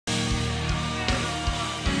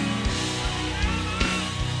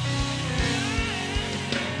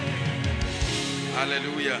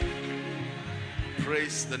Hallelujah.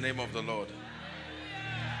 Praise the name of the Lord.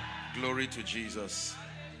 Glory to Jesus.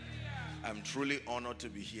 I'm truly honored to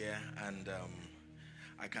be here, and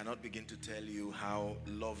I cannot begin to tell you how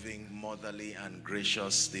loving, motherly, and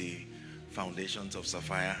gracious the foundations of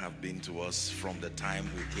Sapphire have been to us from the time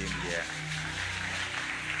we came here.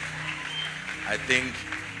 I think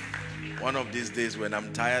one of these days when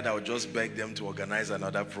I'm tired, I'll just beg them to organize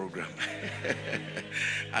another program.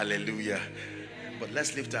 Hallelujah. But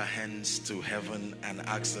let's lift our hands to heaven and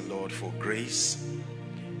ask the Lord for grace,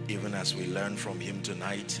 even as we learn from him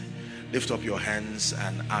tonight. Lift up your hands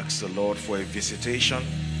and ask the Lord for a visitation,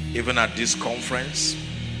 even at this conference.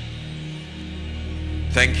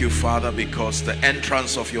 Thank you, Father, because the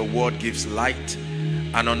entrance of your word gives light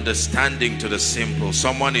and understanding to the simple.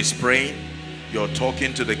 Someone is praying. You're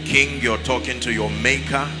talking to the King. You're talking to your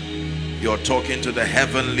Maker. You're talking to the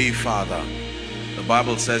Heavenly Father. The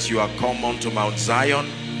Bible says you are come unto Mount Zion.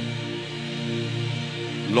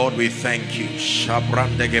 Lord, we thank you.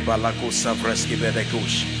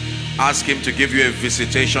 Ask him to give you a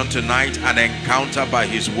visitation tonight, an encounter by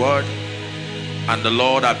his word. And the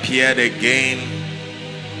Lord appeared again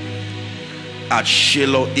at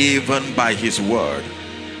Shiloh even by his word.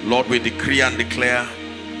 Lord, we decree and declare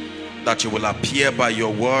that you will appear by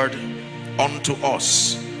your word unto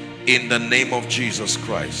us in the name of Jesus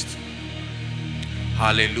Christ.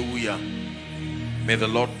 Hallelujah. May the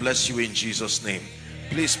Lord bless you in Jesus' name.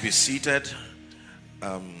 Please be seated.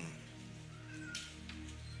 I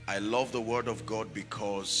love the word of God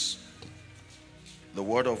because the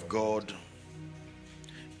word of God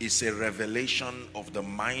is a revelation of the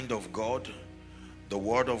mind of God. The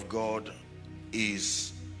word of God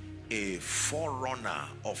is a forerunner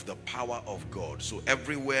of the power of God. So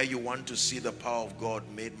everywhere you want to see the power of God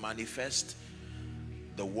made manifest,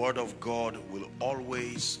 the word of God will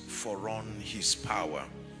always forerun his power.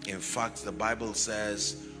 In fact, the Bible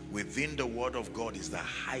says within the word of God is the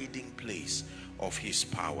hiding place of his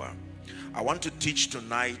power. I want to teach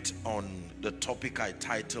tonight on the topic I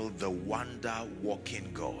titled The Wonder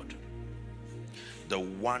Working God. The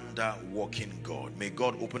Wonder Working God. May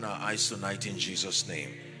God open our eyes tonight in Jesus' name.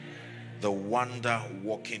 The Wonder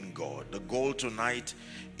Working God. The goal tonight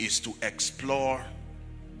is to explore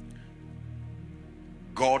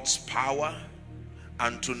God's power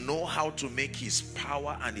and to know how to make his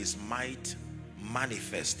power and his might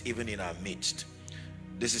manifest even in our midst.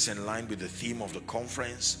 This is in line with the theme of the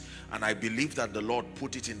conference, and I believe that the Lord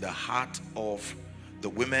put it in the heart of the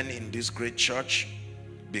women in this great church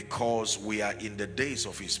because we are in the days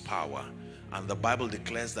of his power, and the Bible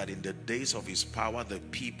declares that in the days of his power the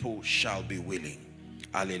people shall be willing.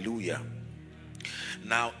 Hallelujah.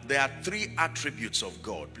 Now, there are three attributes of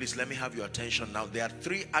God. Please let me have your attention now. There are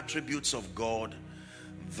three attributes of God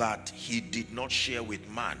that he did not share with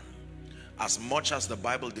man. As much as the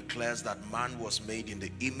Bible declares that man was made in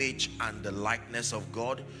the image and the likeness of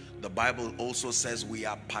God, the Bible also says we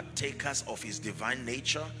are partakers of his divine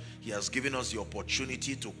nature. He has given us the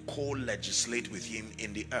opportunity to co-legislate with him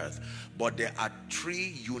in the earth. But there are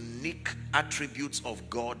three unique attributes of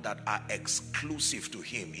God that are exclusive to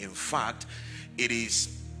him. In fact, it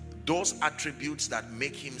is those attributes that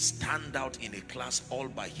make him stand out in a class all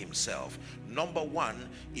by himself. Number one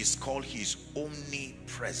is called his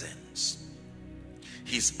omnipresence.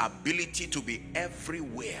 His ability to be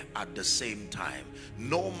everywhere at the same time.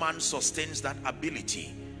 No man sustains that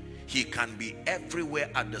ability. He can be everywhere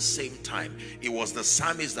at the same time. It was the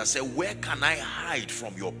psalmist that said, where can I hide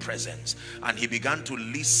from your presence? And he began to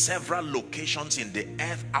list several locations in the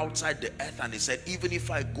earth, outside the earth, and he said, even if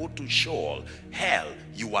I go to Sheol, hell,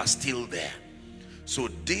 you are still there. So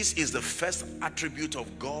this is the first attribute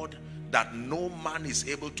of God that no man is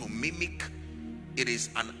able to mimic. It is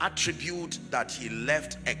an attribute that he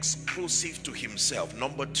left exclusive to himself.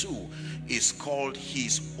 Number two is called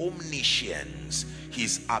his omniscience,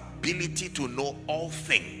 his ability to know all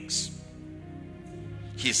things.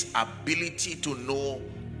 His ability to know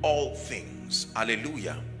all things.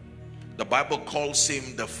 Hallelujah. The Bible calls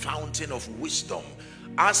him the fountain of wisdom.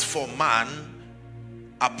 As for man,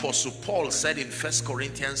 Apostle Paul said in 1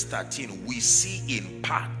 Corinthians 13, we see in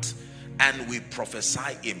part and we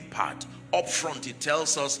prophesy in part. Up front, it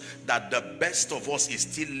tells us that the best of us is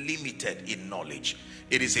still limited in knowledge.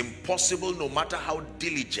 It is impossible, no matter how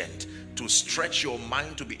diligent, to stretch your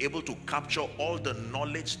mind to be able to capture all the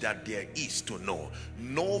knowledge that there is to know.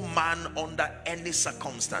 No man under any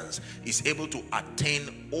circumstance is able to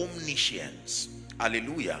attain omniscience.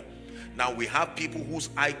 Hallelujah. Now we have people whose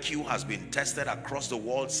IQ has been tested across the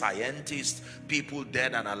world, scientists, people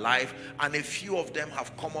dead and alive, and a few of them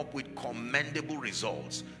have come up with commendable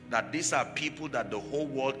results, that these are people that the whole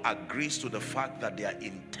world agrees to the fact that they are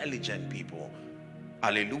intelligent people.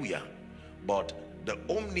 Hallelujah. But the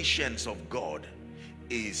omniscience of God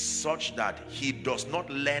is such that he does not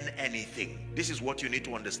learn anything. This is what you need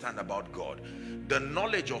to understand about God. The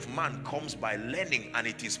knowledge of man comes by learning, and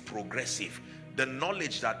it is progressive. The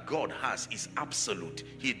knowledge that God has is absolute.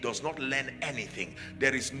 He does not learn anything.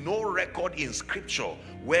 There is no record in scripture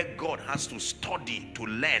where God has to study, to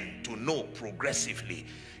learn, to know progressively.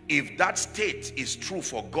 If that state is true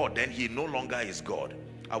for God, then he no longer is God.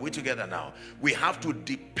 Are we together now? We have to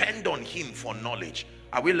depend on him for knowledge.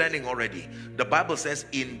 Are we learning already? The Bible says,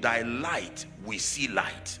 in thy light we see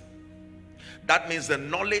light. That means the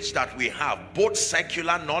knowledge that we have, both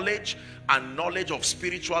secular knowledge and knowledge of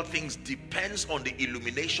spiritual things, depends on the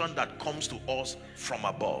illumination that comes to us from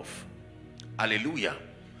above. Hallelujah.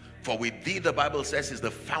 For with thee, the Bible says, is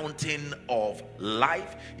the fountain of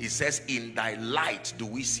life. It says, in thy light do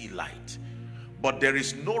we see light. But there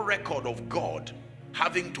is no record of God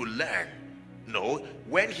having to learn. No,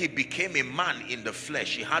 when he became a man in the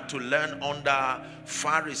flesh, he had to learn under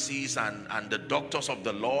Pharisees and the doctors of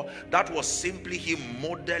the law. That was simply him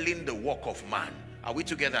modeling the work of man. Are we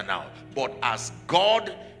together now? But as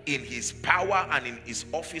God, in his power and in his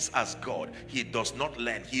office as God, he does not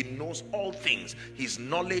learn. He knows all things. His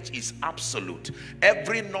knowledge is absolute.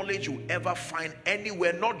 Every knowledge you ever find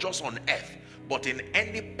anywhere, not just on earth, but in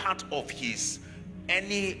any part of his,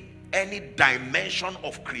 any dimension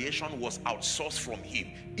of creation, was outsourced from him,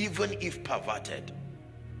 even if perverted.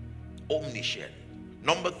 Omniscient.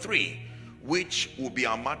 Number 3, which will be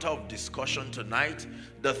a matter of discussion tonight,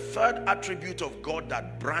 the third attribute of God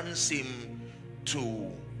that brands him to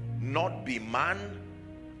not be man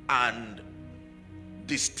and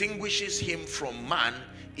distinguishes him from man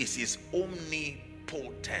is his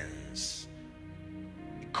omnipotence.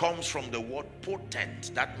 It comes from the word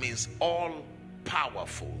potent. That means all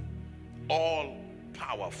powerful. All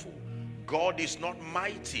powerful. God is not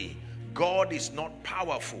mighty. God is not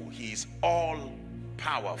powerful. He is all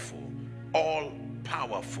powerful. All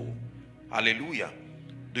powerful. Hallelujah.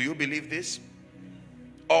 Do you believe this?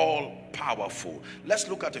 All powerful. Let's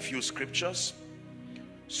look at a few scriptures.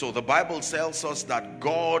 So the Bible tells us that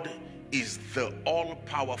God is the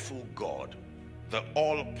all-powerful God. The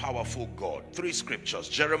all-powerful God. 3 scriptures.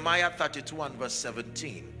 Jeremiah 32 and verse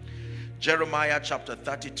 17. Jeremiah chapter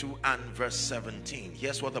 32 and verse 17.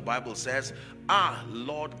 Here's what the Bible says. Ah,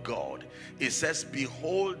 Lord God. It says,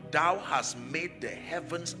 behold, thou hast made the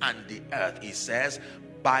heavens and the earth. It says,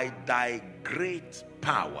 by thy great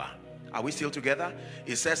power. Are we still together?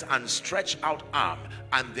 It says, and stretch out arm,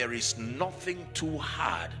 and there is nothing too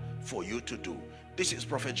hard for you to do. This is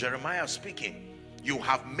Prophet Jeremiah speaking. You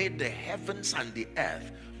have made the heavens and the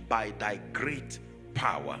earth by thy great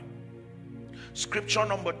power. Scripture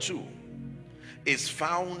number 2 is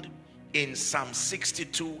found in Psalm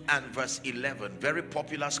 62 and verse 11. Very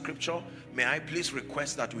popular scripture. May I please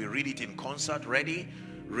request that we read it in concert? Ready?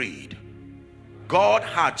 Read. God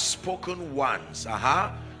had spoken once,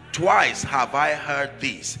 twice have I heard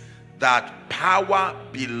this, that power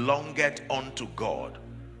belongeth unto God.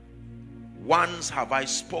 Once have I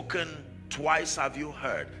spoken, twice have you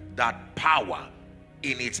heard, that power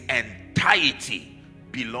in its entirety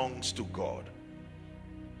belongs to God.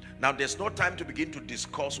 Now there's no time to begin to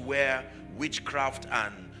discuss where witchcraft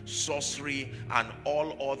and sorcery and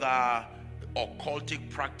all other occultic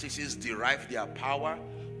practices derive their power.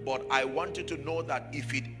 But I want you to know that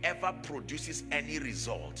if it ever produces any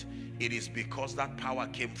result, it is because that power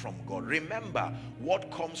came from God. Remember, what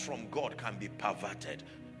comes from God can be perverted.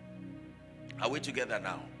 Are we together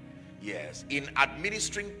now? Yes. In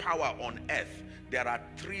administering power on earth, there are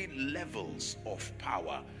 3 levels of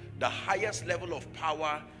power. The highest level of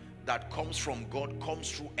power that comes from God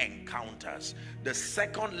comes through encounters. The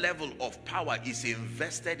second level of power is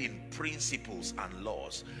invested in principles and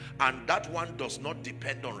laws, and that one does not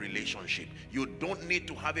depend on relationship. You don't need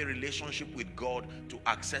to have a relationship with God to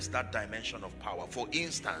access that dimension of power. For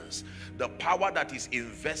instance, the power that is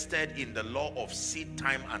invested in the law of seed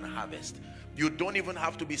time and harvest, you don't even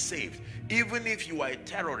have to be saved. Even if you are a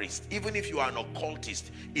terrorist, even if you are an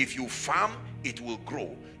occultist, if you farm, it will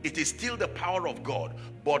grow. It is still the power of God,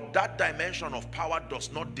 but that dimension of power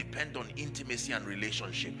does not depend on intimacy and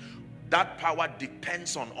relationship. That power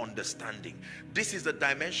depends on understanding. This is the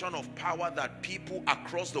dimension of power that people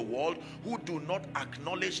across the world who do not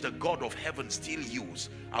acknowledge the God of heaven still use.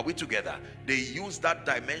 Are we together? They use that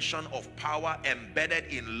dimension of power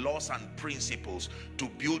embedded in laws and principles to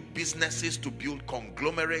build businesses, to build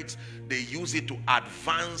conglomerates. They use it to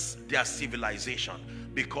advance their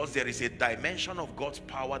civilization, because there is a dimension of God's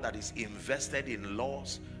power that is invested in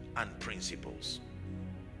laws and principles.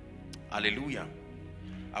 Hallelujah.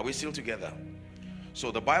 Are we still together? So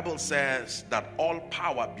the Bible says that all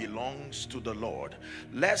power belongs to the Lord.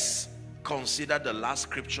 Let's consider the last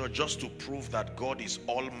scripture just to prove that God is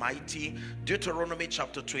almighty. Deuteronomy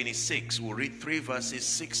chapter 26. We'll read 3 verses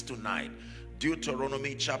 6 to 9.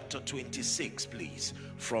 Deuteronomy chapter 26, please,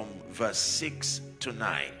 from verse 6 to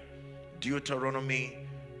 9. Deuteronomy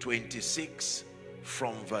 26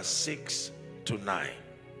 from verse 6 to 9.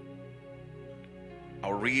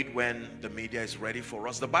 I'll read when the media is ready for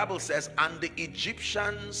us. The Bible says, and the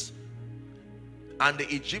Egyptians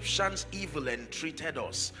evil entreated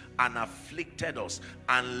us and afflicted us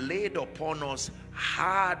and laid upon us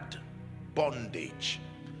hard bondage.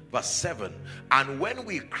 Verse 7, and when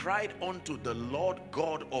we cried unto the Lord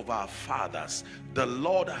God of our fathers, the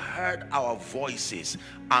Lord heard our voices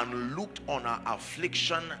and looked on our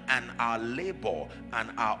affliction and our labor and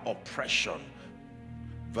our oppression.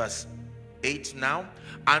 Verse 8 now,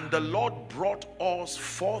 and the Lord brought us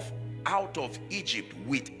forth out of Egypt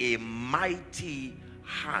with a mighty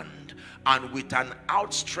hand and with an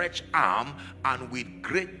outstretched arm and with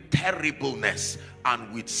great terribleness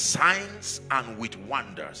and with signs and with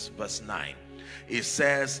wonders. Verse 9, it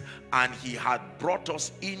says, and he had brought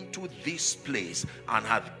us into this place and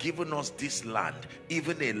hath given us this land,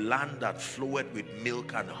 even a land that floweth with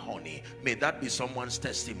milk and honey. May that be someone's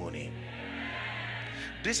testimony.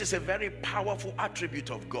 This is a very powerful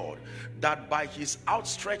attribute of God, that by his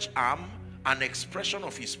outstretched arm, an expression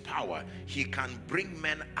of his power, he can bring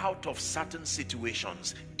men out of certain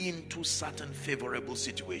situations into certain favorable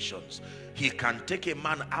situations. He can take a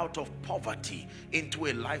man out of poverty into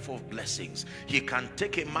a life of blessings. He can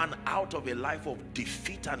take a man out of a life of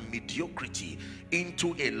defeat and mediocrity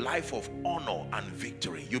into a life of honor and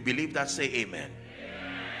victory. You believe that? Say amen.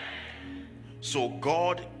 So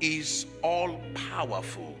God is all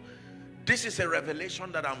powerful. This is a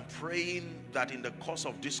revelation that I'm praying that in the course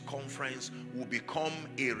of this conference will become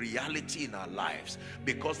a reality in our lives,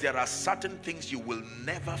 because there are certain things you will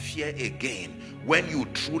never fear again when you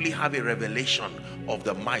truly have a revelation of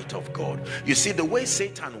the might of God. You see, the way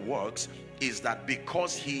Satan works is that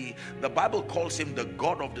because the Bible calls him the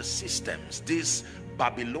God of the systems, this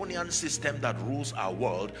Babylonian system that rules our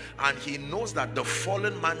world, and he knows that the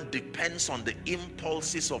fallen man depends on the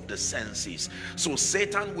impulses of the senses. So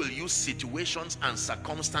Satan will use situations and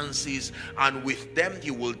circumstances, and with them he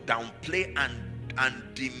will downplay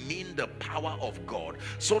and demean the power of God,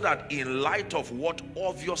 so that in light of what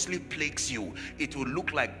obviously plagues you, it will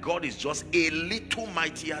look like God is just a little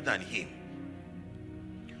mightier than him.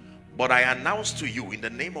 But I announce to you in the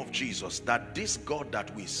name of Jesus that this God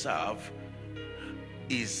that we serve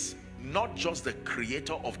is not just the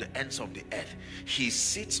creator of the ends of the earth. He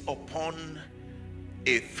sits upon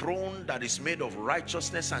a throne that is made of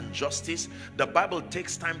righteousness and justice. The Bible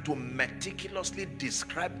takes time to meticulously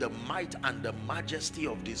describe the might and the majesty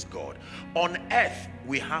of this God. On earth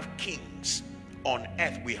we have kings, on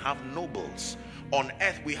earth we have nobles, on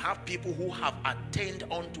earth we have people who have attained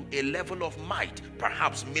unto a level of might,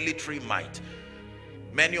 perhaps military might.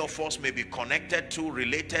 Many of us may be connected to,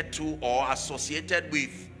 related to, or associated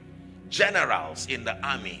with generals in the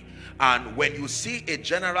army. And when you see a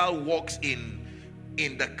general walks in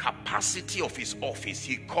the capacity of his office,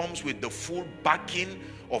 he comes with the full backing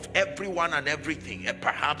of everyone and everything,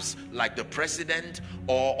 perhaps like the president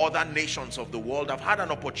or other nations of the world. I've had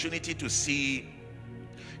an opportunity to see,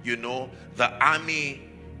 you know, the army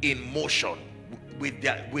in motion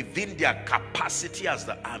within their capacity as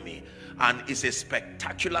the army. And it's a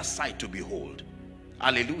spectacular sight to behold.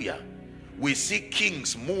 Hallelujah. We see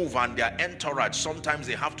kings move and their entourage. Sometimes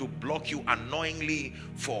they have to block you unknowingly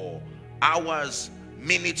for hours,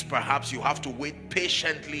 minutes perhaps. You have to wait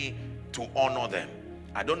patiently to honor them.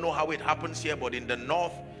 I don't know how it happens here, but in the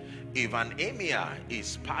north, if an emir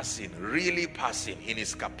is passing, really passing in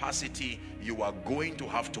his capacity, you are going to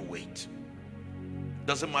have to wait.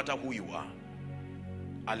 Doesn't matter who you are.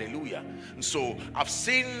 Hallelujah. And so I've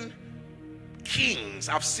seen kings,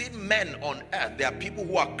 I've seen men on earth. There are people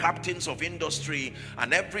who are captains of industry,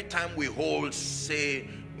 and every time we hold, say,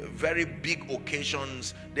 very big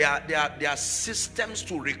occasions, there are systems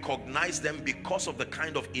to recognize them because of the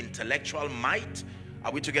kind of intellectual might.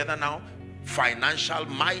 Are we together now? financial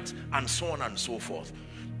might, and so on and so forth.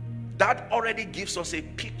 That already gives us a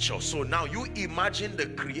picture. So now you imagine the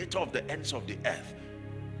creator of the ends of the earth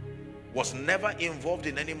was never involved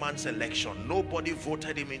in any man's election. Nobody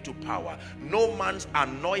voted him into power. No man's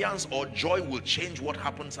annoyance or joy will change what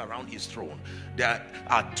happens around his throne. There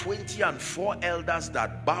are 24 elders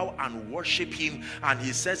that bow and worship him, and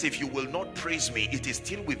he says, if you will not praise me, it is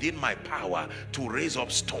still within my power to raise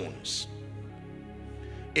up stones.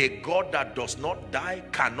 A God that does not die,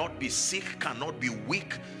 cannot be sick, cannot be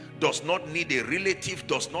weak, does not need a relative,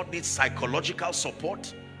 does not need psychological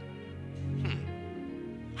support.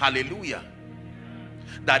 Hallelujah.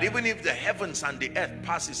 That even if the heavens and the earth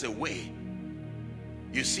passes away,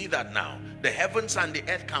 you see that now, the heavens and the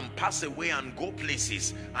earth can pass away and go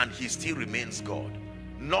places, and he still remains God,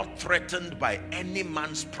 not threatened by any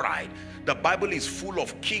man's pride. The Bible is full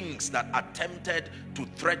of kings that attempted to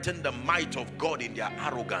threaten the might of God in their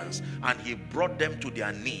arrogance, and he brought them to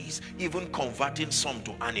their knees, even converting some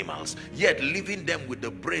to animals, yet leaving them with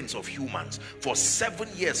the brains of humans for 7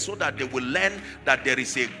 years, so that they will learn that there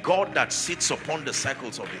is a God that sits upon the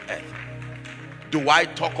circles of the earth. Do I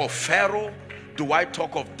talk of Pharaoh? Do I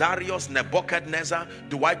talk of Darius, Nebuchadnezzar?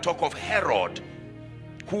 Do I talk of Herod,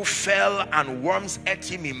 who fell and worms ate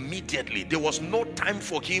him immediately? There was no time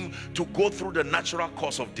for him to go through the natural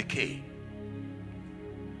course of decay.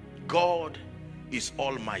 God is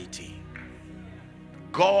almighty.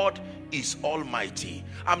 God is almighty.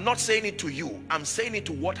 I'm not saying it to you, I'm saying it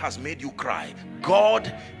to what has made you cry.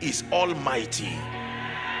 God is almighty.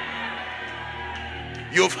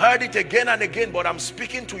 You've heard it again and again, but I'm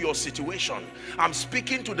speaking to your situation. I'm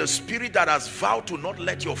speaking to the spirit that has vowed to not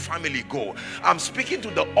let your family go. I'm speaking to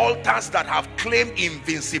the altars that have claimed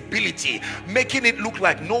invincibility, making it look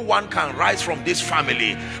like no one can rise from this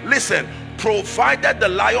family. Listen, provided the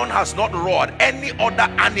lion has not roared, any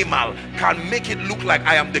other animal can make it look like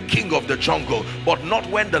I am the king of the jungle, but not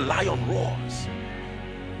when the lion roars.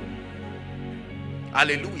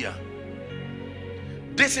 Hallelujah.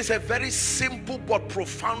 This is a very simple but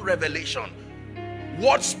profound revelation.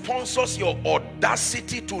 What sponsors your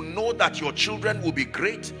audacity to know that your children will be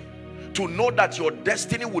great? To know that your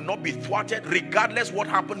destiny will not be thwarted regardless what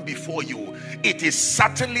happened before you? It is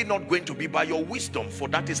certainly not going to be by your wisdom, for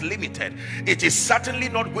that is limited. It is certainly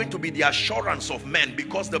not going to be the assurance of men,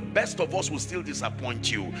 because the best of us will still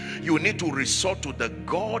disappoint you. You need to resort to the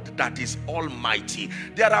God that is almighty.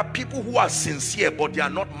 There are people who are sincere, but they are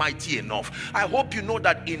not mighty enough. I hope you know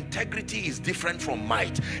that integrity is different from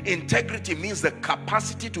might. Integrity means the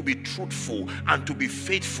capacity to be truthful and to be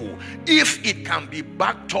faithful, if it can be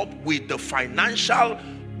backed up with the financial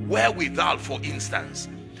wherewithal. For instance,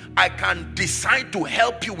 I can decide to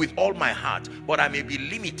help you with all my heart, but I may be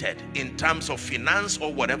limited in terms of finance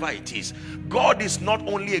or whatever it is. God is not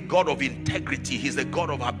only a God of integrity, he's a God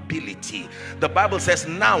of ability. The Bible says,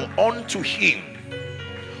 now unto him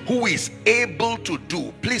who is able to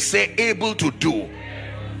do. Please say able to do.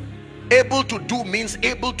 Able to do means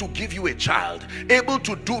able to give you a child. Able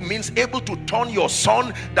to do means able to turn your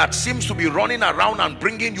son that seems to be running around and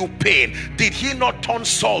bringing you pain. Did he not turn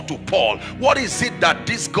Saul to Paul? What is it that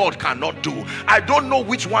this God cannot do? I don't know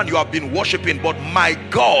which one you have been worshiping, but my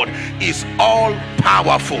God is all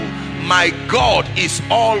powerful. My God is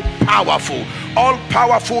all powerful. All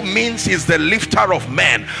powerful means he's the lifter of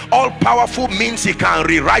men. All powerful means he can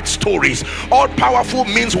rewrite stories. All powerful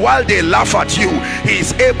means while they laugh at you, he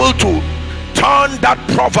is able to turn that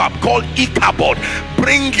proverb called Ichabod,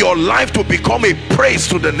 bring your life to become a praise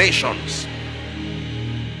to the nations.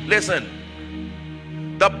 Listen,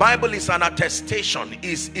 the Bible is an attestation,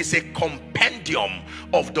 is a compendium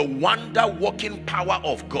of the wonder-working power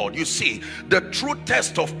of God. You see, the true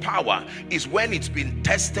test of power is when it's been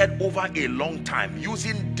tested over a long time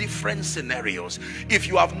using different scenarios. If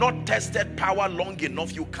you have not tested power long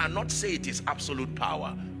enough, you cannot say it is absolute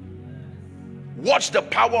power. Watch the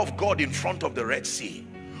power of God in front of the Red Sea.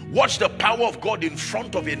 Watch the power of God in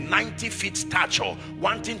front of a 90-feet stature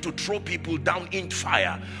wanting to throw people down in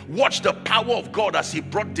fire. Watch the power of God as he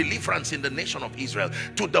brought deliverance in the nation of Israel,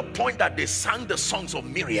 to the point that they sang the songs of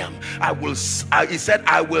Miriam. He said,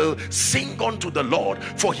 I will sing unto the Lord,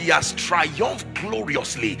 for he has triumphed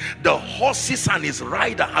gloriously. The horses and his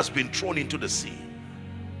rider has been thrown into the sea.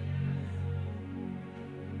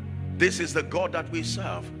 This is the God that we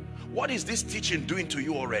serve. What is this teaching doing to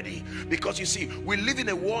you already? Because you see, we live in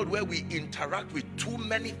a world where we interact with too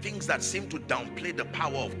many things that seem to downplay the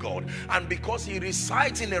power of God. And because he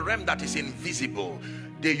resides in a realm that is invisible,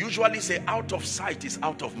 They usually say out of sight is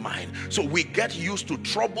out of mind. So we get used to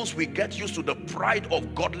troubles, we get used to the pride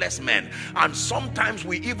of godless men, and sometimes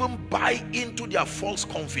we even buy into their false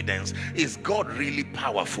confidence. Is God really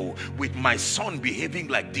powerful with my son behaving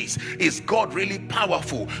like this? Is God really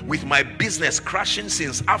powerful with my business crashing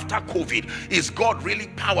since after COVID? Is God really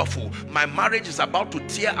powerful? My marriage is about to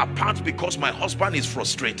tear apart because my husband is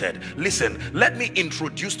frustrated. Listen, let me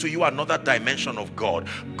introduce to you another dimension of God.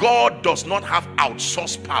 God does not have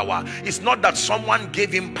outsourced power. It's not that someone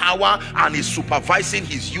gave him power and is supervising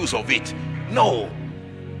his use of it. No,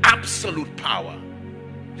 absolute power.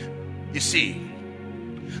 You see,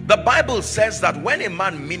 the Bible says that when a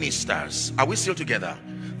man ministers, are we still together?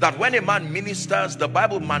 That when a man ministers, the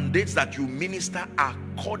Bible mandates that you minister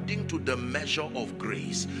according to the measure of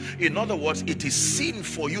grace. In other words, it is sin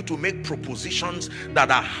for you to make propositions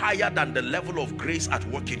that are higher than the level of grace at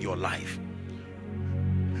work in your life.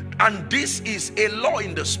 And this is a law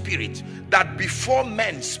in the spirit, that before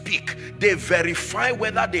men speak, they verify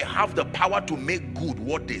whether they have the power to make good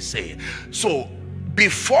what they say. So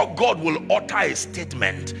before God will utter a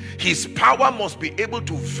statement, his power must be able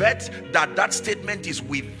to vet that that statement is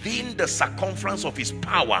within the circumference of his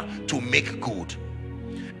power to make good.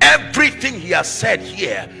 Everything he has said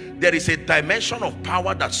here, there is a dimension of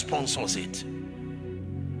power that sponsors it.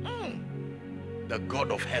 The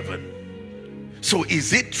God of heaven. So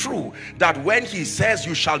is it true that when he says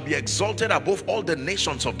you shall be exalted above all the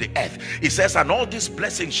nations of the earth, he says, and all these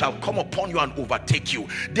blessings shall come upon you and overtake you?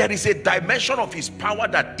 There is a dimension of his power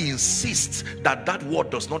that insists that that word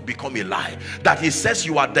does not become a lie. That he says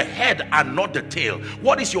you are the head and not the tail.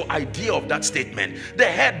 What is your idea of that statement? The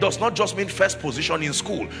head does not just mean first position in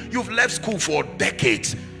school. You've left school for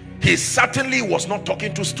decades. He certainly was not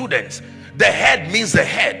talking to students. The head means the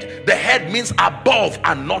head. The head means above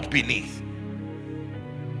and not beneath.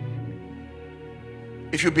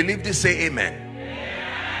 If you believe this, say amen.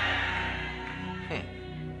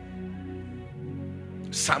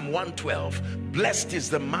 Psalm 112, blessed is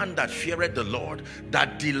the man that feareth the Lord,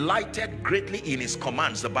 that delighteth greatly in his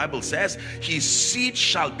commands. The Bible says his seed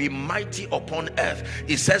shall be mighty upon earth.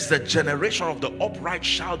 It says the generation of the upright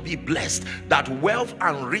shall be blessed, that wealth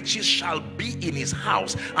and riches shall be in his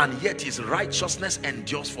house, and yet his righteousness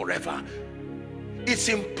endures forever. It's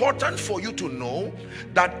important for you to know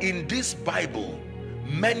that in this Bible,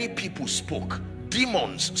 many people spoke.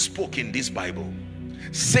 Demons spoke in this Bible.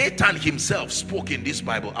 Satan himself spoke in this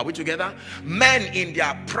Bible. Are we together? Men in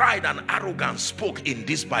their pride and arrogance spoke in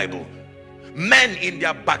this Bible. Men in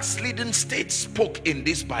their backslidden state spoke in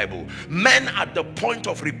this Bible. Men at the point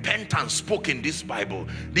of repentance spoke in this Bible.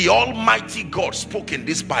 The Almighty God spoke in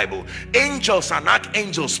this Bible. Angels and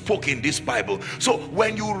archangels spoke in this Bible. So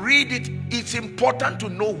when you read it, it's important to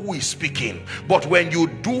know who is speaking. But when you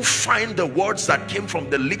do find the words that came from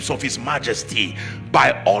the lips of His Majesty,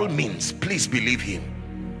 by all means, please believe him.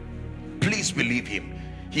 Please believe him.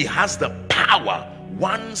 He has the power.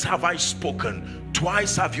 Once have I spoken,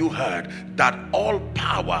 twice have you heard, that all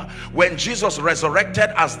power. When Jesus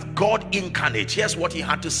resurrected as God incarnate, here's what he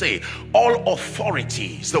had to say. All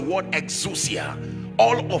authority is the word exousia.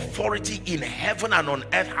 All authority in heaven and on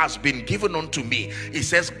earth has been given unto me. He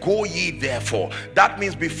says, go ye therefore. That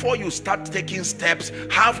means before you start taking steps,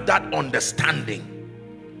 have that understanding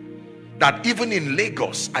that even in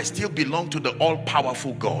Lagos, I still belong to the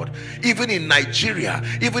all-powerful God. Even in Nigeria,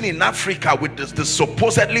 even in Africa, with the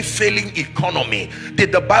supposedly failing economy,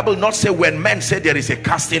 did the Bible not say when men say there is a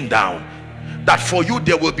casting down, that for you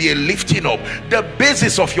there will be a lifting up? The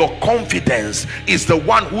basis of your confidence is the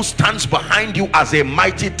one who stands behind you as a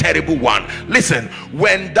mighty, terrible one. Listen,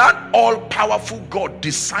 when that all-powerful God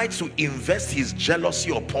decides to invest his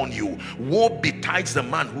jealousy upon you, woe betides the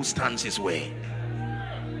man who stands his way.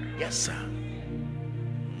 Yes, sir.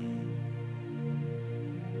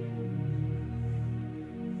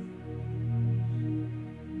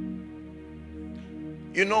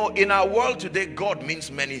 You know, in our world today, God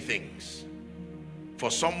means many things.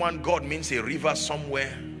 For someone, God means a river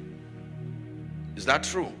somewhere. Is that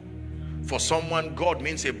true? For someone, God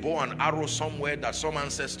means a bow and arrow somewhere that some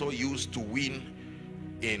ancestor used to win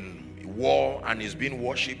in war and is being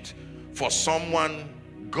worshipped. For someone,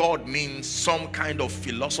 God means some kind of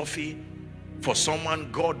philosophy. For someone,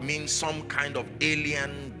 God means some kind of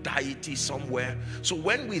alien deity somewhere. So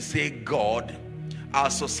when we say God, our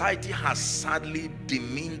society has sadly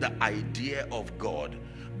demeaned the idea of God.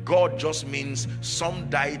 God just means some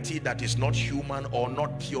deity that is not human or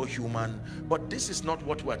not pure human. But this is not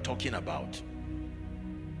what we're talking about.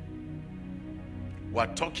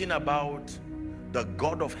 We're talking about the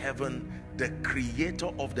God of heaven, the creator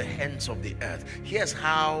of the ends of the earth. Here's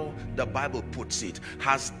how the Bible puts it.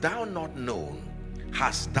 Hast thou not known,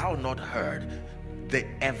 hast thou not heard, the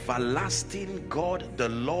everlasting God, the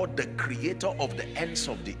Lord, the creator of the ends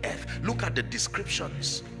of the earth. Look at the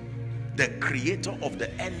descriptions. The creator of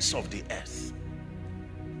the ends of the earth.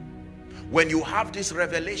 When you have this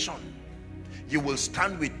revelation, you will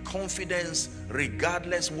stand with confidence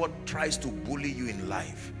regardless what tries to bully you in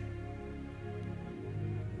life.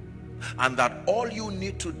 And that all you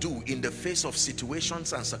need to do in the face of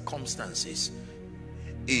situations and circumstances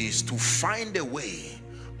is to find a way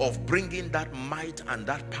of bringing that might and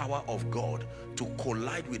that power of God to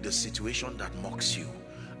collide with the situation that mocks you.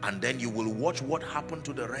 And then you will watch what happened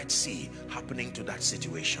to the Red Sea happening to that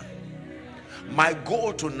situation. My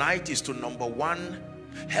goal tonight is to, number one,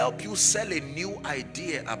 help you sell a new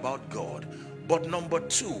idea about God. But number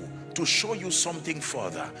two, to show you something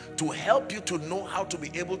further, to help you to know how to be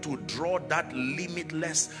able to draw that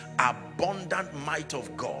limitless, abundant might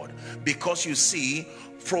of God. Because you see,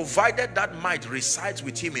 provided that might resides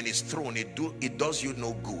with him in his throne, it does you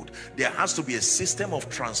no good. There has to be a system of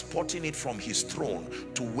transporting it from his throne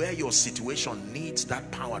to where your situation needs that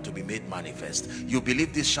power to be made manifest. You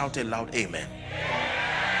believe this? Shout aloud, amen.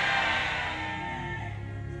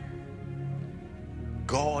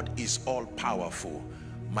 God is all powerful.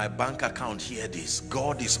 My bank account, hear this.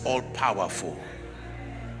 God is all powerful.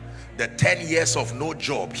 The 10 years of no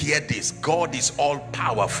job, hear this. God is all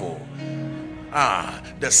powerful.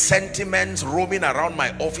 The sentiments roaming around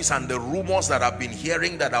my office and the rumors that I've been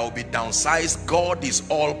hearing that I will be downsized, God is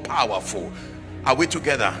all powerful. Are we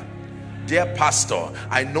together? Dear pastor,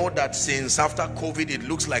 I know that since after COVID it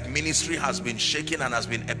looks like ministry has been shaken and has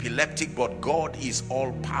been epileptic, but God is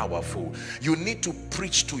all powerful. You need to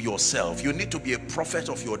preach to yourself. You need to be a prophet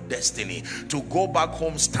of your destiny. To go back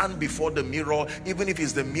home, stand before the mirror, even if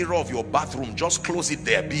it's the mirror of your bathroom, just close it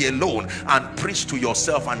there, be alone and preach to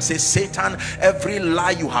yourself and say, Satan, every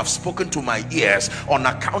lie you have spoken to my ears on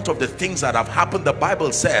account of the things that have happened, the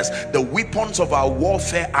Bible says the weapons of our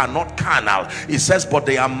warfare are not carnal. It says, but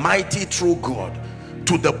they are mighty through God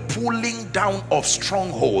to the pulling down of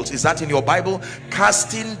strongholds. Is that in your Bible?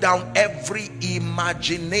 Casting down every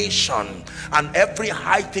imagination and every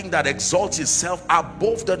high thing that exalts itself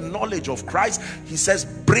above the knowledge of Christ. He says,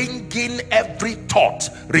 bringing every thought,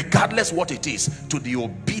 regardless what it is, to the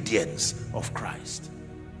obedience of Christ.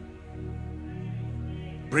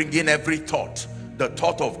 Bringing every thought, the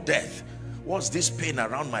thought of death. What's this pain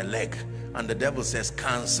around my leg? And the devil says,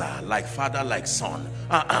 cancer, like father, like son.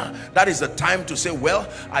 That is the time to say, well,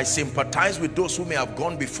 I sympathize with those who may have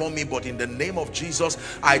gone before me, but in the name of Jesus,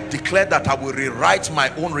 I declare that I will rewrite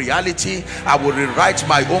my own reality. I will rewrite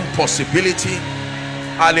my own possibility.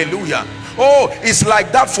 Hallelujah. Oh, it's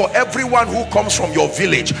like that for everyone who comes from your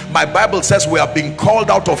village. My Bible says we are being called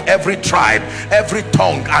out of every tribe, every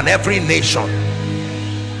tongue, and every nation.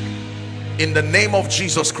 In the name of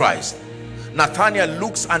Jesus Christ. Nathanael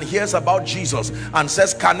looks and hears about Jesus and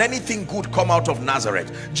says, can anything good come out of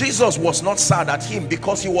Nazareth? Jesus was not sad at him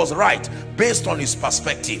because he was right based on his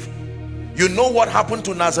perspective. You know what happened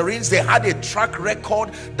to Nazarenes? They had a track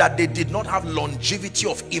record that they did not have longevity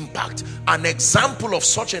of impact. An example of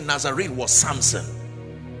such a Nazarene was Samson.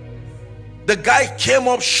 The guy came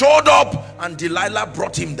up, showed up, and Delilah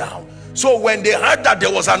brought him down. So when they heard that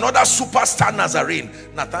there was another superstar Nazarene,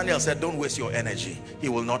 Nathanael said, don't waste your energy. He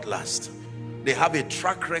will not last. They have a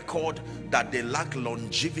track record that they lack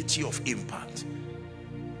longevity of impact.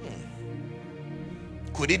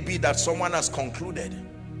 Could it be that someone has concluded?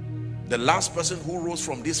 The last person who rose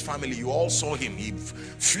from this family, you all saw him. He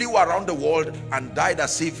flew around the world and died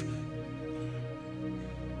as if.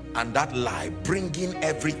 And that lie, bringing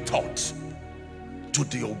every thought to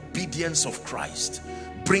the obedience of Christ.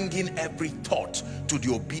 Bringing every thought to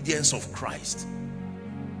the obedience of Christ.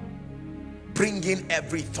 Bringing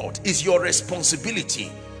every thought is your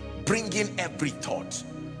responsibility. Bringing every thought,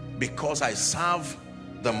 because I serve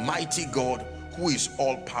the mighty God who is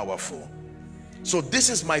all powerful. So this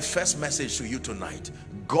is my first message to you tonight.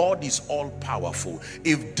 God is all powerful.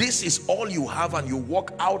 If this is all you have and you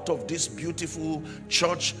walk out of this beautiful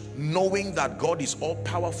church knowing that God is all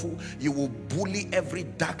powerful, you will bully every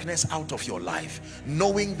darkness out of your life,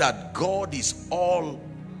 knowing that God is all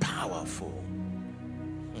powerful.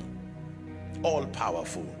 All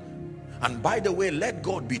powerful. And by the way, let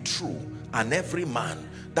God be true and every man,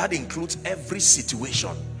 that includes every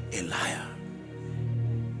situation, a liar.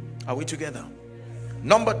 Are we together?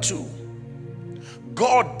 Number two,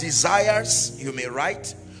 God desires, you may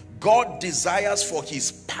write, God desires for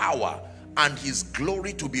his power and his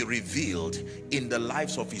glory to be revealed in the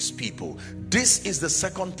lives of his people. This is the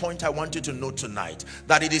second point I want you to know tonight,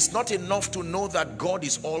 that it is not enough to know that God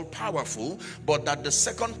is all powerful, but that the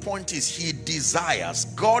second point is he desires,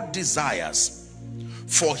 God desires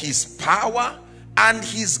for his power and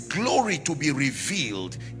his glory to be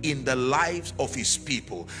revealed in the lives of his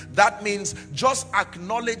people. That means just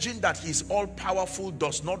acknowledging that he's all powerful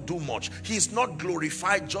does not do much. He's not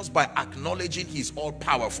glorified just by acknowledging he's all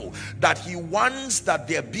powerful. That he wants that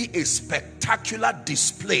there be a spectacular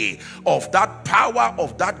display of that power,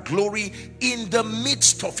 of that glory in the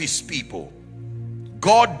midst of his people.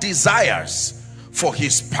 God desires for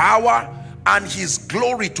his power and his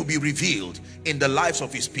glory to be revealed in the lives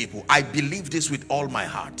of his people. I believe this with all my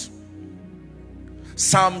heart.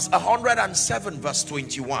 Psalms 107 verse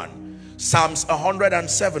 21. Psalms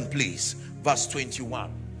 107, please, verse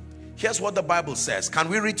 21. Here's what the Bible says. Can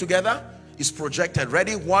we read together? It's projected.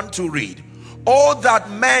 Ready? 1, 2, read. Oh,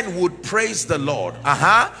 that men would praise the Lord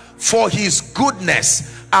for his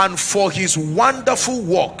goodness and for his wonderful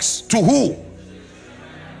works. To who?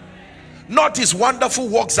 Not his wonderful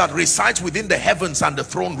works that resides within the heavens and the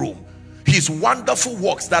throne room. His wonderful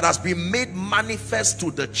works that has been made manifest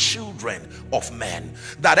to the children of men.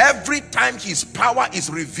 That every time his power is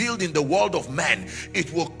revealed in the world of men,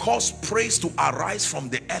 it will cause praise to arise from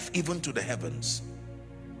the earth even to the heavens.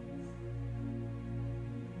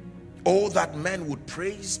 Oh, that men would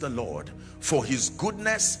praise the Lord for his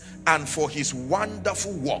goodness and for his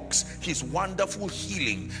wonderful works, his wonderful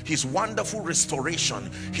healing, his wonderful restoration,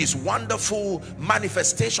 his wonderful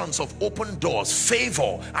manifestations of open doors,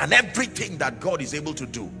 favor, and everything that God is able to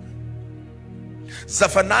do.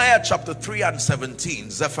 Zephaniah chapter 3 and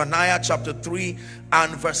 17. Zephaniah chapter 3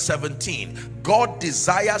 and verse 17. God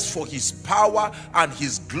desires for his power and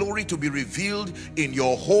his glory to be revealed in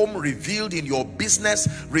your home, revealed in your business,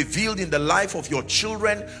 revealed in the life of your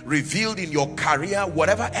children, revealed in your career,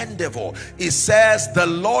 whatever endeavor. It says, the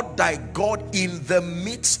Lord thy God in the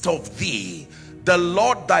midst of thee. The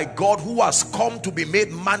Lord thy God who has come to be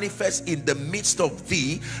made manifest in the midst of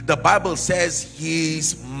thee. The Bible says he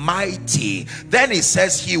is mighty. Then it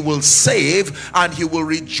says he will save, and he will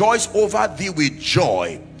rejoice over thee with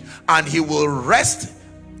joy, and he will rest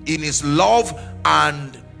in his love,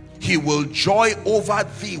 and he will joy over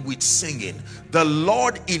thee with singing. The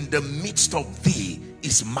Lord in the midst of thee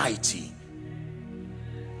is mighty.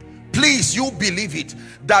 Please, you believe it,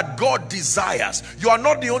 that God desires. You are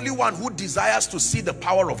not the only one who desires to see the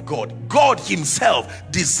power of God. God himself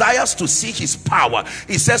desires to see his power.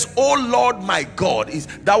 He says, oh Lord my God.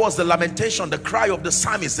 That was the lamentation, the cry of the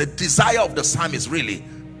psalmist, the desire of the psalmist really.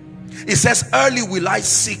 It says, early will I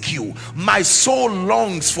seek you. My soul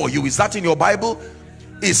longs for you. Is that in your Bible?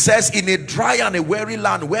 It says, in a dry and a weary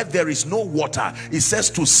land where there is no water, it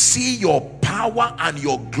says to see your power and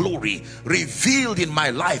your glory revealed in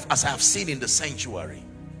my life as I have seen in the sanctuary.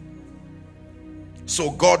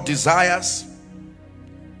 So God desires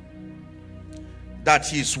that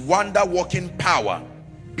his wonder-working power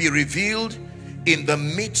be revealed in the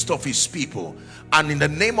midst of his people. And in the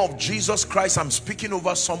name of Jesus Christ, I'm speaking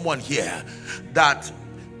over someone here that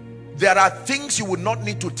there are things you would not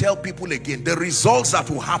need to tell people again. The results that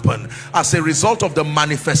will happen as a result of the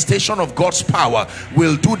manifestation of God's power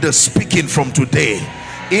will do the speaking from today,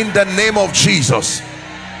 in the name of Jesus.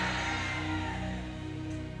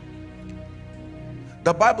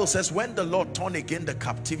 The Bible says, when the Lord turned again the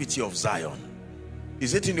captivity of Zion,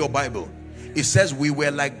 is it in your Bible? It says, we were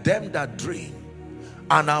like them that dream,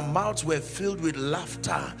 and our mouths were filled with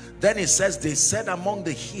laughter. Then it says, they said among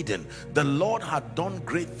the heathen, the Lord had done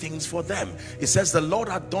great things for them. It says, the Lord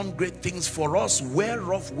had done great things for us,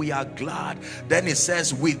 whereof we are glad. Then it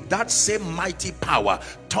says, with that same mighty power,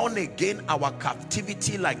 turn again our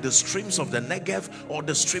captivity like the streams of the Negev or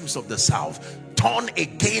the streams of the south. Turn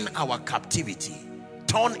again our captivity.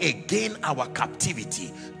 Turn again our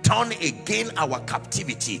captivity. Turn again our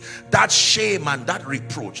captivity. That shame and that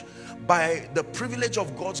reproach. By the privilege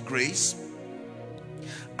of God's grace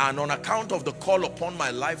and on account of the call upon my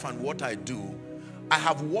life and what I do, I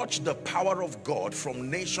have watched the power of God from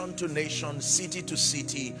nation to nation, city to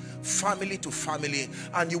city, family to family,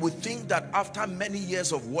 and you would think that after many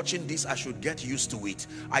years of watching this, I should get used to it.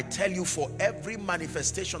 I tell you, for every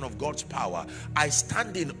manifestation of God's power, I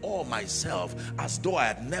stand in awe myself as though I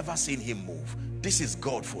had never seen him move. This is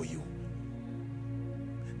God for you.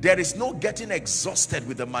 There is no getting exhausted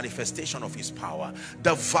with the manifestation of his power.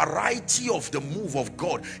 The variety of the move of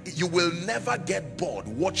God, you will never get bored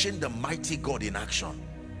watching the mighty God in action.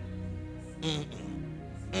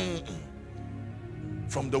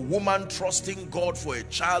 From the woman trusting God for a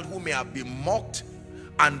child who may have been mocked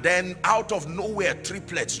and then out of nowhere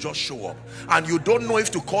triplets just show up, and you don't know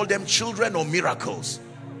if to call them children or miracles.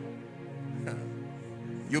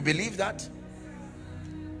 You believe that?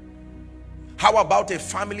 How about a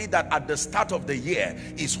family that at the start of the year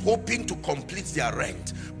is hoping to complete their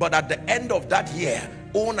rent, but at the end of that year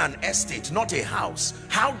own an estate, not a house?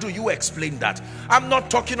 How do you explain that? I'm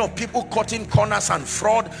not talking of people cutting corners and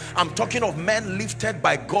fraud. I'm talking of men lifted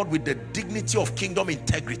by God with the dignity of kingdom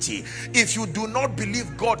integrity. If you do not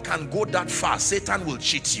believe God can go that far, Satan will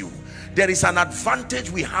cheat you. There is an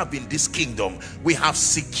advantage we have in this kingdom. We have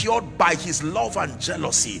secured by his love and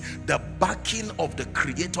jealousy the backing of the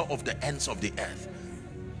creator of the ends of the earth.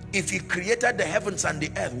 If he created the heavens and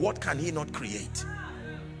the earth, what can he not create?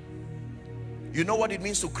 You know what it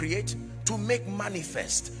means to create? To make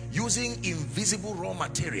manifest using invisible raw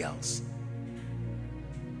materials.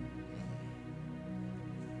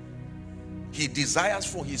 He desires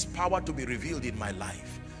for his power to be revealed in my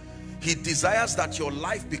life. He desires that your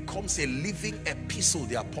life becomes a living epistle,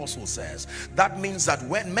 the apostle says. That means that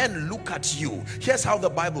when men look at you, here's how the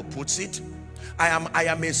Bible puts it. I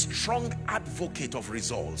am a strong advocate of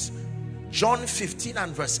results. John 15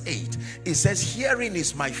 and verse 8, it says, herein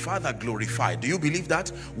is my Father glorified. Do you believe that?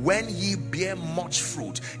 When ye bear much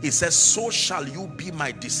fruit, it says, so shall you be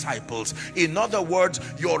my disciples. In other words,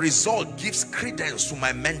 your result gives credence to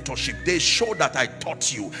my mentorship. They show that I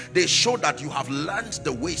taught you. They show that you have learned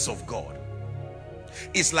the ways of God.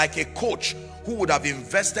 It's like a coach who would have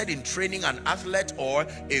invested in training an athlete or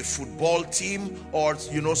a football team, or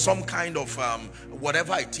some kind of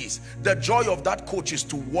whatever it is. The joy of that coach is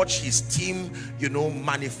to watch his team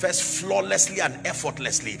manifest flawlessly and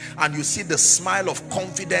effortlessly, and you see the smile of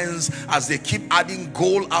confidence as they keep adding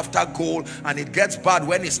goal after goal. And it gets bad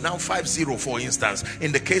when it's now 5-0, for instance.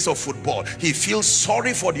 In the case of football, he feels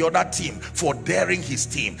sorry for the other team for daring his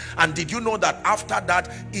team. And did you know that after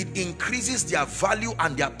that it increases their value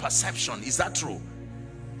and their perception? Is that true?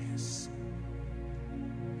 Yes.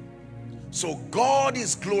 So God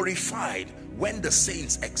is glorified when the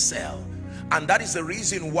saints excel, and that is the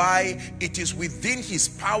reason why it is within his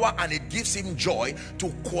power and it gives him joy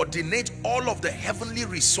to coordinate all of the heavenly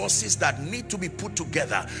resources that need to be put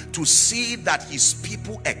together to see that his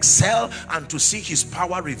people excel and to see his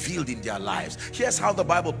power revealed in their lives. Here's how the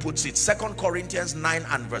Bible puts it. 2 Corinthians 9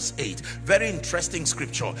 and verse 8, very interesting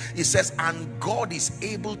scripture. It says, and God is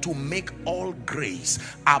able to make all grace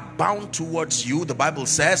abound towards you, the Bible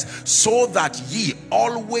says, so that ye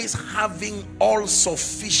always having all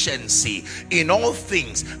sufficiency in all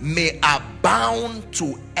things may abound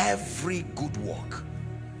to every good work.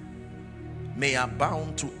 May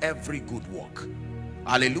abound to every good work.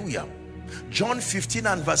 Hallelujah. John 15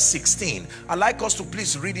 and verse 16. I'd like us to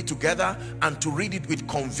please read it together and to read it with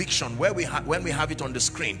conviction when we have it on the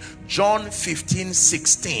screen. John 15,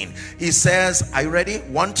 16. He says, are you ready?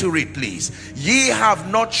 1 to read, please. Ye have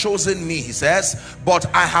not chosen me, he says, but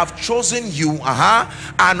I have chosen you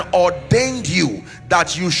and ordained you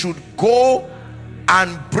that you should go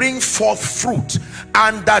and bring forth fruit,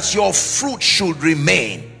 and that your fruit should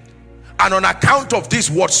remain. And on account of this,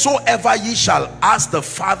 whatsoever ye shall ask the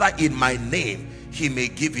Father in my name, he may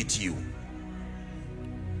give it you.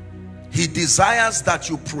 He desires that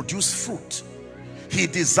you produce fruit. He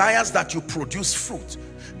desires that you produce fruit.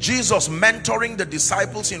 Jesus mentoring the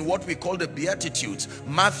disciples in what we call the Beatitudes,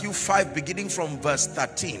 Matthew 5 beginning from verse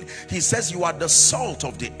 13, he says, you are the salt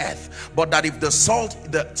of the earth, but that if the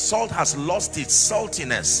salt has lost its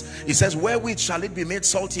saltiness, he says, wherewith shall it be made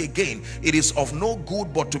salty again? It is of no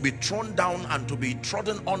good but to be thrown down and to be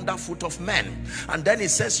trodden under foot of men. And then he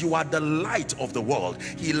says, you are the light of the world.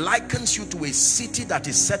 He likens you to a city that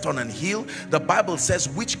is set on an hill, the Bible says,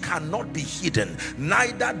 which cannot be hidden.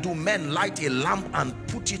 Neither do men light a lamp and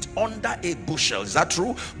put it under a bushel, is that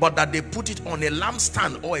true? But that they put it on a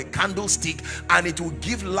lampstand or a candlestick, and it will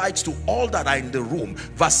give light to all that are in the room.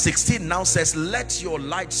 Verse 16 now says, let your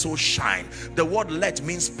light so shine. The word let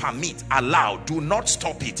means permit, allow, do not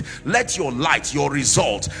stop it. Let your light, your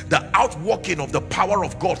result, the outworking of the power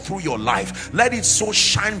of God through your life, let it so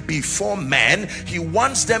shine before men. He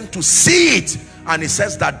wants them to see it, and he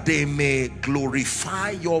says that they may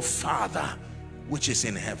glorify your Father which is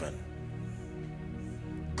in heaven.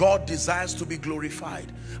 God desires to be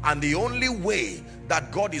glorified, and the only way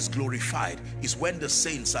that God is glorified is when the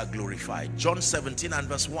saints are glorified. John 17 and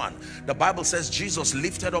verse 1, the Bible says Jesus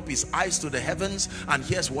lifted up his eyes to the heavens, and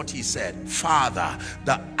here's what he said, Father,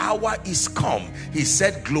 the hour is come, he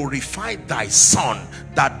said, glorify thy Son,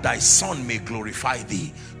 that thy Son may glorify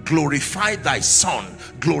thee. Glorify thy son,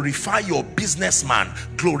 glorify your businessman,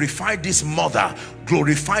 glorify this mother,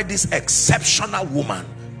 glorify this exceptional woman,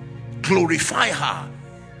 glorify her.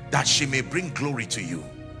 that she may bring glory to you.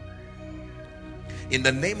 In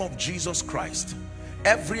the name of Jesus Christ,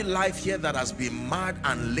 every life here that has been marred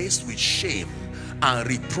and laced with shame and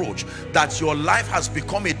reproach, that your life has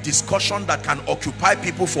become a discussion that can occupy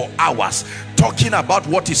people for hours talking about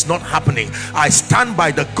what is not happening, I stand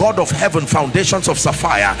by the God of heaven, foundations of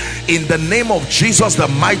sapphire, in the name of Jesus the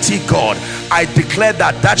mighty God, I declare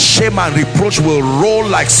that that shame and reproach will roll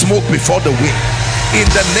like smoke before the wind, in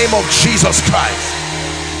the name of Jesus Christ.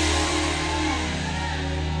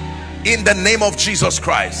 In the name of Jesus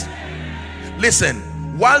Christ.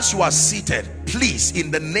 Listen, whilst you are seated, please, in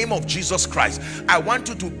the name of Jesus Christ, I want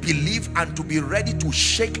you to believe and to be ready to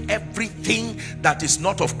shake everything that is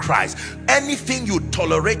not of Christ. Anything you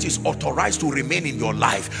tolerate is authorized to remain in your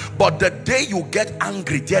life, but the day you get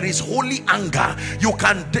angry, there is holy anger. You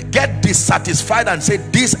can get dissatisfied and say,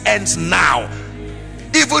 this ends now.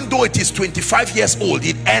 Even though it is 25 years old,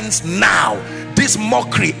 it ends now. This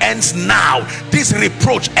mockery ends now. This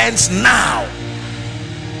reproach ends now.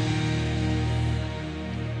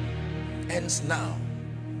 Ends now.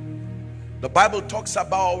 The Bible talks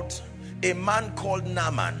about a man called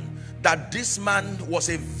Naaman, that this man was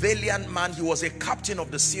a valiant man. He was a captain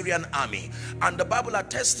of the Syrian army, and the Bible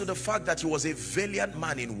attests to the fact that he was a valiant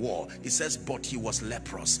man in war. It says, but he was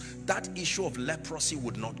leprous. That issue of leprosy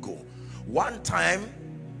would not go. One time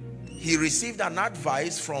he received an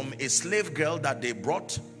advice from a slave girl that they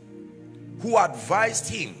brought, who advised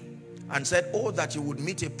him and said, oh, that you would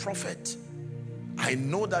meet a prophet. I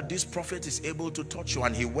know that this prophet is able to touch you.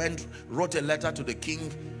 And he went, wrote a letter to the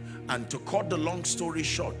king, and to cut the long story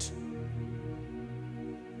short,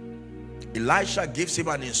 Elisha gives him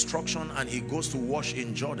an instruction, and he goes to wash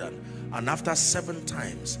in Jordan, and after 7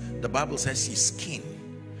 times, the Bible says his skin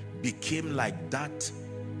became like that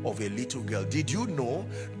of a little girl. Did you know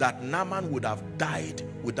that Naaman would have died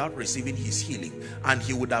without receiving his healing, and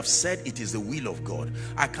he would have said it is the will of God?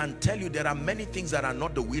 I can tell you there are many things that are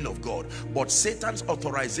not the will of God, but Satan's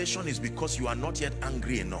authorization is because you are not yet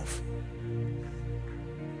angry enough.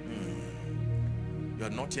 You are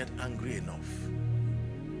not yet angry enough.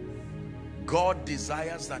 God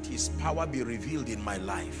desires that his power be revealed in my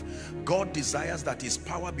life. God desires that his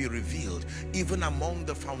power be revealed even among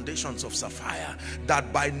the foundations of sapphire,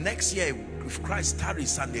 that by next year, if Christ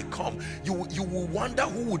tarries and they come, you will wonder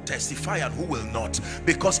who will testify and who will not,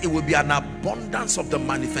 because it will be an abundance of the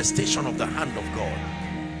manifestation of the hand of God.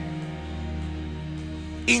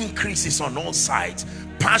 Increases on all sides,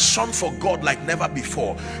 passion for God like never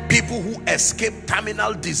before, people who escape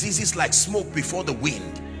terminal diseases like smoke before the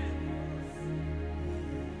wind.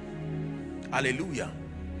 Hallelujah.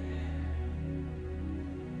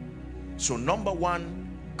 So number one,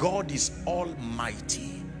 God is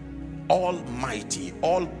almighty, almighty,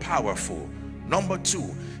 all powerful. Number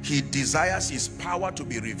two, he desires his power to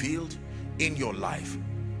be revealed in your life.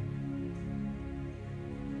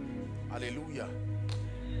 Hallelujah.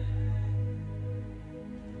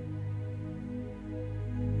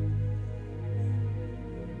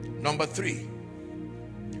 Number three,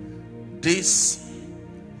 this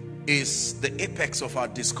is the apex of our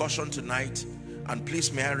discussion tonight, and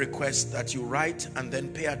please may I request that you write and then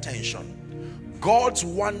pay attention. God's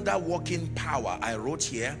wonder working power, I wrote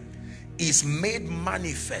here, is made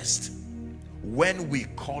manifest when we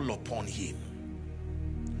call upon him.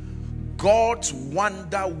 God's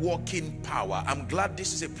wonder working power. I'm glad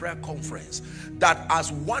this is a prayer conference, that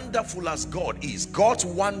as wonderful as God is, God's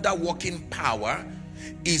wonder working power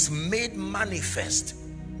is made manifest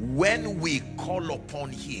when we call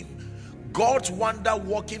upon him. God's wonder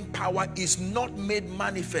working power is not made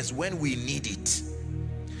manifest when we need it.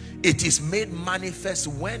 It is made manifest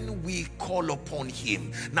when we call upon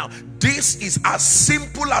him. Now, this is as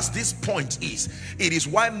simple as this point is. It is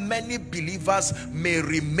why many believers may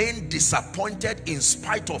remain disappointed in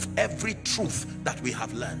spite of every truth that we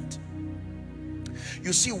have learned.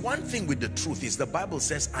 You see, one thing with the truth is the Bible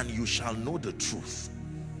says, and you shall know the truth.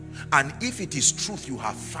 And if it is truth you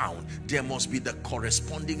have found, there must be the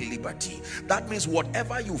corresponding liberty. That means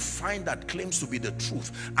whatever you find that claims to be the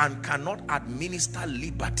truth and cannot administer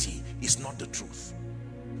liberty is not the truth.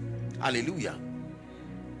 Hallelujah.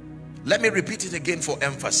 Let me repeat it again for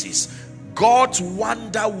emphasis. God's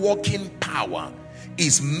wonder working power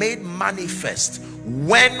is made manifest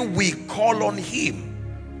when we call on him.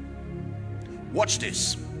 Watch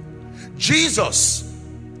this. Jesus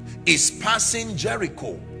is passing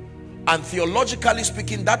Jericho, and theologically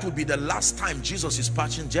speaking, that would be the last time Jesus is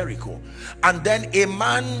passing Jericho. And then a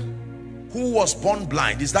man who was born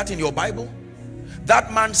blind, is that in your Bible?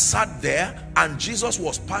 That man sat there and Jesus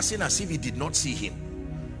was passing as if he did not see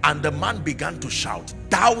him. And the man began to shout,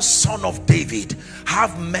 "Thou son of David,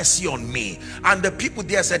 have mercy on me." And the people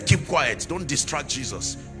there said, "Keep quiet, don't distract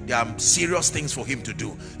Jesus. There are serious things for him to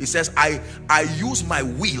do." He says, I use my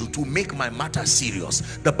will to make my matter serious.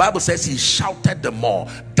 The Bible says he shouted the more,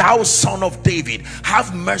 "Thou son of David,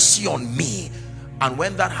 have mercy on me." And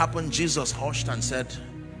when that happened, Jesus hushed and said,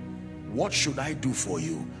 "What should I do for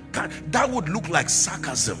you?" That would look like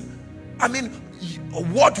sarcasm. I mean,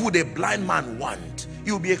 what would a blind man want?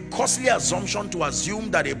 It would be a costly assumption to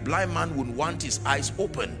assume that a blind man would want his eyes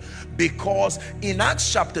open, because in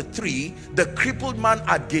Acts chapter 3, the crippled man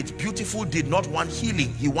at Gate Beautiful did not want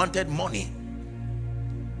healing. He wanted money.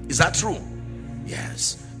 Is that true?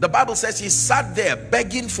 Yes. The Bible says he sat there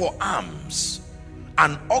begging for alms.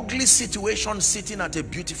 An ugly situation, sitting at a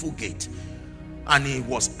beautiful gate, and he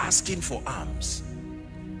was asking for alms.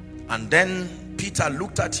 And then Peter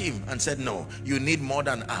looked at him and said, "No, you need more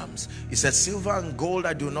than alms." He said, "Silver and gold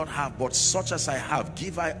I do not have, but such as I have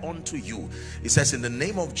give I unto you." He says, "In the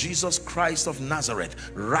name of Jesus Christ of Nazareth,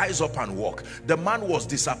 rise up and walk." The man was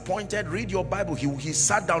disappointed. Read your Bible. He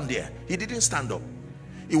sat down there. He didn't stand up.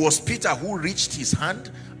 It was Peter who reached his hand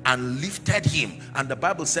and lifted him, and the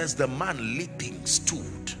Bible says the man leaping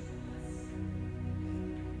stood.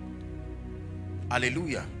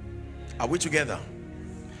 Hallelujah. Are we together?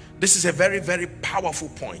 This is a very, very powerful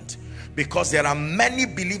point, because there are many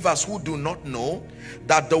believers who do not know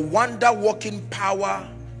that the wonder-working power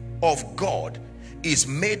of God is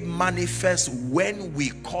made manifest when we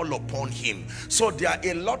call upon him. So there are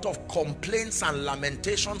a lot of complaints and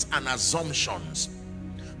lamentations and assumptions.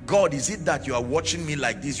 God, is it that you are watching me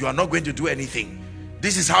like this? You are not going to do anything.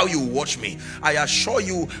 This is how you watch me. I assure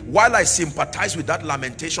you, while I sympathize with that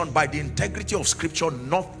lamentation, by the integrity of scripture,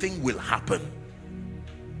 nothing will happen.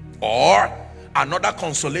 Or another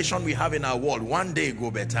consolation we have in our world: one day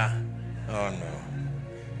go better. Oh no.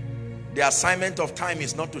 The assignment of time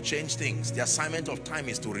is not to change things. The assignment of time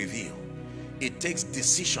is to reveal. It takes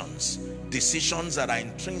decisions that are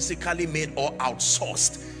intrinsically made or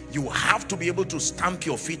outsourced. You have to be able to stamp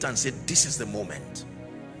your feet and say, "This is the moment."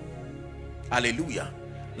 Hallelujah.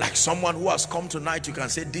 Like someone who has come tonight, you can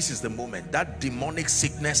say, "This is the moment. That demonic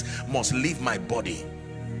sickness must leave my body.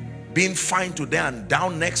 Being fine today and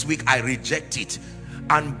down next week, I reject it."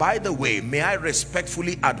 And by the way, may I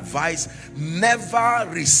respectfully advise, never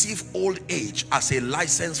receive old age as a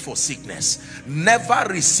license for sickness. Never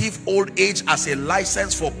receive old age as a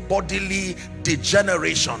license for bodily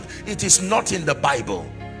degeneration. It is not in the Bible.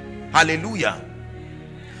 Hallelujah.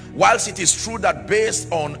 Whilst it is true that based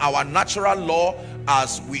on our natural law,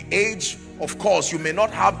 as we age, of course, you may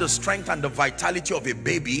not have the strength and the vitality of a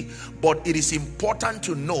baby, but it is important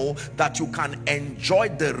to know that you can enjoy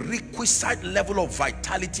the requisite level of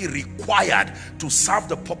vitality required to serve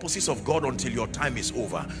the purposes of God until your time is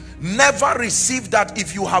over. Never receive that.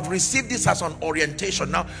 If you have received this as an orientation,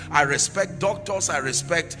 now I respect doctors, I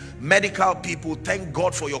respect medical people, thank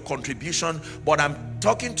God for your contribution, but I'm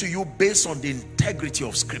talking to you based on the integrity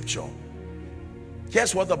of scripture.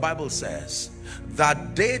 Here's what the Bible says: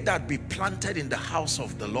 that they that be planted in the house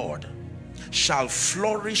of the Lord shall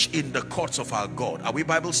flourish in the courts of our God. Are we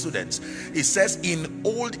Bible students? It says, in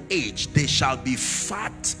old age they shall be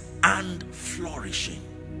fat and flourishing.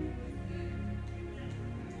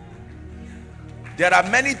 There are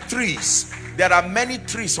many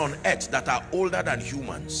trees on earth that are older than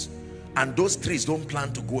humans, and those trees don't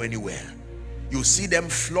plan to go anywhere. You see them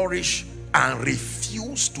flourish and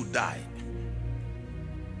refuse to die.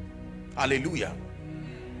 Hallelujah.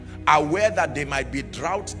 Aware that they might be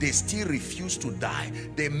drought, they still refuse to die.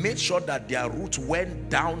 They made sure that their roots went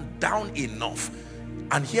down enough.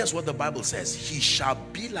 And here's what the Bible says: he shall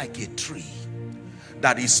be like a tree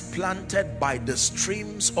that is planted by the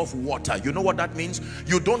streams of water. You know what that means?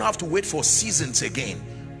 You don't have to wait for seasons again.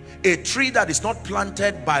 A tree that is not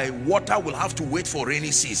planted by water will have to wait for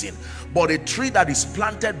rainy season, but a tree that is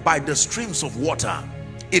planted by the streams of water,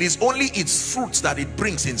 it is only its fruits that it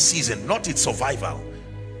brings in season, not its survival.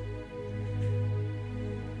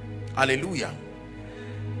 Hallelujah.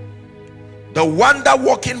 The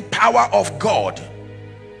wonder-working power of God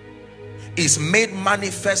is made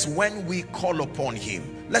manifest when we call upon him.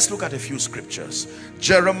 Let's look at a few scriptures.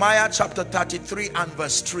 Jeremiah chapter 33 and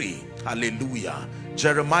verse 3. Hallelujah.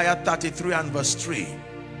 Jeremiah 33 and verse 3.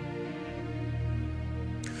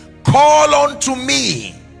 Call unto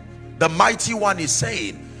me, the mighty one is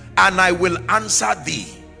saying, and I will answer thee,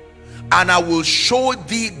 and I will show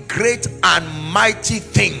thee great and mighty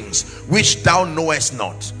things which thou knowest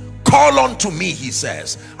not. Call unto me, he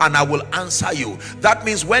says, and I will answer you. That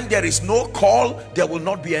means when there is no call, there will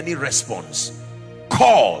not be any response.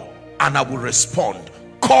 Call and I will respond.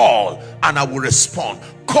 Call and I will respond.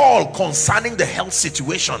 Call concerning the health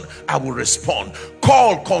situation, I will respond.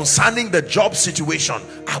 Call concerning the job situation,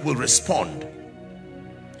 I will respond.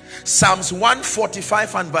 Psalms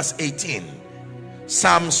 145 and verse 18.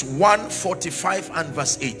 Psalms 145 and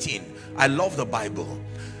verse 18. I love the Bible.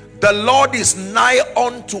 The Lord is nigh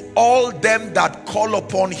unto all them that call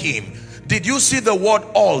upon him. Did you see the word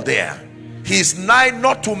all there? He is nigh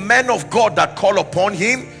not to men of God that call upon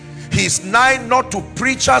him. He is nigh not to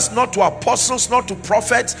preachers, not to apostles, not to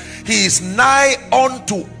prophets. He is nigh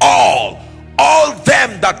unto all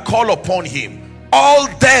them that call upon him. All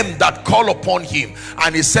them that call upon him.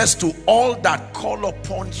 And he says to all that call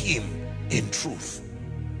upon him in truth.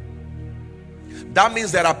 That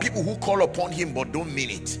means there are people who call upon him but don't mean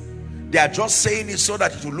it. They are just saying it so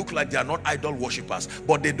that it will look like they are not idol worshippers,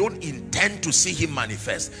 but they don't intend to see him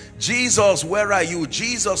manifest. Jesus, where are you?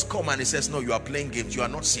 Jesus, come. And he says, no, you are playing games. You are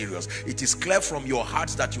not serious. It is clear from your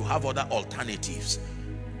hearts that you have other alternatives.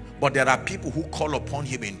 But there are people who call upon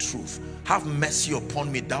him in truth. Have mercy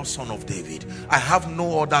upon me, thou son of David. I have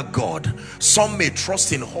no other God. Some may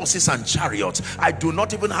trust in horses and chariots. I do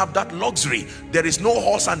not even have that luxury. There is no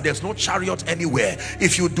horse and there's no chariot anywhere.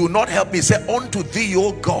 If you do not help me, say, unto thee,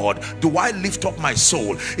 O God, do I lift up my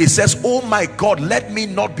soul. It says, oh my God, let me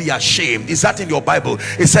not be ashamed. Is that in your Bible?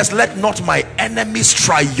 It says, let not my enemies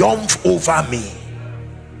triumph over me.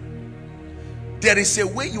 There is a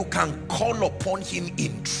way you can call upon him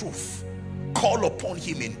in truth. Call upon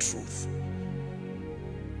him in truth.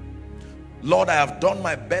 Lord, I have done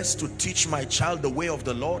my best to teach my child the way of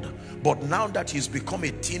the Lord, but now that he's become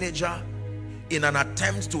a teenager, in an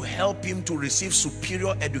attempt to help him to receive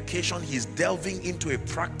superior education, he's delving into a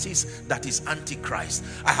practice that is antichrist.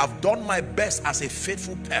 I have done my best as a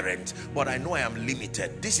faithful parent, but I know I am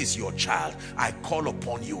limited. This is your child. I call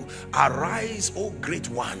upon you. Arise, O great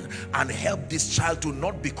one, and help this child to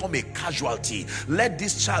not become a casualty. Let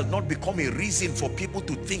this child not become a reason for people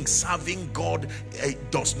to think serving God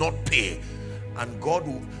does not pay. And God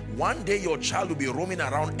will, one day your child will be roaming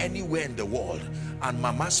around anywhere in the world, and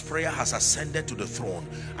mama's prayer has ascended to the throne,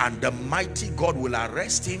 and the mighty God will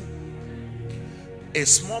arrest him. A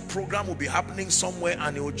small program will be happening somewhere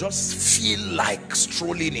and he will just feel like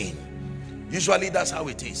strolling in. Usually that's how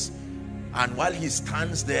it is. And while he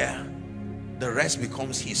stands there, the rest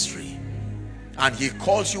becomes history. And he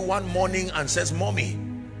calls you one morning and says, mommy,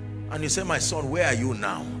 and you say, my son, where are you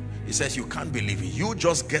now? He says, you can't believe it. You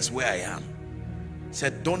just guess where I am. He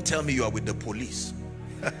said, don't tell me you are with the police.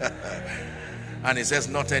 And he says,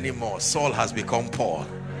 not anymore. Saul has become Paul.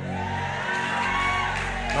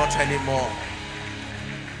 Not anymore.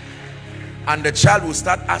 And the child will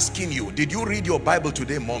start asking you, did you read your Bible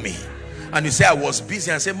today, mommy? And you say, I was busy.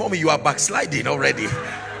 And say, mommy, you are backsliding already.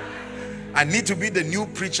 I need to be the new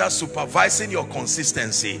preacher supervising your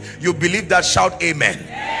consistency. You believe that? Shout amen.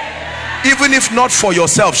 Even if not for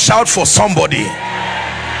yourself, shout for somebody.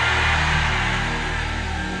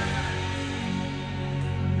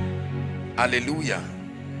 Hallelujah.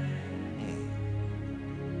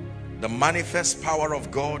 The manifest power of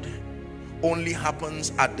God only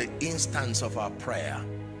happens at the instance of our prayer.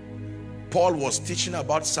 Paul was teaching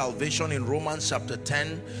about salvation in Romans chapter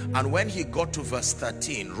 10, and when he got to verse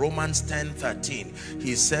 13, Romans 10:13,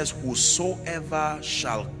 he says, whosoever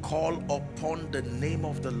shall call upon the name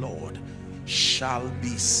of the Lord shall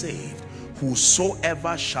be saved.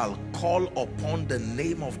 Whosoever shall call upon the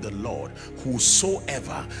name of the Lord,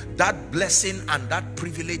 whosoever, that blessing and that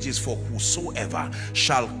privilege is for whosoever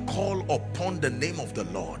shall call upon the name of the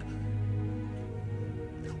Lord.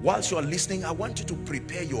 Whilst you are listening, I want you to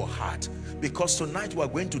prepare your heart, because tonight we are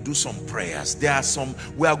going to do some prayers.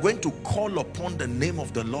 We are going to call upon the name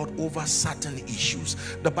of the Lord over certain issues.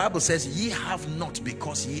 The Bible says, ye have not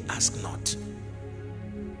because ye ask not.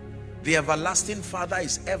 The everlasting Father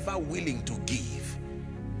is ever willing to give,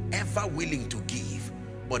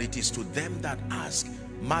 but it is to them that ask.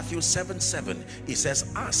 Matthew 7:7, it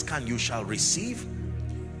says, ask and you shall receive.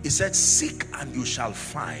 It says, seek and you shall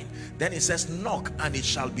find. Then it says, knock and it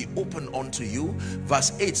shall be opened unto you.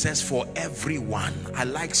 Verse 8 says, for everyone, I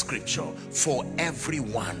like scripture, for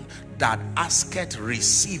everyone that asketh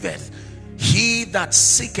receiveth. He that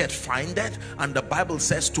seeketh findeth, and the Bible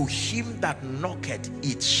says, to him that knocketh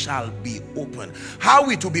it shall be open. How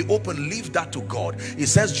it will be open, leave that to God. It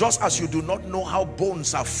says, just as you do not know how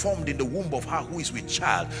bones are formed in the womb of her who is with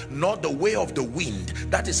child, nor the way of the wind,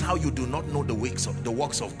 that is how you do not know the works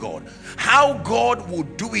of God. How God will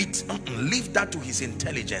do it, leave that to his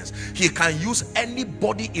intelligence. He can use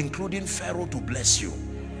anybody, including Pharaoh, to bless you.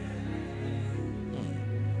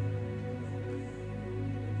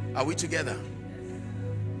 Are we together?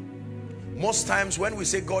 Most times when we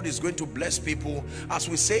say God is going to bless people, as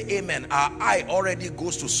we say amen, our eye already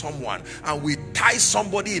goes to someone and we tie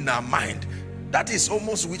somebody in our mind. That is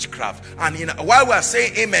almost witchcraft. And while we are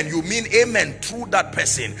saying amen, you mean amen through that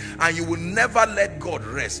person, and you will never let God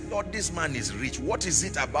rest. Lord, this man is rich. What is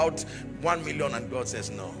it about 1 million? And God says,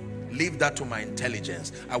 no, leave that to my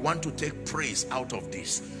intelligence. I want to take praise out of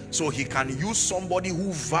this. So he can use somebody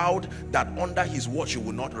who vowed that under his watch you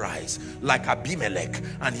will not rise, like Abimelech,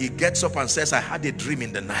 and he gets up and says, I had a dream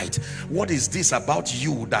in the night. What is this about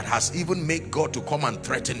you that has even made God to come and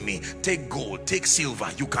threaten me? Take gold, take silver,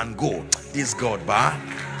 you can go. This God, bah?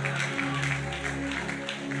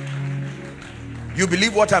 You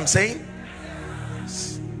believe what I'm saying?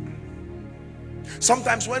 Yes.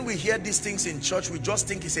 Sometimes when we hear these things in church, we just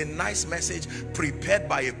think it's a nice message prepared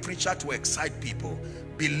by a preacher to excite people.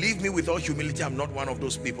 Believe me, with all humility, I'm not one of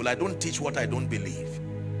those people. I don't teach what I don't believe.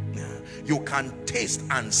 You can taste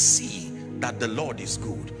and see that the Lord is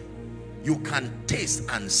good. You can taste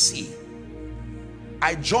and see.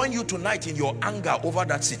 I join you tonight in your anger over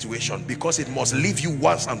that situation, because it must leave you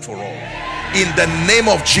once and for all. In the name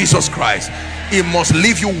of Jesus Christ, it must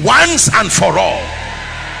leave you once and for all.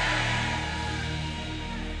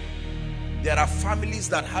 There are families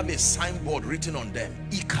that have a signboard written on them,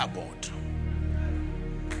 Ichabod.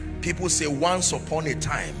 People say, once upon a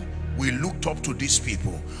time we looked up to these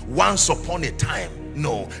people. Once upon a time.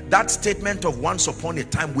 No, that statement of once upon a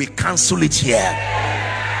time, we cancel it here.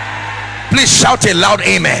 Please shout a loud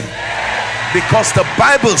amen. Because the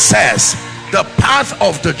Bible says the path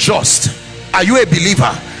of the just, are you a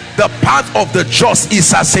believer? The path of the just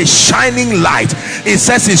is as a shining light. It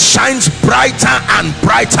says it shines brighter and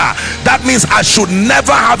brighter. That means I should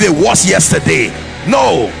never have a worse yesterday.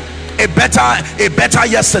 No, a better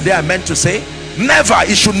yesterday, I meant to say. Never.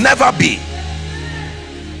 It should never be.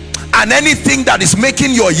 And anything that is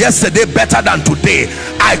making your yesterday better than today,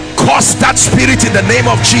 I curse that spirit in the name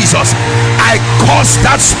of Jesus. I curse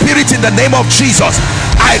that spirit in the name of Jesus.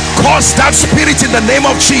 I curse that spirit in the name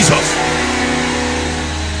of Jesus.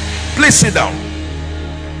 Please sit down.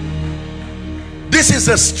 This is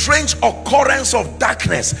a strange occurrence of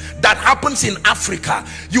darkness that happens in Africa.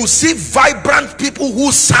 You see vibrant people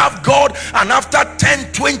who serve God, and after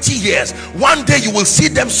 10-20 years, one day you will see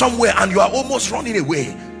them somewhere and you are almost running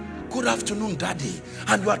away. Good afternoon, daddy.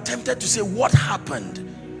 And you are tempted to say, what happened?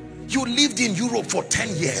 You lived in Europe for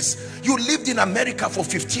 10 years. You lived in America for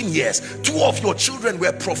 15 years. 2 of your children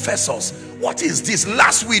were professors. What is this?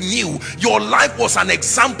 Last we knew, your life was an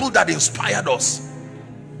example that inspired us.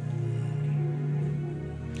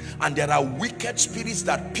 And there are wicked spirits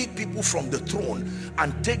that pick people from the throne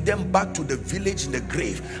and take them back to the village in the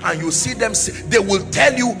grave. And you see them, they will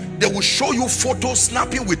tell you, they will show you photos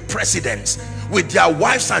snapping with presidents, with their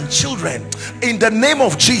wives and children. In the name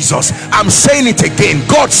of Jesus, I'm saying it again.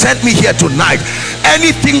 God sent me here tonight.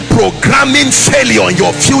 Anything programming failure in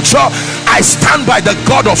your future, I stand by the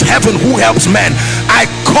God of heaven who helps men. I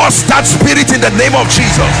curse that spirit in the name of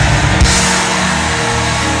Jesus.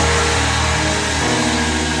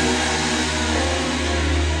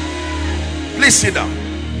 Please sit down.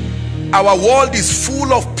 Our world is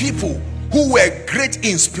full of people who were great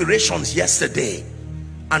inspirations yesterday,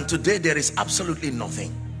 and today there is absolutely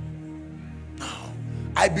nothing.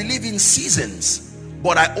 I believe in seasons,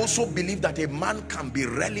 but I also believe that a man can be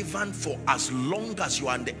relevant for as long as you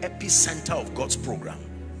are in the epicenter of God's program.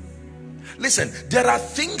 Listen, there are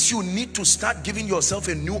things you need to start giving yourself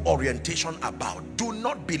a new orientation about. Do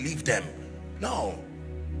not believe them. No.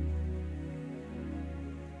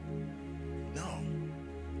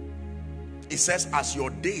 It says, as your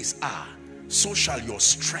days are, so shall your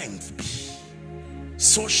strength be.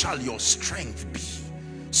 So shall your strength be.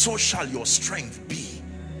 So shall your strength be.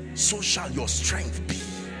 So shall your strength be.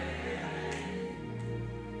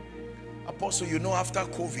 Apostle, you know, after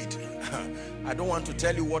COVID, I don't want to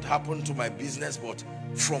tell you what happened to my business, but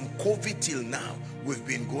from COVID till now, we've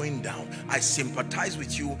been going down. I sympathize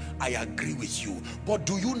with you. I agree with you. But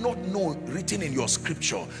do you not know, written in your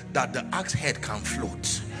scripture, that the axe head can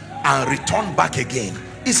float and return back again?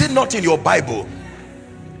 Is it not in your Bible?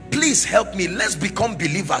 Please help me. Let's become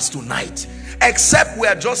believers tonight. Except we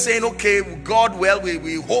are just saying, okay, God, well,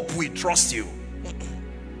 we hope, we trust you.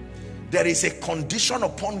 There is a condition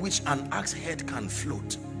upon which an axe head can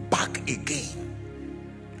float back again.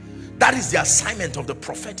 That is the assignment of the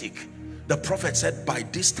prophetic. The prophet said, by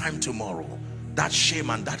this time tomorrow, that shame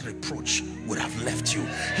and that reproach would have left you.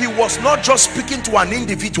 He was not just speaking to an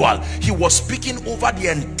individual, he was speaking over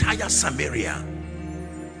the entire Samaria.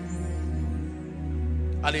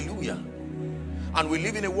 Hallelujah. And we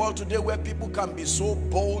live in a world today where people can be so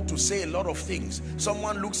bold to say a lot of things.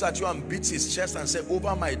 Someone looks at you and beats his chest and says,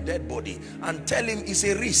 over my dead body, and tell him it's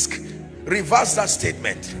a risk. Reverse that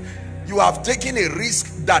statement. You have taken a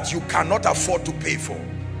risk that you cannot afford to pay for.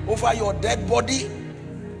 Over your dead body.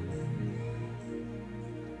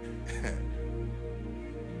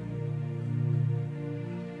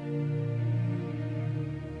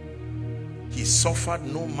 He suffered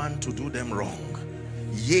no man to do them wrong.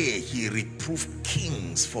 Yea, he reproved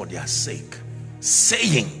kings for their sake,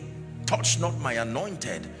 saying, touch not my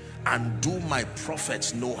anointed, and do my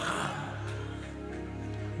prophets no harm.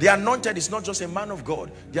 The anointed is not just a man of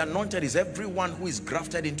God. The anointed is everyone who is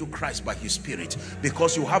grafted into Christ by his Spirit,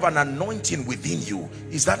 because you have an anointing within you.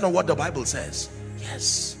 Is that not what the Bible says?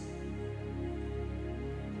 Yes.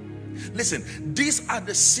 Listen, these are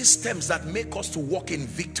the systems that make us to walk in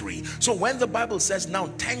victory. So when the Bible says, now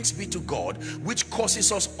thanks be to God, which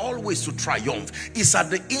causes us always to triumph, is at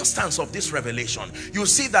the instance of this revelation. You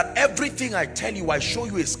see that everything I tell you, I show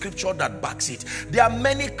you a scripture that backs it. There are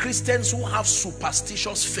many Christians who have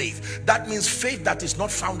superstitious faith. That means faith that is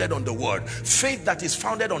not founded on the word. Faith that is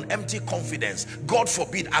founded on empty confidence. God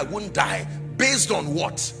forbid I won't die. Based on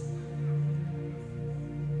what?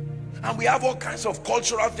 And we have all kinds of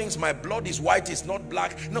cultural things. My blood is white, it's not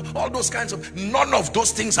black. No, all those kinds of, none of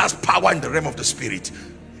those things has power in the realm of the spirit.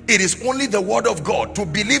 It is only the word of God. To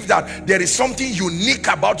believe that there is something unique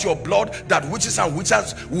about your blood, that witches and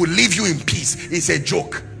wizards will leave you in peace, is a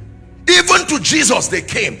joke. Even to Jesus they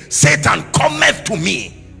came, Satan cometh to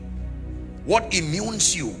me. What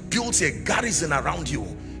immunes you, builds a garrison around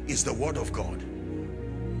you, is the word of God.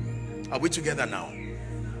 Are we together now?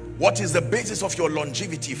 What is the basis of your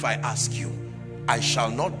longevity? If I ask you, I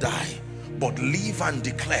shall not die, but live and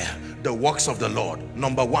declare the works of the Lord.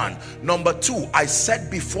 Number one. Number two, I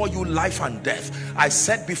set before you life and death. I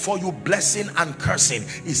set before you blessing and cursing.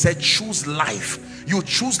 He said, choose life. You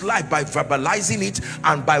choose life by verbalizing it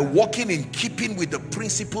and by walking in keeping with the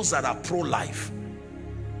principles that are pro-life.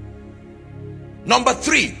 Number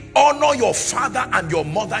three, honor your father and your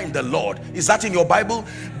mother in the Lord. Is that in your Bible?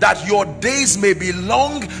 That your days may be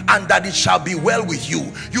long and that it shall be well with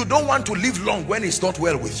you. You don't want to live long when it's not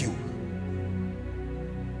well with you.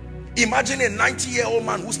 Imagine a 90-year-old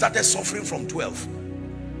man who started suffering from 12.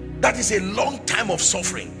 That is a long time of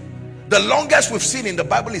suffering. The longest we've seen in the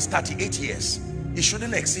Bible is 38 years. It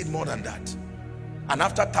shouldn't exceed more than that. And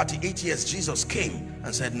after 38 years, Jesus came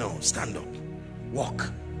and said, no, stand up,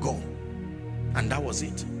 walk, go. And that was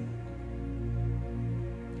it.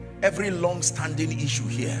 Every long-standing issue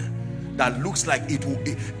here that looks like it will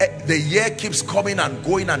be, the year keeps coming and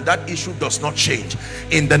going and that issue does not change.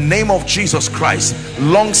 In the name of Jesus Christ,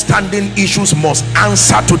 long-standing issues must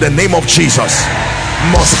answer to the name of Jesus.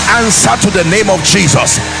 Must answer to the name of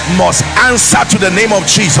Jesus. Must answer to the name of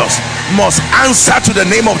Jesus. Must answer to the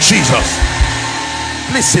name of Jesus.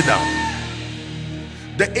 Please sit down.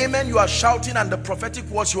 The amen you are shouting and the prophetic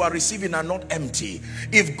words you are receiving are not empty.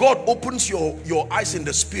 If God opens your eyes in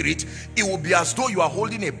the spirit, it will be as though you are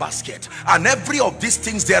holding a basket, and every of these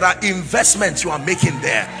things, there are investments you are making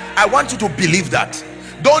there. I want you to believe that.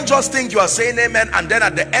 Don't just think you are saying amen and then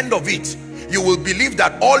at the end of it you will believe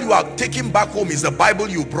that all you are taking back home is the Bible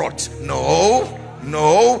you brought.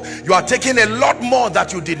 No, you are taking a lot more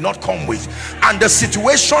that you did not come with, and the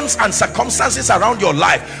situations and circumstances around your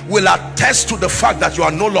life will attest to the fact that you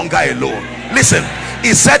are no longer alone. Listen,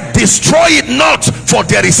 he said, destroy it not, for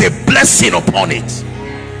there is a blessing upon it.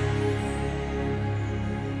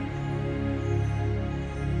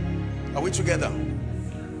 Are we together?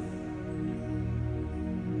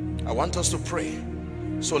 I want us to pray,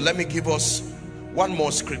 so let me give us one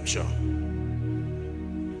more scripture.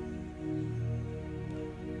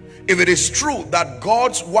 If it is true that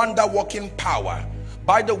God's wonder working power,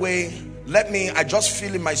 by the way, I just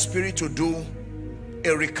feel in my spirit to do a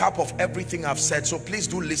recap of everything I've said, so please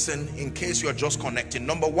do listen in case you're just connecting.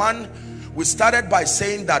 Number one, we started by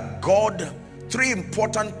saying that God, three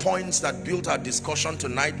important points that built our discussion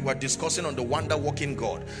tonight. We're discussing on the wonder working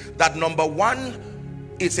God. That number one,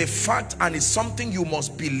 it's a fact and it's something you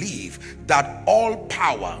must believe, that all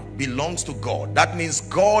power belongs to God. That means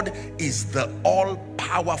God is the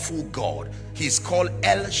all-powerful God. He's called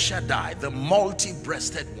El Shaddai, the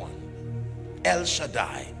multi-breasted one. El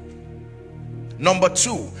Shaddai. Number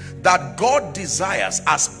two, that God desires,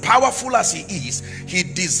 as powerful as he is, he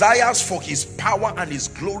desires for his power and his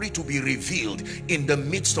glory to be revealed in the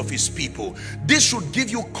midst of his people. This should give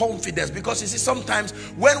you confidence, because you see, sometimes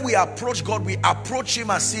when we approach God, we approach him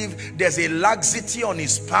as if there's a laxity on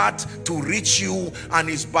his part to reach you, and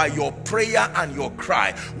it's by your prayer and your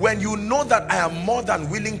cry. When you know that I am more than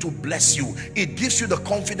willing to bless you, it gives you the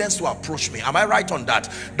confidence to approach me. Am I right on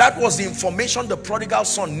that? That was the information the prodigal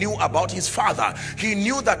son knew about his father. He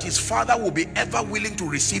knew that his father will be ever willing to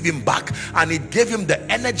receive him back, and it gave him the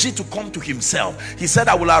energy to come to himself. He said,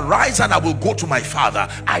 I will arise and I will go to my father.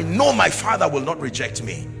 I know my father will not reject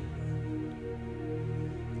me.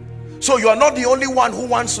 So you are not the only one who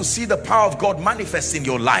wants to see the power of God manifest in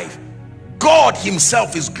your life. God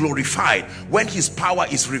himself is glorified when his power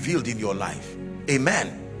is revealed in your life.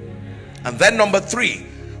 Amen. And then number three,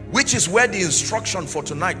 which is where the instruction for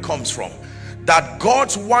tonight comes from, that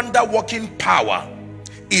God's wonder-working power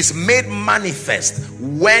is made manifest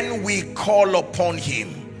when we call upon him.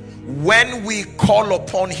 When we call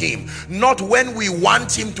upon him, not when we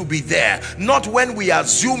want him to be there, not when we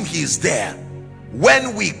assume he's there.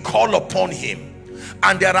 When we call upon him.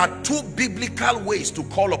 And there are two biblical ways to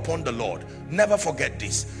call upon the Lord. Never forget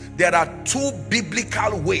this. There are two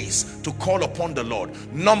biblical ways to call upon the Lord.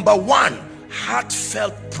 Number one,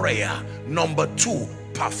 heartfelt prayer. Number two,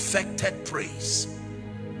 perfected praise.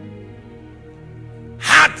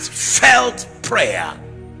 Heartfelt prayer.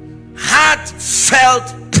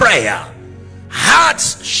 Heartfelt prayer.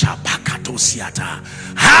 Heartfelt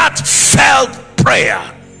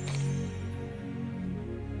prayer.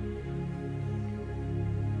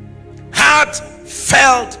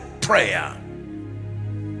 Heartfelt prayer.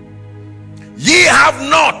 Ye have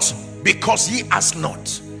not, because ye ask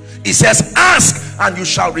not. It says, ask and you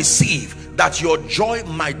shall receive, that your joy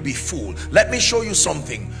might be full. Let me show you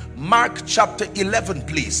something. Mark chapter 11,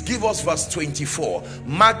 please. Give us verse 24.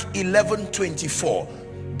 Mark 11:24.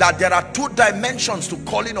 That there are two dimensions to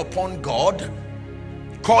calling upon God.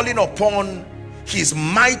 Calling upon his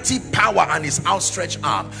mighty power and his outstretched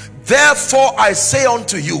arm. Therefore I say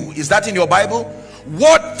unto you, is that in your Bible?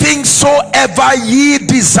 What things soever ye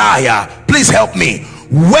desire, please help me,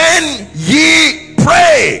 when ye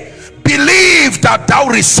pray, believe that thou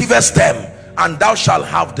receivest them, and thou shalt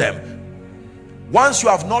have them. Once you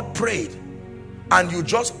have not prayed and you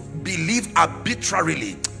just believe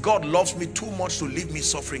arbitrarily, God loves me too much to leave me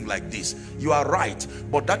suffering like this, you are right,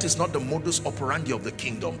 but that is not the modus operandi of the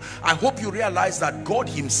kingdom. I hope you realize that God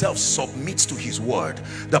himself submits to his word.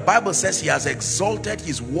 The Bible says he has exalted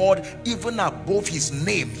his word even above his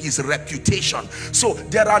name, his reputation. So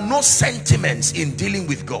there are no sentiments in dealing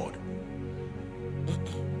with God.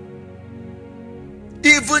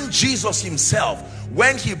 Even Jesus himself,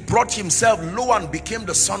 when he brought himself low and became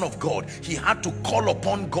the Son of God, he had to call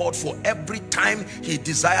upon God for every time he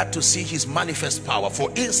desired to see his manifest power. For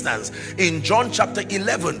instance, in John chapter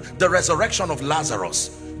 11, the resurrection of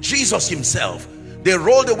Lazarus, Jesus himself, they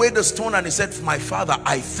rolled away the stone and he said, my Father,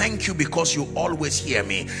 I thank you because you always hear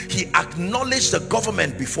me. He acknowledged the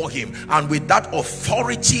government before him, and with that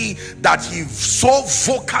authority that he so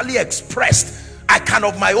vocally expressed, I can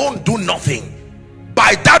of my own do nothing.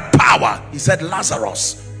 By that power, he said,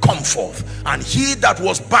 Lazarus, come forth. And he that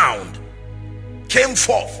was bound came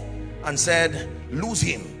forth and said, loose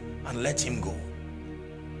him and let him go.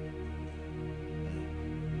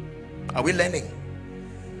 Are we learning?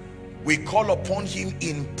 We call upon him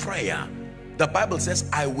in prayer. The Bible says,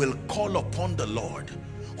 I will call upon the Lord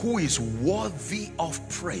who is worthy of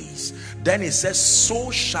praise. Then it says, so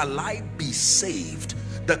shall I be saved.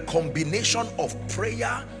 The combination of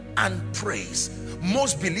prayer and praise.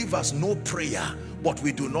 Most believers know prayer, but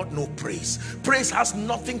we do not know praise. Praise has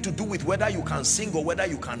nothing to do with whether you can sing or whether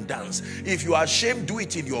you can dance. If you are ashamed, do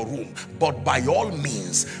it in your room. But by all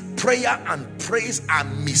means, prayer and praise are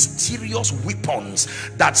mysterious weapons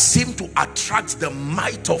that seem to attract the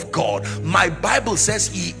might of God. My Bible says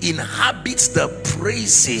he inhabits the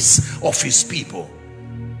praises of his people.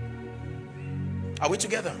 Are we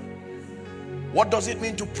together? What does it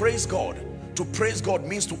mean to praise God? To praise God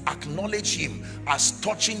means to acknowledge him as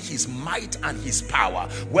touching his might and his power,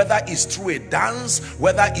 whether it's through a dance,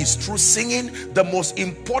 whether it's through singing. The most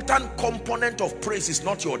important component of praise is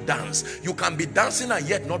not your dance. You can be dancing and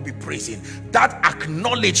yet not be praising. That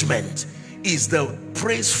acknowledgement is the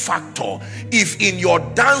praise factor. If in your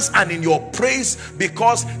dance and in your praise,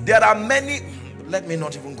 because there are many, let me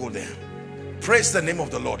not even go there. Praise the name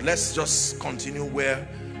of the Lord. Let's just continue where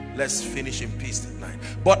Let's finish in peace tonight.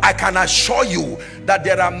 But I can assure you that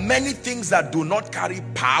there are many things that do not carry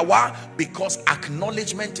power because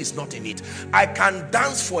acknowledgement is not in it. I can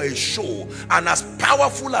dance for a show, and as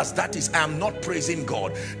powerful as that is, I am not praising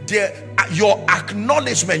God. Your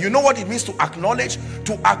acknowledgement, you know what it means to acknowledge?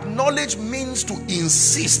 To acknowledge means to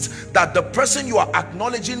insist that the person you are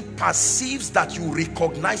acknowledging perceives that you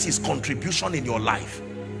recognize his contribution in your life.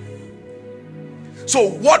 So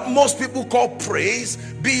what most people call praise,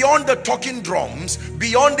 beyond the talking drums,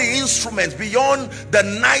 beyond the instruments, beyond the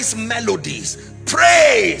nice melodies,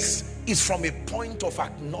 praise is from a point of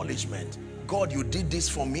acknowledgement. God, you did this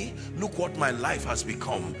for me. Look what my life has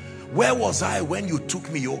become. Where was I when you took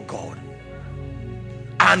me, oh God?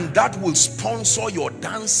 And that will sponsor your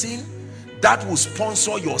dancing. That will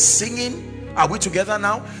sponsor your singing. Are we together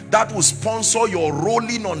now? That will sponsor your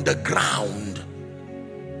rolling on the ground.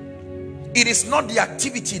 It is not the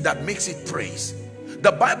activity that makes it praise.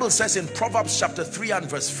 The Bible says in Proverbs chapter 3 and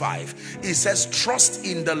verse 5, it says, trust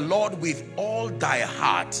in the Lord with all thy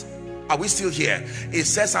heart. Are we still here? It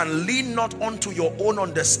says, and lean not unto your own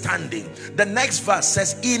understanding. The next verse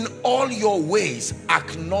says, in all your ways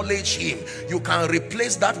acknowledge him. You can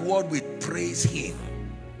replace that word with praise him.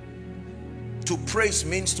 To praise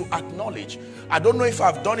means to acknowledge. I don't know if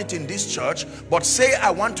I've done it in this church, but say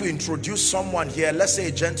I want to introduce someone here, let's say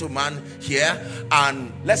a gentleman here,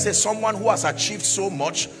 and let's say someone who has achieved so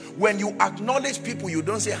much. When you acknowledge people, you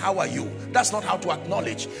don't say, how are you? That's not how to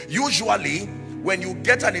acknowledge. Usually, when you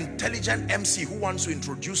get an intelligent MC who wants to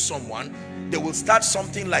introduce someone, they will start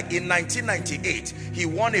something like, in 1998, he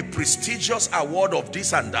won a prestigious award of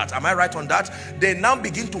this and that. Am I right on that? They now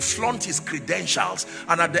begin to flaunt his credentials.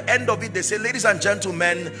 And at the end of it, they say, ladies and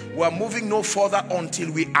gentlemen, we are moving no further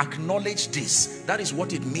until we acknowledge this. That is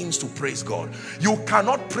what it means to praise God. You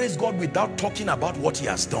cannot praise God without talking about what he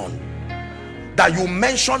has done. That you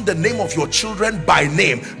mention the name of your children by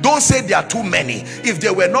name. Don't say there are too many. If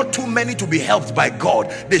there were not too many to be helped by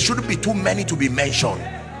God, there shouldn't be too many to be mentioned.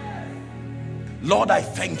 Lord, I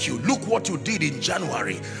thank you. Look what you did in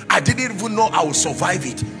January. I didn't even know I would survive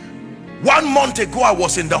it. 1 month ago, I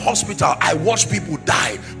was in the hospital. I watched people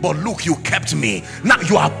die. But look, you kept me. Now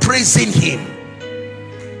you are praising him.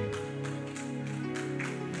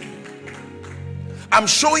 I'm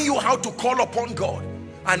showing you how to call upon God.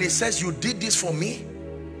 And he says, you did this for me.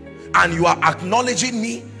 And you are acknowledging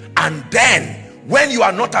me. And then, when you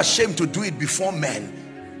are not ashamed to do it before men,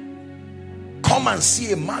 come and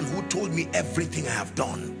see a man who told me everything I have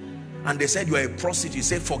done. And they said, you are a prostitute. He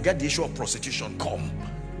said, forget the issue of prostitution. Come.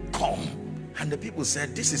 And the people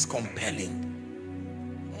said, this is compelling.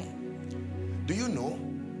 Do you know,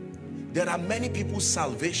 there are many people's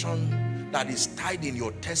salvation that is tied in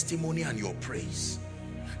your testimony and your praise.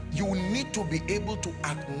 You need to be able to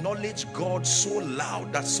acknowledge God so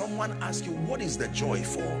loud that someone asks you, what is the joy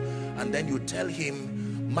for? And then you tell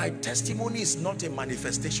him, my testimony is not a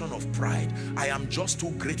manifestation of pride. I am just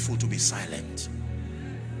too grateful to be silent.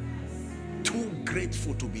 Too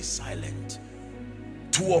grateful to be silent.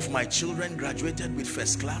 2 of my children graduated with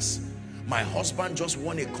first class. My husband just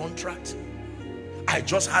won a contract. I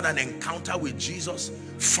just had an encounter with Jesus.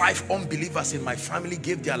 5 unbelievers in my family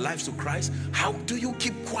gave their lives to Christ. How do you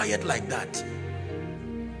keep quiet like that?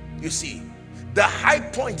 You see, the high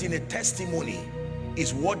point in a testimony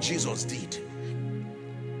is what Jesus did.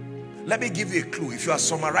 Let me give you a clue. If you are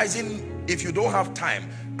summarizing, if you don't have time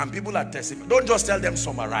and people are testifying, don't just tell them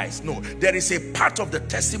summarize. No, there is a part of the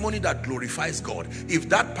testimony that glorifies God. If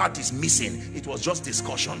that part is missing, it was just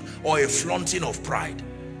discussion or a flaunting of pride.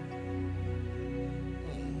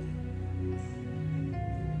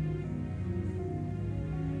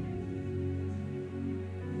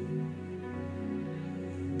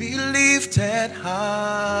 Be lifted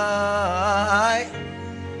high.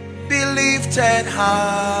 Be lifted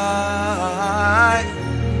high,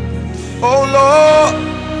 oh Lord,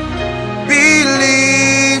 be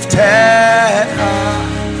lifted high,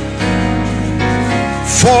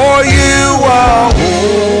 for you are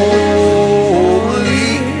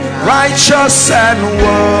holy, righteous and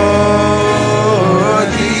worthy,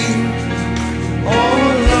 oh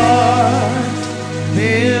Lord,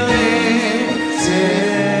 be lifted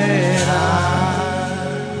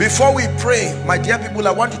high. Before we pray, my dear people,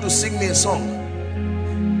 I want you to sing me a song.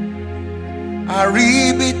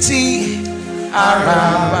 Aribiti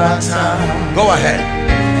Arabata. Go ahead.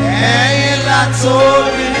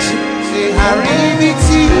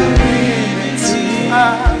 Aribiti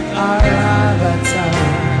Arabata.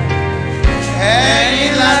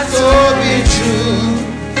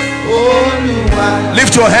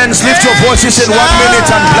 Lift your hands, lift your voices in 1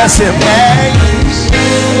 minute and bless him.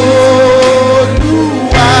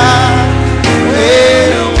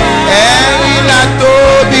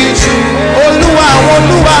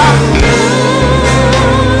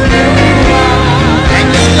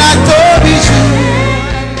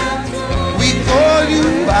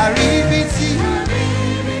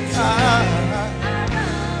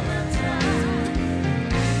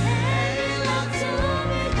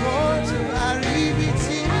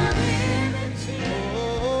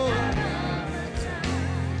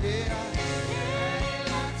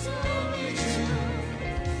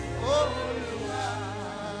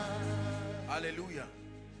 Hallelujah.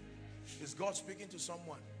 Is God speaking to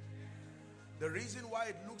someone? The reason why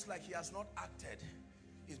it looks like he has not acted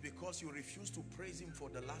is because you refuse to praise him for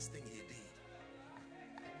the last thing he did.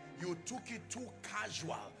 You took it too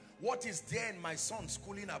casual. What is there in my son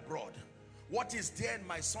schooling abroad? What is there in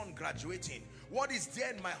my son graduating? What is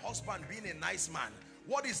there in my husband being a nice man?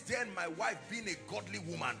 What is there in my wife being a godly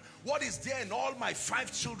woman? What is there in all my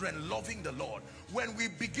 5 children loving the Lord? When we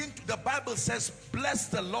begin to, the Bible says, bless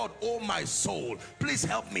the Lord, O my soul. Please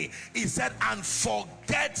help me. He said, and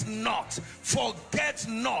forget not.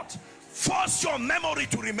 Force your memory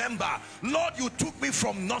to remember, Lord, you took me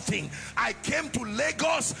from nothing. I came to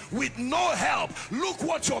Lagos with no help. Look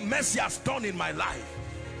what your mercy has done in my life.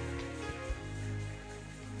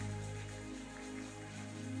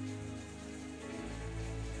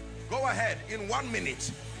 Go ahead in 1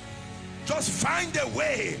 minute. Just find a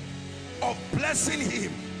way of blessing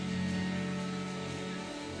him.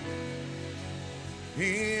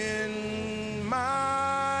 In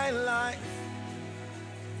my life,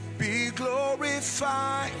 be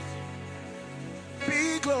glorified,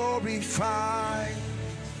 be glorified.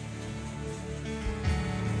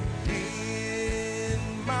 In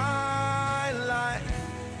my life,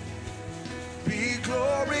 be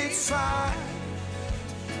glorified,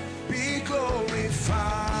 be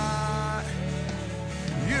glorified.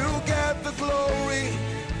 You get the glory,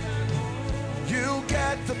 you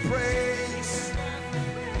get the praise,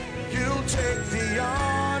 you take the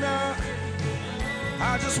honor.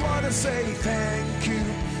 I just want to say thank you.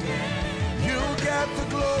 You get the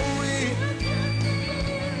glory,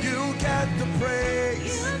 you get the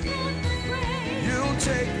praise, you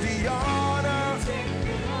take the honor.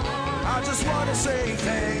 I just want to say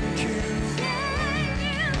thank you.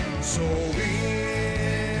 So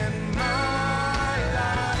in my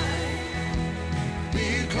life,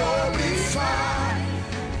 be glorified,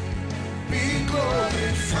 be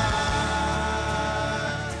glorified.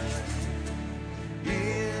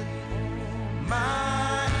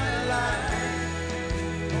 My life,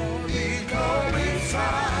 be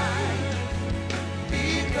glorified, be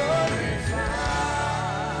glorified.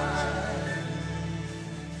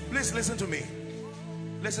 Please listen to me.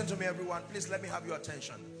 Listen to me, everyone. Please let me have your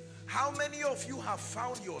attention. How many of you have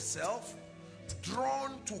found yourself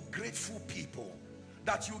drawn to grateful people,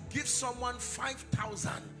 that you give someone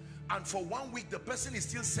 5,000 and for 1 week the person is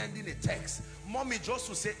still sending a text, mommy, just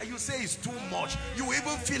to say, you say it's too much, you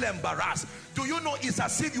even feel embarrassed. Do you know it's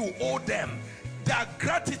as if you owe them? Their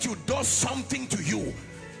gratitude does something to you.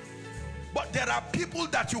 But there are people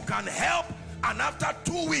that you can help, and after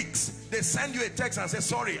 2 weeks they send you a text and say,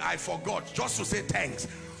 sorry, I forgot, just to say thanks.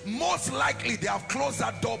 Most likely they have closed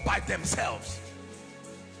that door by themselves.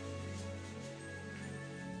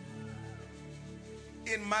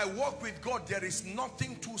 In my walk with God, there is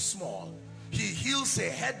nothing too small. He heals a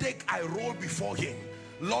headache, I roll before him.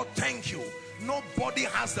 Lord, thank you. Nobody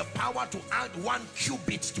has the power to add 1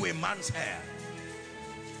 cubit to a man's hair.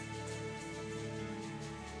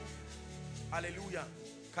 Hallelujah.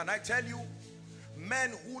 Can I tell you,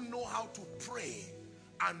 men who know how to pray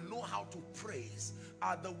and know how to praise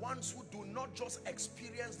are the ones who do not just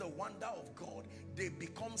experience the wonder of God, they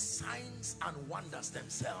become signs and wonders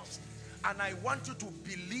themselves. And I want you to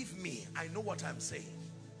believe me, I know what I'm saying.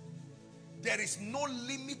 There is no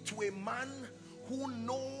limit to a man who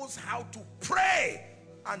knows how to pray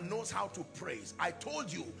and knows how to praise. I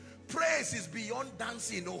told you, praise is beyond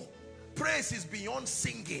dancing. Oh, praise is beyond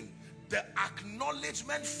singing. The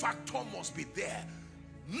acknowledgement factor must be there.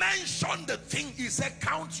 Mention the thing. He said,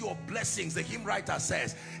 count your blessings. The hymn writer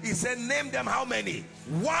says, he said, name them how many?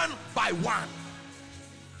 1 by 1.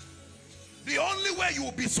 The only way you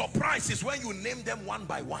will be surprised is when you name them 1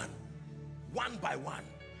 by 1. 1 by 1.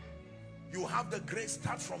 You have the grace.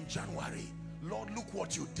 Start from January. Lord, look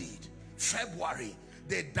what you did. February,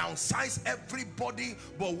 they downsized everybody,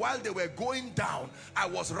 but while they were going down, I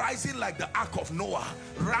was rising like the ark of Noah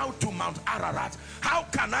round to Mount Ararat. How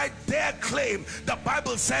can I dare claim? The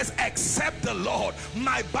Bible says, except the Lord,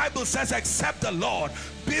 my Bible says, except the Lord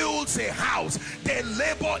builds a house, they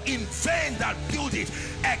labor in vain that build it.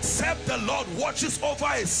 Except the Lord watches over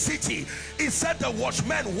a city, he said the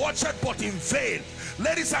watchman watcheth but in vain.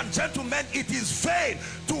 Ladies and gentlemen, it is vain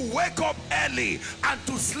to wake up early and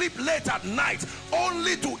to sleep late at night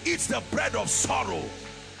only to eat the bread of sorrow.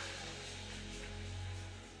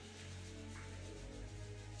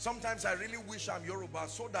 Sometimes I really wish I'm Yoruba,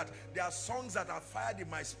 so that there are songs that are fired in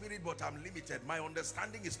my spirit, but I'm limited. My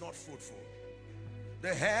understanding is not fruitful.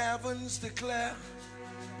 The heavens declare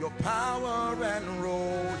your power and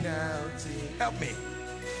royalty. Help me.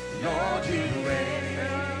 Lord, you reign.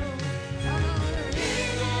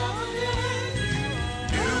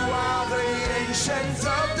 Ancient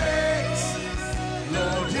of days,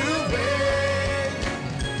 Lord, you reign.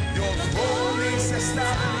 Your throne is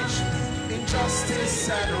established in justice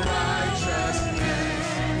and righteousness.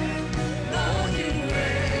 Lord, you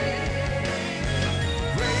reign.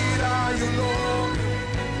 Great are you, Lord,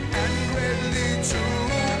 and greatly to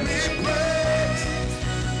be praised.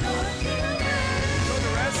 Lord, you reign. Know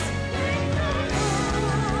the rest?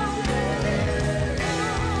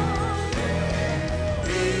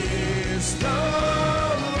 Is the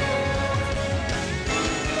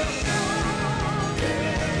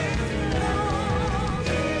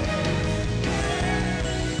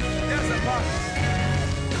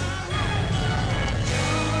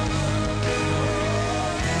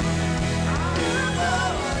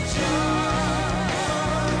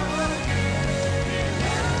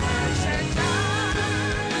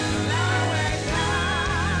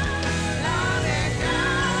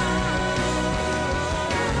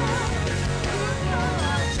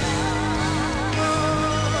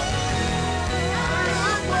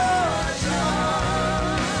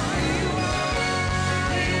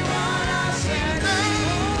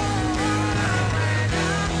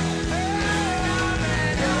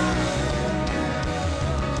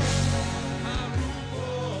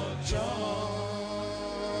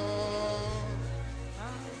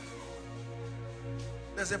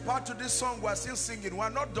There's a part to this song we're still singing. We're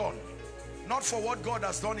not done. Not for what God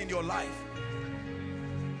has done in your life.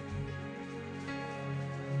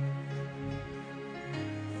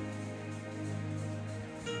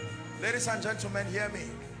 Ladies and gentlemen, hear me.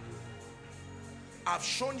 I've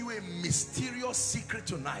shown you a mysterious secret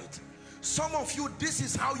tonight. Some of you, this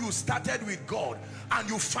is how you started with God and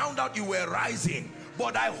you found out you were rising.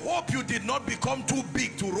 But I hope you did not become too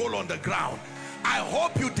big to roll on the ground. I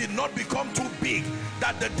hope you did not become too big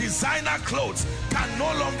that the designer clothes can no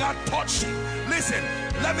longer touch you. Listen,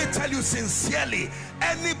 let me tell you sincerely,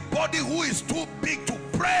 anybody who is too big to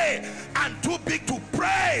pray and too big to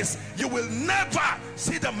praise, you will never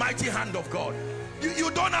see the mighty hand of God. You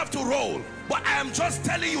don't have to roll, but I am just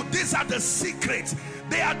telling you, these are the secrets.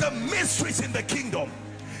 They are the mysteries in the kingdom.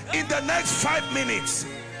 In the next 5 minutes,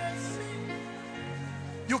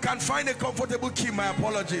 you can find a comfortable key. My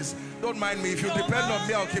apologies. Don't mind me. If you depend on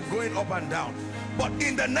me, I'll keep going up and down. But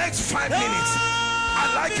in the next 5 minutes,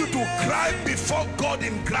 I'd like you to cry before God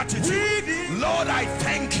in gratitude. Lord, I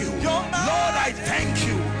thank you. Lord, I thank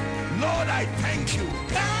you. Lord, I thank you.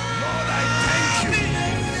 Lord, I thank you.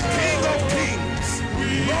 King of kings,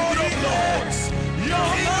 Lord of lords,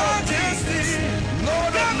 King of kings,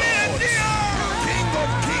 Lord of lords, King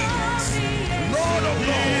of kings, Lord of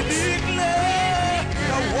lords,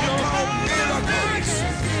 the worker of miracles,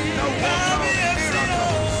 the worker of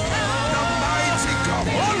miracles, the mighty God,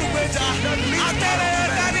 the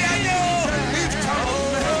lifter of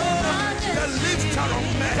men, the lifter of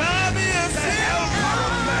men, the helper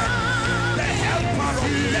of men, the helper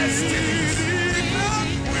of destinies.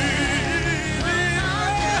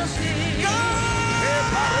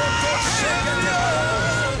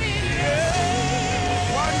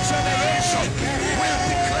 One generation will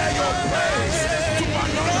declare your praise to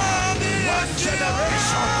another. One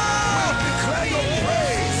generation will declare your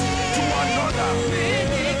praise to another.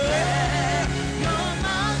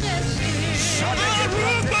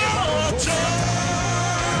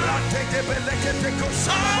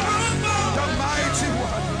 The mighty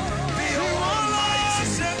one, the almighty,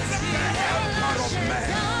 the helper of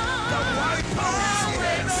men, the wiper of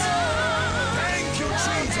tears. Thank you,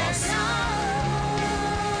 Jesus.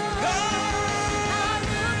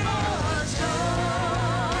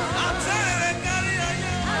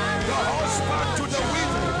 The husband to the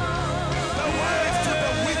widow, the wife to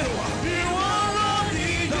the widower,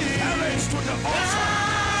 the parents to the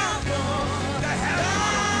orphan, the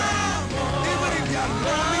helper of men, even in their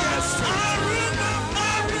loneliest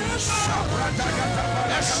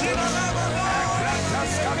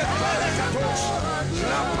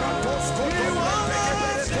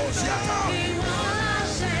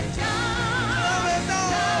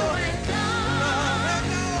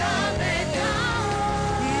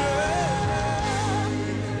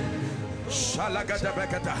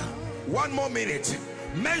One more minute.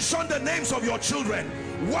 Mention the names of your children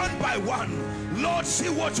one by one. Lord, see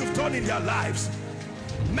what you've done in their lives.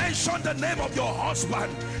 Mention the name of your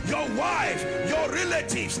husband, your wife, your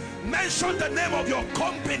relatives. Mention the name of your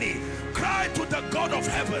company. Cry to the God of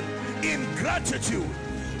heaven in gratitude.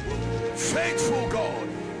 Faithful God,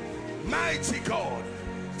 mighty God,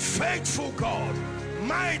 faithful God,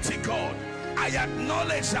 mighty God, I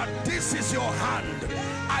acknowledge that this is your hand.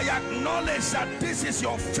 I acknowledge that this is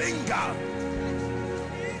your finger.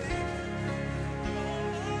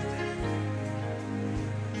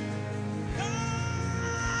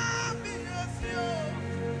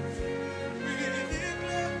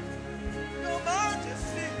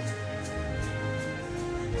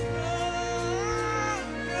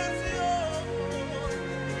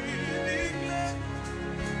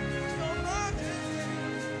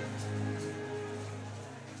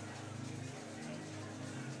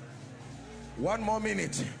 1 more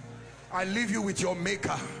minute. I leave you with your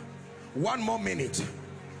maker. 1 more minute.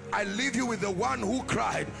 I leave you with the one who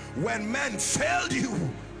cried when men failed you,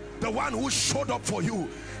 the one who showed up for you.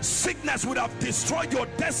 Sickness would have destroyed your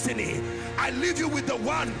destiny. I leave you with the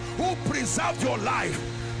one who preserved your life.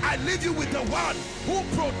 I leave you with the one who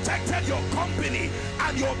protected your company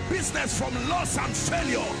and your business from loss and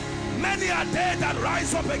failure. Many are there that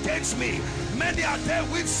rise up against me. Many are there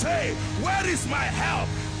which say, where is my help?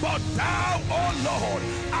 But thou, O Lord,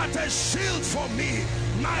 art a shield for me,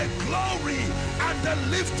 my glory and the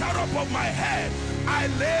lifter up of my head. I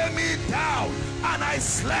lay me down and I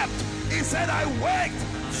slept. He said, I waked,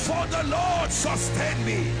 for the Lord sustained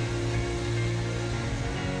me.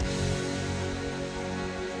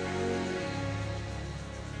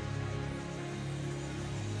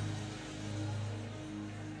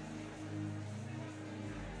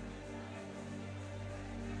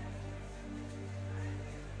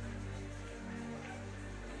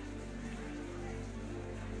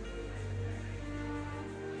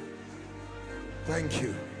 Thank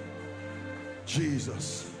you,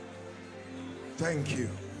 Jesus. Thank you.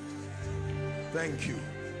 Thank you.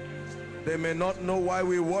 They may not know why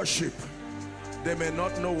we worship. They may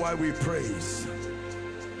not know why we praise.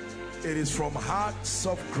 It is from hearts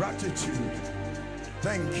of gratitude.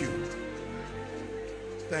 Thank you.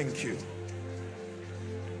 Thank you.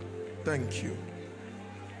 Thank you.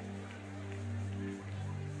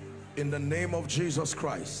 In the name of Jesus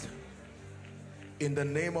Christ. In the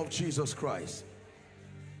name of Jesus Christ.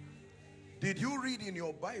 Did you read in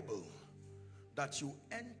your Bible that you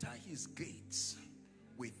enter his gates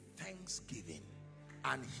with thanksgiving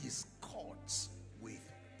and his courts with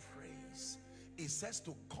praise? It says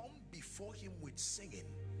to come before him with singing.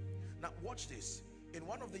 Now watch this. In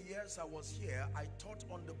one of the years I was here, I taught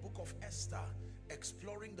on the book of Esther,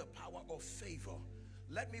 exploring the power of favor.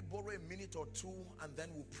 Let me borrow a minute or two and then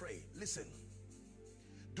we'll pray. Listen,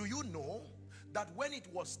 do you know that when it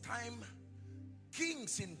was time,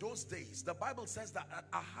 kings in those days, the Bible says that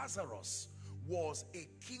Ahasuerus was a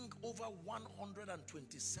king over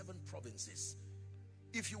 127 provinces.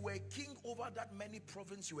 If you were a king over that many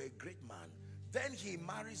provinces, you were a great man. Then he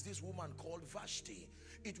marries this woman called Vashti.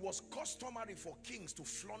 It was customary for kings to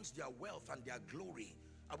flaunt their wealth and their glory.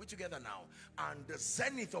 Are we together now? And the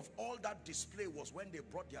zenith of all that display was when they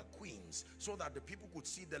brought their queens, so that the people could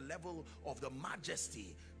see the level of the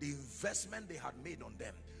majesty, the investment they had made on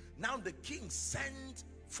them. Now the king sent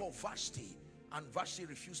for Vashti, and Vashti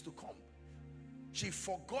refused to come. She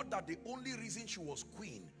forgot that the only reason she was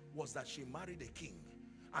queen was that she married a king,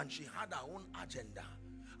 and she had her own agenda.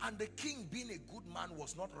 And the king, being a good man,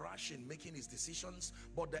 was not rash in making his decisions,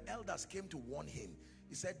 but the elders came to warn him.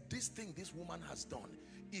 He said, this thing this woman has done,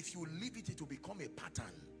 if you leave it, it will become a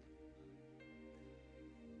pattern.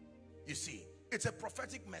 You see, it's a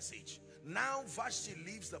prophetic message. Now Vashti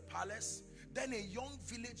leaves the palace. Then a young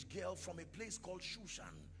village girl from a place called Shushan,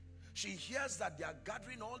 she hears that they are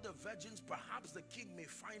gathering all the virgins. Perhaps the king may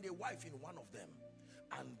find a wife in one of them.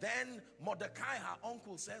 And then Mordecai, her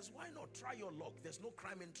uncle, says, why not try your luck? There's no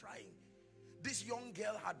crime in trying. This young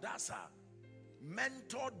girl, Hadassah,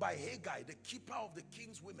 mentored by Haggai, the keeper of the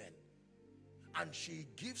king's women, and he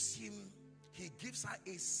gives her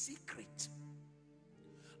a secret.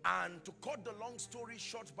 And to cut the long story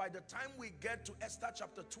short, by the time we get to Esther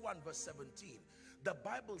chapter 2 and verse 17, the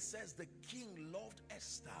Bible says the king loved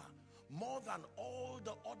Esther more than all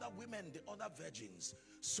the other women, the other virgins,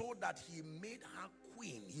 so that he made her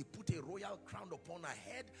queen. He put a royal crown upon her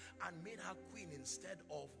head and made her queen instead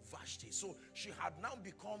of Vashti. So she had now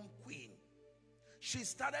become queen. She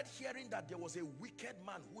started hearing that there was a wicked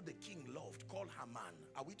man who the king loved called Haman.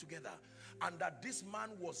 Are we together? And that this man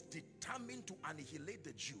was determined to annihilate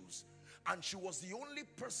the Jews. And she was the only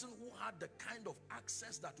person who had the kind of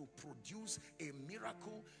access that would produce a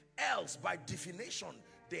miracle. Else, by definition,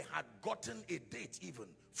 they had gotten a date even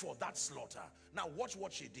for that slaughter. Now watch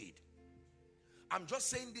what she did. I'm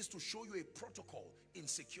just saying this to show you a protocol in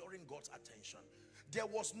securing God's attention. There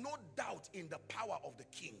was no doubt in the power of the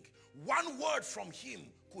king. One word from him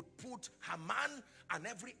could put Haman and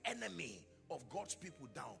every enemy of God's people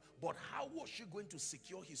down. But how was she going to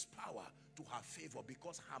secure his power to her favor?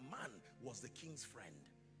 Because Haman was the king's friend.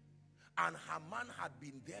 And Haman had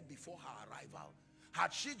been there before her arrival.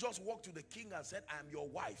 Had she just walked to the king and said, I am your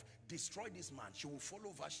wife, destroy this man, she will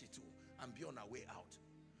follow Vashti too and be on her way out.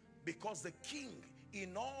 Because the king,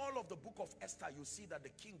 in all of the book of Esther, you see that the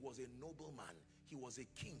king was a noble man. He was a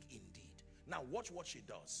king indeed. Now watch what she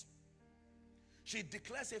does. She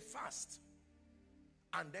declares a fast.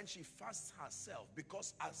 And then she fasts herself,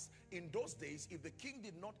 because as in those days, if the king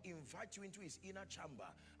did not invite you into his inner chamber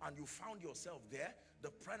and you found yourself there, the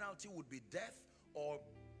penalty would be death, or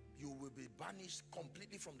you will be banished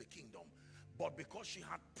completely from the kingdom. But because she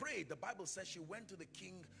had prayed, the Bible says she went to the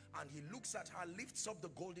king, and he looks at her, lifts up the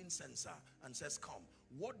golden censer and says, come,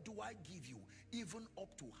 what do I give you? Even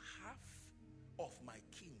up to half of my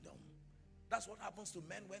kingdom. That's what happens to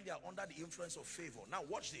men when they are under the influence of favor. Now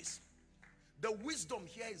watch this. The wisdom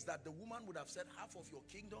here is that the woman would have said, half of your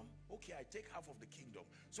kingdom? Okay, I take half of the kingdom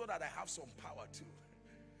so that I have some power too.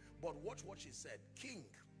 But watch what she said. King,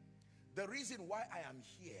 the reason why I am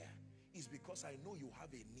here is because I know you have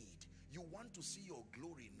a need. You want to see your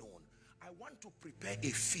glory known. I want to prepare a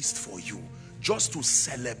feast for you, just to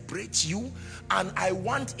celebrate you. And I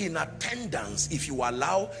want in attendance, if you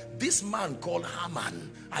allow, this man called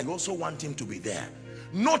Haman. I also want him to be there.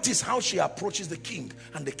 Notice how she approaches the king.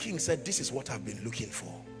 And the king said, this is what I've been looking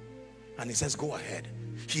for. And he says, go ahead.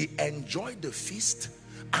 He enjoyed the feast,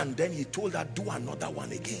 and then he told her, do another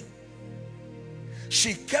one again.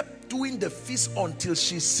 She kept doing the feast until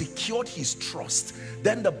she secured his trust.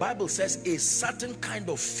 Then the Bible says a certain kind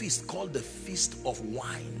of feast called the Feast of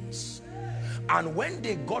Wines. And when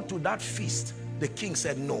they got to that feast, the king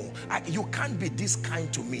said, no, you can't be this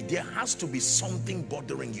kind to me. There has to be something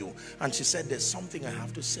bothering you. And she said, there's something I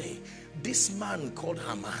have to say. This man called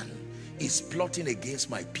Haman is plotting against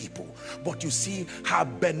my people. But you see, her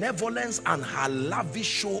benevolence and her lavish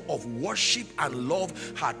show of worship and love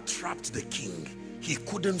had trapped the king. He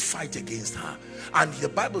couldn't fight against her. And the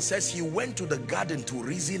Bible says he went to the garden to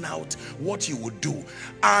reason out what he would do.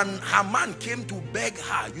 And Haman came to beg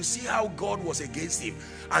her. You see how God was against him.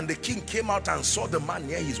 And the king came out and saw the man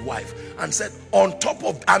near his wife and said, on top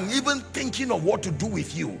of, I'm even thinking of what to do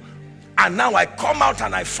with you. And now I come out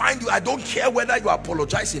and I find you. I don't care whether you are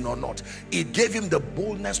apologizing or not. It gave him the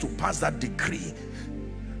boldness to pass that decree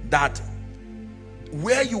that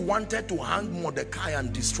where you wanted to hang Mordecai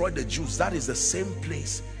and destroy the Jews, that is the same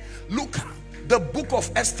place. Look, the book of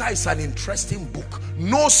Esther is an interesting book.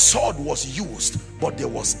 No sword was used, but there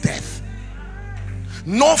was death.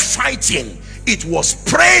 No fighting. It was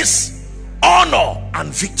praise, honor,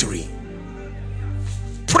 and victory.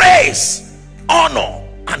 Praise, honor,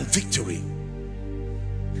 and victory.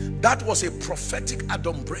 That was a prophetic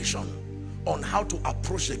adumbration on how to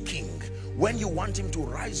approach the king when you want him to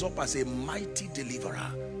rise up as a mighty deliverer.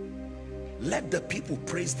 Let the people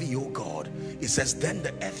praise thee, O God. It says, then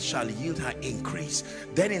the earth shall yield her increase.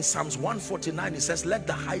 Then in Psalms 149 it says, let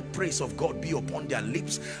the high praise of God be upon their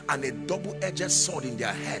lips, and a double-edged sword in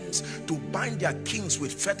their hands, to bind their kings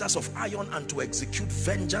with fetters of iron, and to execute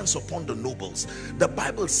vengeance upon the nobles. The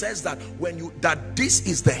Bible says that that this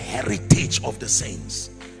is the heritage of the saints.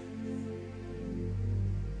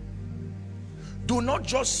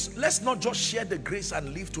 Let's not just share the grace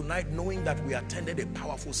and leave tonight knowing that we attended a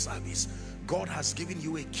powerful service. God has given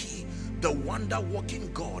you a key. The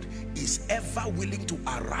wonder-working God is ever willing to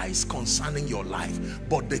arise concerning your life.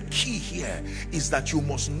 But the key here is that you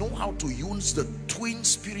must know how to use the twin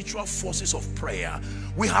spiritual forces of prayer.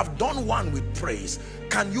 We have done one with praise.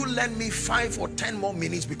 Can you lend me 5 or 10 more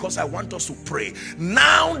minutes, because I want us to pray.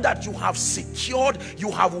 Now that you have secured,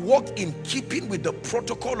 you have walked in keeping with the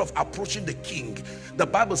protocol of approaching the king. The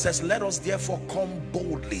Bible says, let us therefore come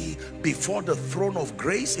boldly before the throne of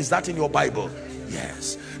grace. Is that in your Bible?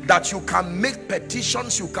 Yes. That you can make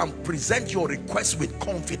petitions, you can present your requests with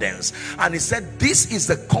confidence. And he said, this is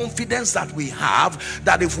the confidence that we have,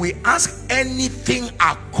 that if we ask anything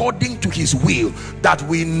according to his will, that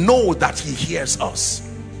we know that he hears us.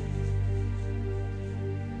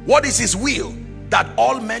 What is his will? That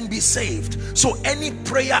all men be saved. So any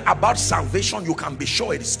prayer about salvation, you can be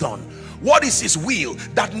sure it is done. What is his will?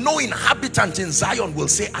 That no inhabitant in Zion will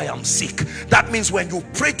say, I am sick. That means when you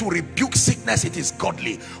pray to rebuke sickness, it is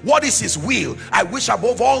godly. What is his will? I wish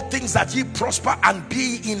above all things that ye prosper and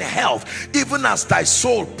be in health, even as thy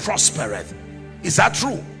soul prospereth. Is that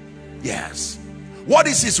true? Yes. What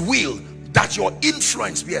is his will? That your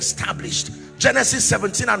influence be established. Genesis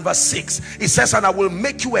 17 and verse 6, it says, and I will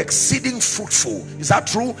make you exceeding fruitful. Is that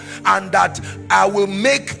true? And that I will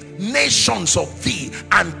make nations of thee,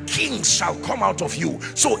 and kings shall come out of you.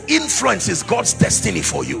 So influence is God's destiny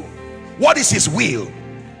for you. What is his will?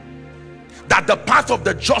 That the path of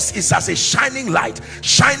the just is as a shining light,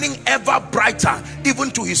 shining ever brighter,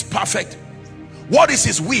 even to his perfect. What is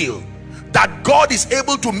his will? That God is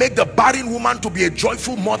able to make the barren woman to be a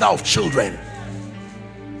joyful mother of children.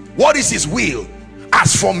 What is his will?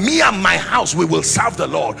 As for me and my house, we will serve the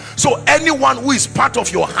Lord. So anyone who is part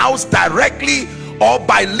of your house directly or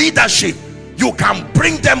by leadership, you can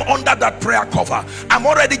bring them under that prayer cover. I'm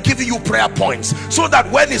already giving you prayer points so that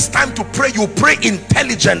when it's time to pray, you pray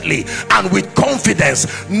intelligently and with confidence,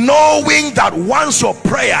 knowing that once your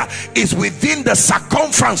prayer is within the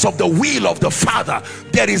circumference of the will of the Father,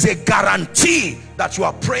 there is a guarantee that you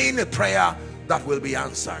are praying a prayer that will be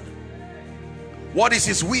answered. What is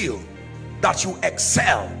his will? That you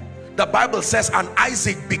excel. The Bible says, and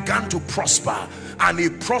Isaac began to prosper, and he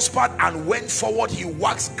prospered and went forward. He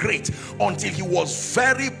waxed great until he was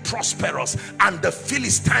very prosperous, and the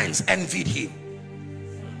Philistines envied him.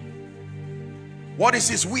 What is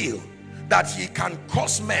his will? That he can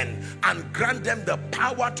cause men and grant them the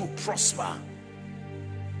power to prosper.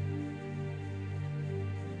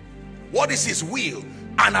 What is his will?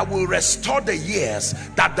 And I will restore the years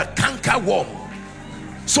that the cankerworm.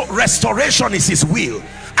 So restoration is his will.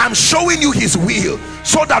 I'm showing you his will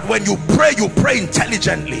so that when you pray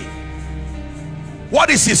intelligently. What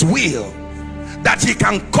is his will? That he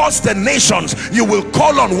can cause the nations, you will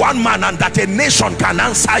call on one man and that a nation can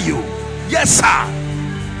answer you. Yes, sir.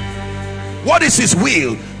 What is his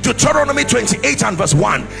will? Deuteronomy 28 and verse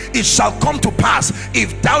 1. It shall come to pass,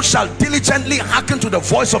 if thou shalt diligently hearken to the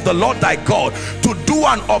voice of the Lord thy God, to do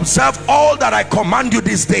and observe all that I command you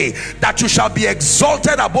this day, that you shall be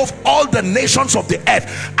exalted above all the nations of the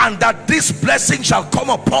earth, and that this blessing shall come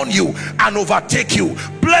upon you and overtake you.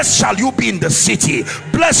 Blessed shall you be in the city,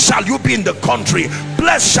 blessed shall you be in the country,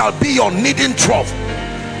 blessed shall be your kneading trough.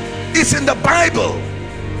 It's in the Bible.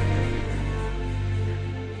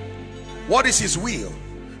 What is his will?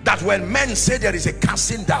 That when men say there is a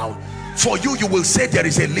casting down, for you, you will say there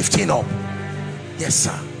is a lifting up. Yes,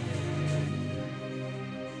 sir.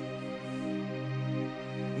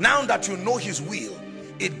 Now that you know his will,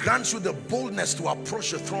 it grants you the boldness to approach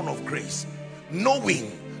the throne of grace,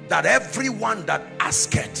 knowing that everyone that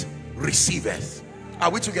asketh receiveth. Are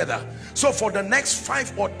we together? So for the next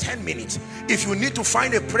 5 or 10 minutes, if you need to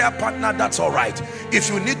find a prayer partner, that's all right. If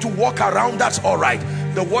you need to walk around, that's all right.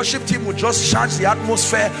 The worship team will just charge the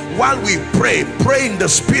atmosphere while we pray in the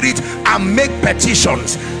spirit and make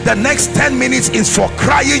petitions. The next 10 minutes is for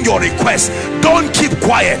crying your request. Don't keep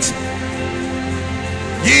quiet.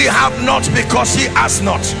 Ye have not because ye ask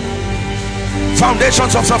not.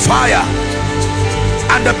 Foundations of Sapphire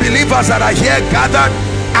and the believers that are here gathered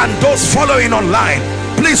and those following online,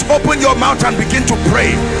 please open your mouth and begin to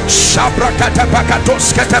pray.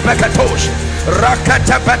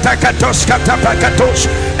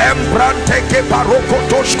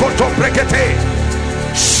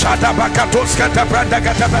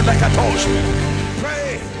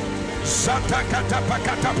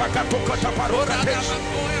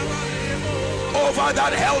 Over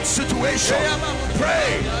that health situation,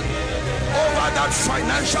 pray. Over that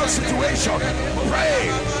financial situation, pray.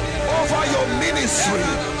 Over your ministry,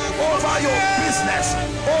 over your business,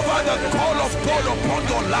 over the call of God upon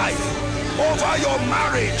your life, over your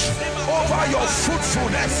marriage, over your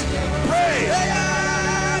fruitfulness, pray.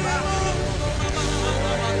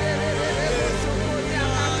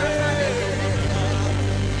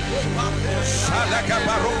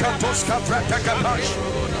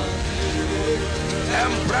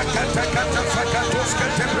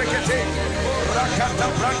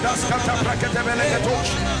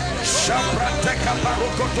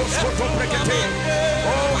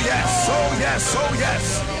 Oh yes, oh yes, oh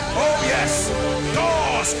yes, oh yes,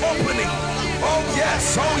 doors opening. Oh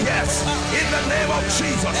yes, oh yes, in the name of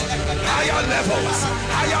Jesus. Higher levels,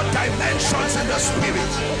 higher dimensions in the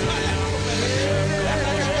spirit.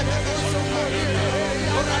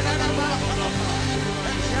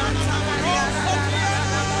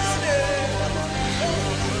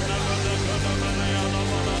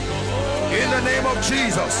 In the name of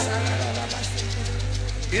Jesus.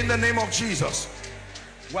 In the name of Jesus.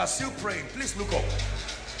 We are still praying. Please look up.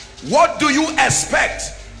 What do you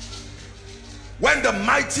expect when the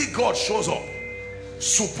mighty God shows up?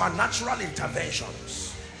 Supernatural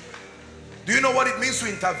interventions. Do you know what it means to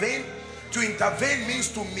intervene? To intervene means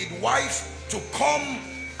to midwife, to come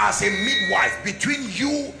as a midwife between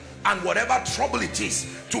you and whatever trouble it is,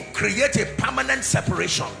 to create a permanent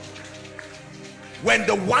separation. When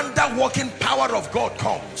the wonder-working power of God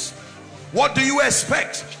comes, what do you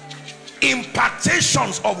expect?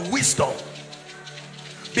 Impartations of wisdom.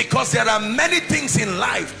 Because there are many things in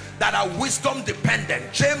life that are wisdom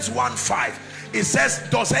dependent. James 1:5, it says,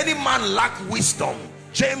 does any man lack wisdom?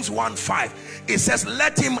 James 1:5, it says,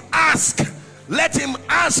 let him ask, let him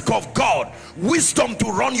ask of God wisdom to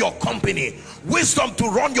run your company, wisdom to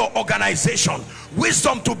run your organization,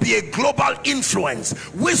 wisdom to be a global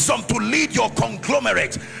influence, wisdom to lead your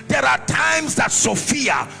conglomerate. There are times that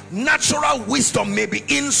Sophia, natural wisdom, may be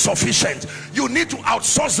insufficient. You need to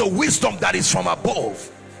outsource the wisdom that is from above.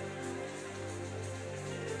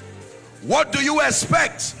 What do you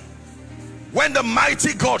expect when the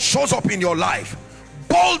mighty God shows up in your life?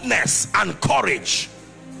 Boldness and courage.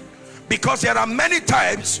 Because there are many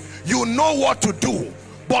times you know what to do,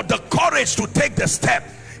 but the courage to take the step.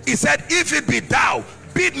 He said, if it be thou,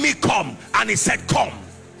 bid me come. And he said, come.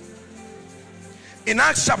 In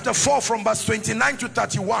Acts chapter 4 from verse 29 to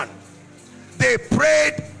 31, they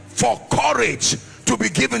prayed for courage to be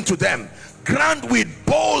given to them. Grant with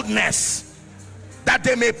boldness that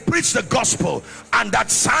they may preach the gospel, and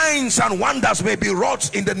that signs and wonders may be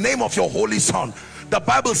wrought in the name of your holy Son. The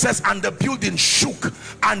Bible says, and the building shook,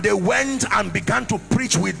 and they went and began to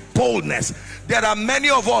preach with boldness. There are many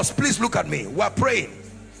of us, please look at me, we are praying.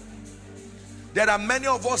 There are many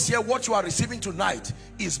of us here, what you are receiving tonight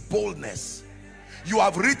is boldness. You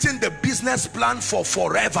have written the business plan for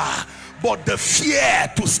forever, but the fear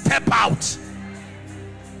to step out.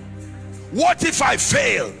 What if I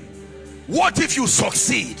fail? What if you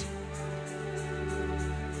succeed?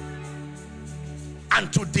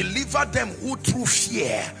 And to deliver them who through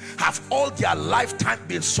fear have all their lifetime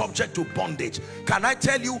been subject to bondage. Can I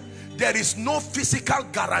tell you, there is no physical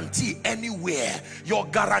guarantee anywhere. Your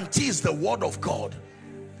guarantee is the word of God.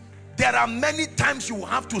 There are many times you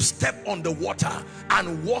have to step on the water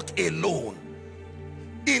and walk alone.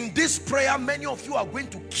 In this prayer, many of you are going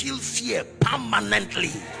to kill fear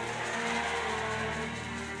permanently.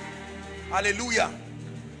 Hallelujah.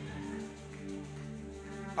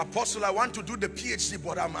 Apostle, I want to do the PhD,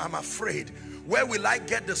 but I'm afraid. Where will I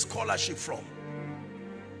get the scholarship from?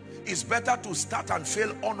 It's better to start and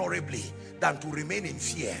fail honorably than to remain in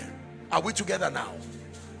fear. Are we together now?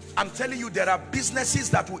 I'm telling you, there are businesses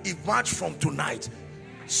that will emerge from tonight.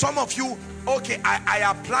 Some of you, okay, I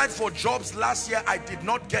applied for jobs last year, I did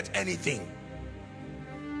not get anything.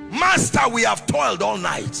 Master, we have toiled all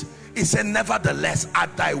night. He said, nevertheless,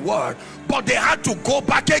 at thy word. But they had to go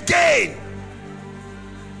back again.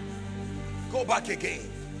 Go back again.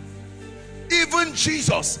 Even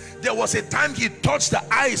Jesus, there was a time he touched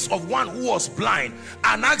the eyes of one who was blind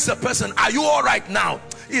and asked the person, are you all right now?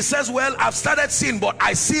 He says, well, I've started seeing, but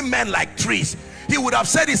I see men like trees. He would have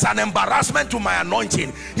said it's an embarrassment to my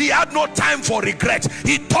anointing. He had no time for regret.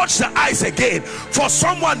 He touched the eyes again. For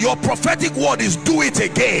someone, your prophetic word is do it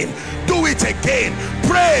again. Do it again.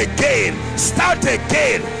 Pray again. Start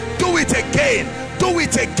again. Do it again. Do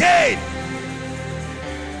it again.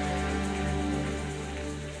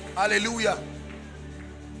 Hallelujah.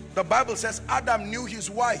 The Bible says Adam knew his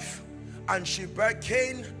wife, and she bare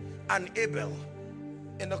Cain and Abel.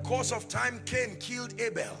 In the course of time, Cain killed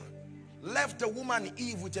Abel, left the woman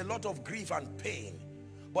Eve with a lot of grief and pain.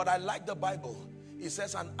 But I like the Bible. It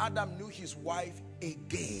says, and Adam knew his wife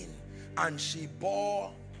again, and she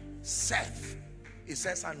bore Seth. It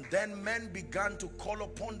says, and then men began to call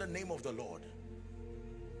upon the name of the Lord.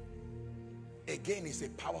 Again is a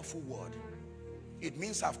powerful word. It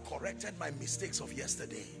means I've corrected my mistakes of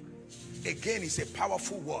yesterday. Again is a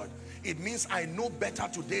powerful word. It means I know better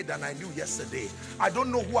today than I knew yesterday. I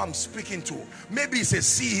don't know who I'm speaking to. Maybe it's a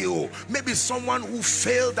CEO. Maybe someone who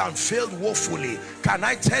failed and failed woefully. Can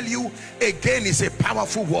I tell you, again is a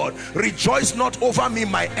powerful word. Rejoice not over me,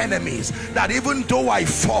 my enemies, that even though I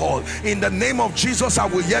fall, in the name of Jesus, I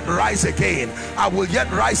will yet rise again. I will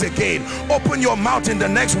yet rise again. Open your mouth in the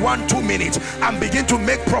next 1-2 minutes and begin to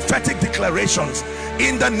make prophetic declarations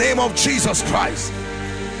in the name of Jesus Christ.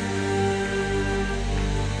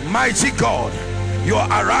 Mighty God, you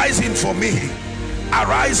are arising for me,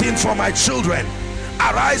 arising for my children,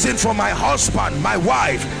 arising for my husband, my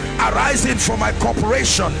wife, arising for my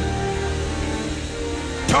corporation,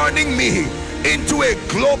 turning me into a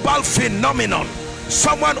global phenomenon.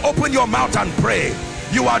 Someone open your mouth and pray.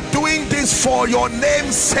 You are doing this for your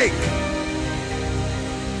name's sake.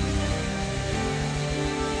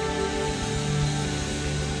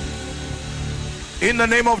 In the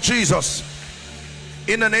name of Jesus.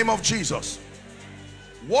 In the name of Jesus.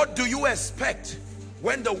 What do you expect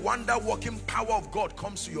when the wonder-working power of God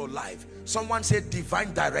comes to your life? Someone say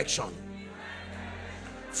divine direction.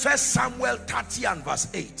 1 Samuel 30 and verse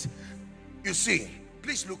 8. You see,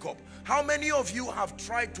 please look up. How many of you have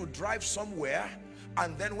tried to drive somewhere,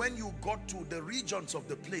 and then when you got to the regions of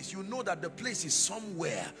the place, you know that the place is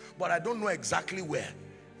somewhere, but I don't know exactly where.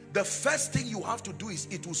 The first thing you have to do is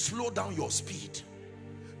it will slow down your speed.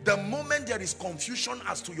 The moment there is confusion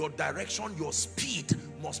as to your direction, your speed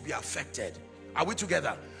must be affected. Are we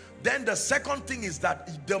together? Then the second thing is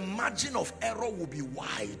that the margin of error will be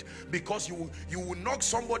wide, because you will knock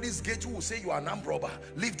somebody's gate who will say you are an armed robber,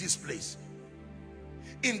 leave this place.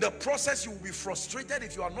 In the process, you will be frustrated.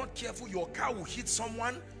 If you are not careful, your car will hit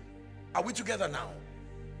someone. Are we together now?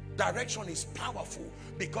 Direction is powerful,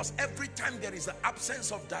 because every time there is an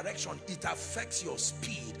absence of direction, it affects your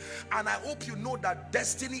speed. And I hope you know that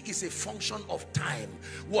destiny is a function of time.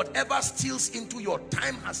 Whatever steals into your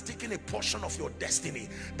time has taken a portion of your destiny.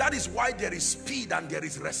 That is why there is speed and there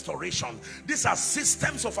is restoration. These are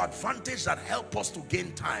systems of advantage that help us to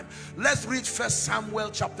gain time. Let's read 1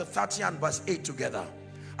 Samuel chapter 30 and verse 8 together.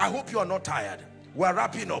 I hope you are not tired. We're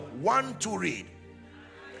wrapping up. 1, 2, read.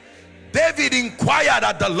 David inquired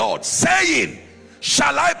at the Lord, saying,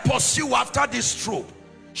 shall I pursue after this troop?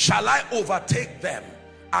 Shall I overtake them?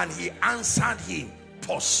 And he answered him,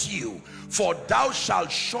 pursue, for thou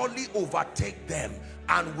shalt surely overtake them,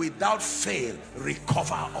 and without fail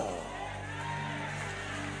recover all.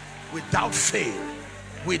 Without fail,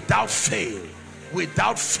 without fail,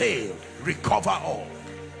 without fail, recover all.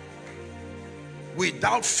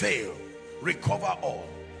 Without fail, recover all.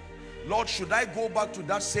 Lord, should I go back to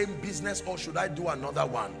that same business, or should I do another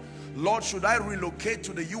one? Lord, should I relocate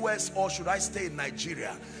to the US, or should I stay in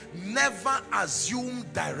Nigeria? Never assume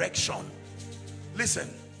direction. Listen,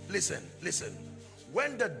 listen, listen.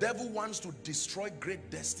 When the devil wants to destroy great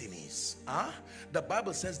destinies, the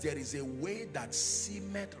Bible says there is a way that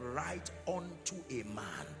seemeth right unto a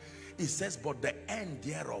man. It says, but the end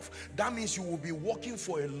thereof. That means you will be walking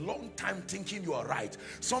for a long time thinking you are right.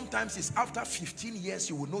 Sometimes it's after 15 years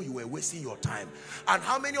you will know you were wasting your time. And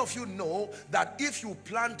how many of you know that if you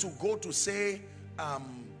plan to go to, say,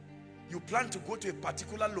 you plan to go to a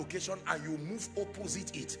particular location and you move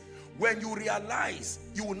opposite it, when you realize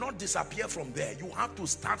you will not disappear from there, you have to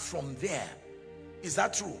start from there. Is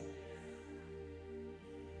that true?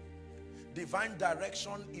 Divine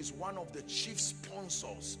direction is one of the chief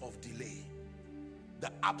sponsors of delay. The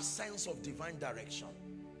absence of divine direction.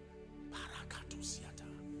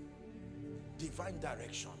 Divine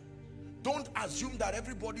direction. Don't assume that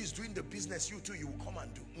everybody is doing the business you too, you will come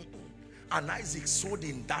and do. And Isaac sowed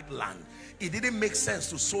in that land. It didn't make sense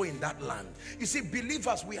to sow in that land. You see,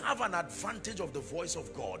 believers, we have an advantage of the voice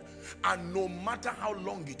of God. And no matter how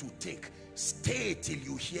long it will take, stay till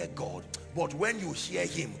you hear God. But when you hear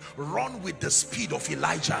him, run with the speed of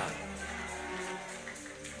Elijah.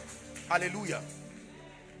 Hallelujah.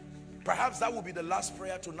 Perhaps that will be the last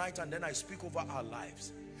prayer tonight, and then I speak over our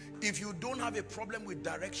lives. If you don't have a problem with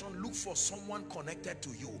direction, look for someone connected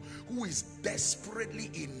to you who is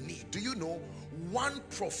desperately in need. Do you know one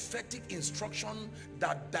prophetic instruction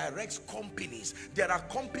that directs companies? There are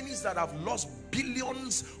companies that have lost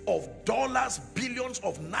billions of dollars, billions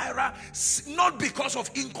of naira, not because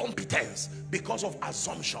of incompetence, because of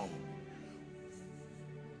assumption.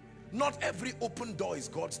 Not every open door is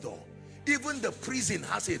God's door. Even the prison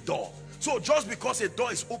has a door. So just because a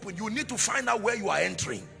door is open, you need to find out where you are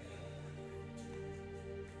entering.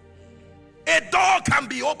 A door can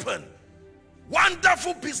be open,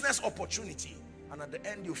 wonderful business opportunity, and at the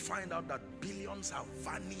end you find out that billions have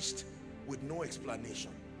vanished with no explanation,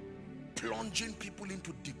 plunging people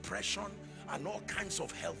into depression and all kinds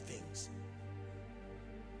of health things.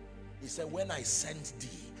 He said, when I sent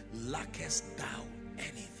thee, lackest thou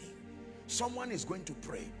anything? Someone is going to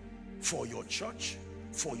pray for your church,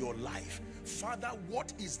 for your life. Father,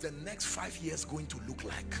 what is the next 5 years going to look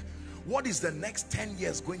like? What is the next 10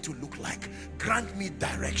 years going to look like? Grant me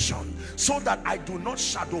direction so that I do not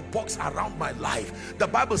shadow box around my life. The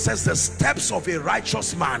Bible says the steps of a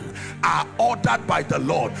righteous man are ordered by the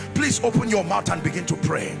Lord. Please open your mouth and begin to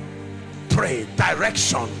pray. Pray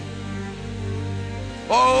direction.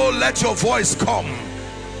 Oh, let your voice come.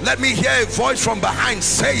 Let me hear a voice from behind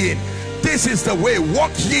saying, this is the way,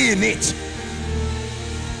 walk ye in it.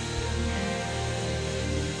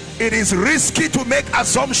 It is risky to make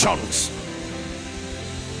assumptions.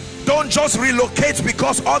 Don't just relocate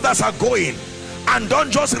because others are going, and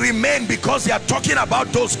don't just remain because they are talking about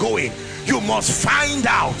those going. You must find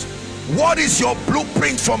out, what is your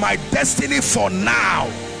blueprint for my destiny for now?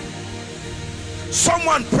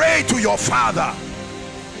 Someone pray to your Father.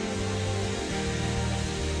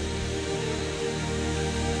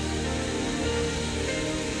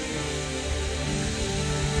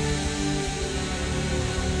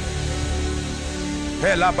 You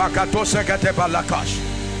are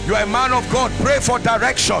a man of God. Pray for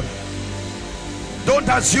direction. Don't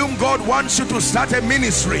assume God wants you to start a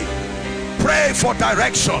ministry. Pray for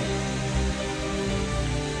direction.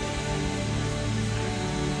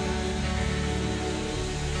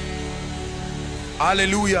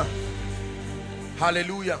 Hallelujah.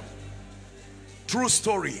 Hallelujah. True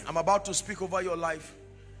story. I'm about to speak over your life.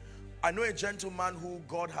 I know a gentleman who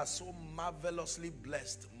God has so marvelously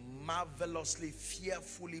blessed, marvelously,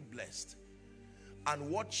 fearfully blessed. And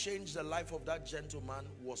what changed the life of that gentleman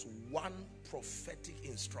was one prophetic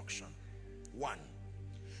instruction. One.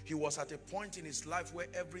 He was at a point in his life where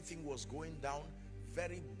everything was going down.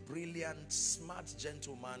 Very brilliant, smart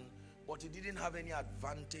gentleman, but he didn't have any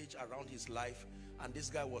advantage around his life. And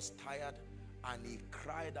this guy was tired, and he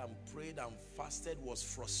cried and prayed and fasted, was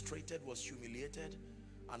frustrated, was humiliated,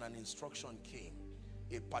 and an instruction came.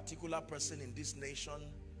 A particular person in this nation,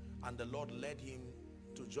 and the Lord led him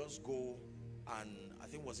to just go and, I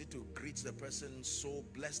think was it to greet the person, so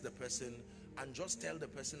bless the person, and just tell the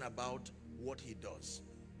person about what he does.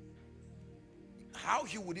 How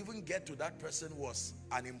he would even get to that person was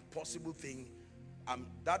an impossible thing.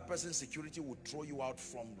 That person's security would throw you out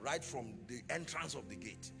right from the entrance of the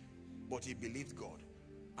gate. But he believed God,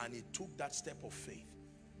 and he took that step of faith.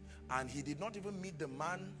 And he did not even meet the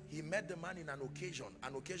man. He met the man in an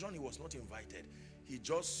occasion he was not invited. He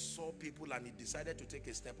just saw people and he decided to take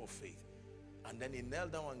a step of faith. And then he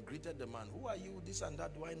knelt down and greeted the man. Who are you? This and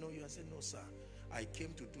that. Do I know you? I said, no, sir. I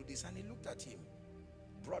came to do this. And he looked at him,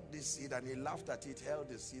 brought this seed, and he laughed at it, held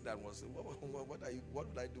the seed, and was, what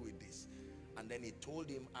would I do with this? And then he told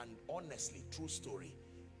him, and honestly, true story,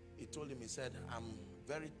 he told him, he said, I'm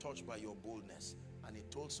very touched by your boldness. And he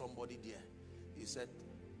told somebody there, he said,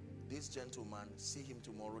 this gentleman, see him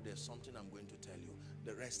tomorrow, there's something I'm going to tell you.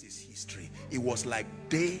 The rest is history. It was like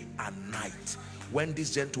day and night when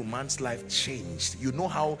this gentleman's life changed. You know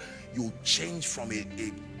how you change from a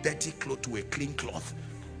dirty cloth to a clean cloth?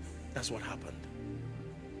 That's what happened.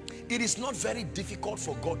 It is not very difficult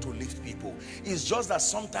for God to lift people. It's just that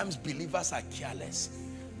sometimes believers are careless.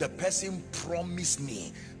 The person promised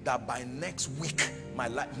me that by next week my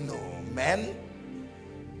life. No,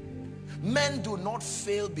 men do not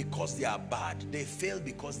fail because they are bad. They fail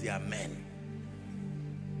because they are men.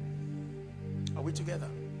 Are we together?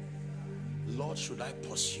 Lord, should I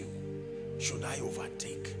pursue? Should I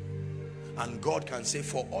overtake? And God can say,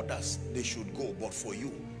 for others they should go, but for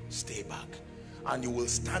you, stay back. And you will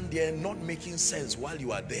stand there not making sense while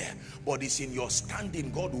you are there, but it's in your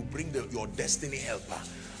standing God will bring your destiny helper.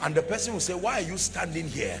 And the person will say, why are you standing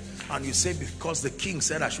here? And you say, because the king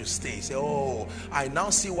said I should stay. You say, oh, I now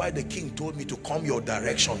see why the king told me to come your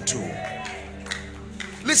direction too.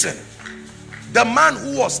 Listen, the man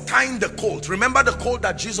who was tying the colt, remember the colt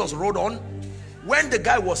that Jesus rode on? When the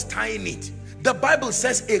guy was tying it, the Bible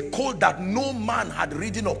says a colt that no man had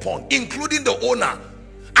ridden upon, including the owner.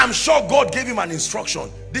 I'm sure God gave him an instruction.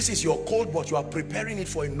 This is your colt, but you are preparing it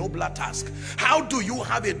for a nobler task. How do you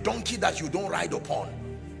have a donkey that you don't ride upon?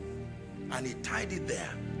 And he tied it there.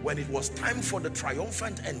 When it was time for the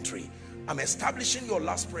triumphant entry, I'm establishing your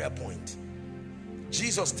last prayer point.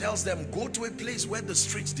 Jesus tells them, go to a place where the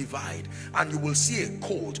streets divide, and you will see a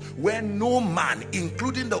colt where no man,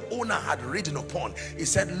 including the owner, had ridden upon. He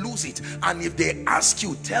said, lose it. And if they ask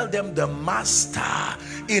you, tell them the master.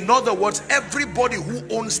 In other words, everybody who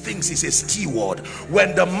owns things is a steward.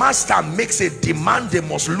 When the master makes a demand, they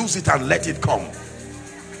must lose it and let it come.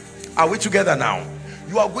 Are we together now?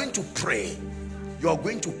 You are going to pray. You are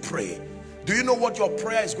going to pray. Do you know what your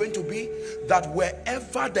prayer is going to be? That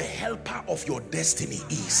wherever the helper of your destiny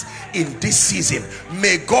is in this season,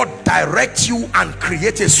 may God direct you and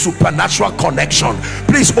create a supernatural connection.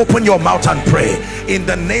 Please open your mouth and pray. In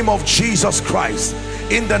the name of Jesus Christ.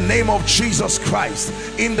 In the name of Jesus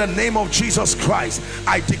Christ. In the name of Jesus Christ.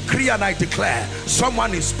 I decree and I declare,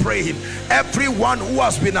 someone is praying, everyone who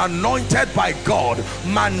has been anointed by God,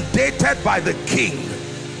 mandated by the King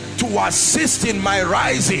to assist in my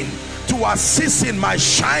rising, to assist in my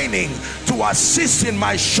shining, to assist in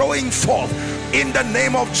my showing forth, in the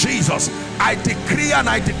name of Jesus, I decree and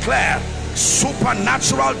I declare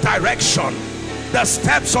supernatural direction. The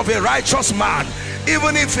steps of a righteous man,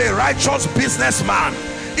 even if a righteous businessman,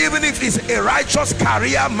 even if he's a righteous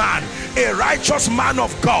career man, a righteous man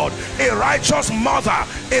of God, a righteous mother,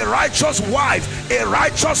 a righteous wife, a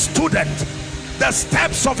righteous student, the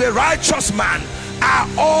steps of a righteous man are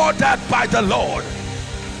ordered by the Lord.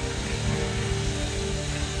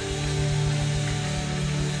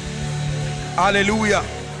 Hallelujah.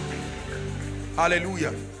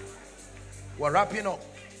 Hallelujah. We're wrapping up.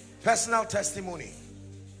 Personal testimony.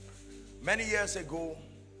 Many years ago,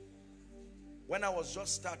 when I was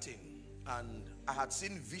just starting, and I had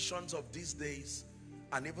seen visions of these days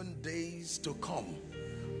and even days to come,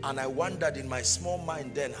 and I wondered in my small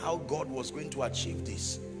mind then how God was going to achieve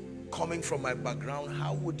this. Coming from my background,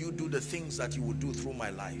 how would you do the things that you would do through my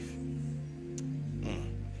life?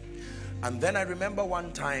 And then I remember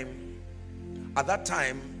one time, at that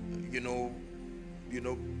time,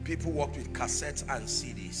 people worked with cassettes and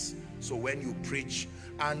CDs. So when you preach,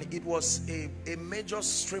 and it was a major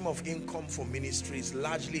stream of income for ministries,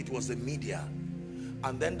 largely it was the media.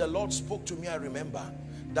 And then the Lord spoke to me, I remember,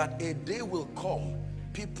 that a day will come,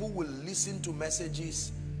 people will listen to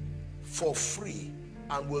messages for free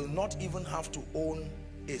and will not even have to own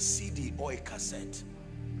a CD or a cassette.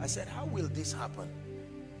 I said, how will this happen?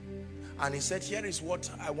 And he said, here is what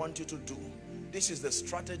I want you to do. This is the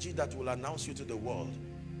strategy that will announce you to the world.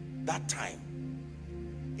 That time,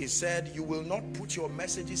 he said, you will not put your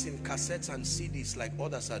messages in cassettes and CDs like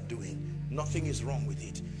others are doing. Nothing is wrong with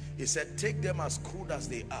it. He said, take them as crude as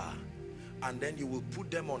they are, and then you will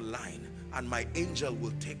put them online, and my angel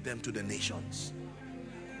will take them to the nations.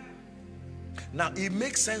 Now, it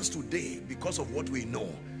makes sense today because of what we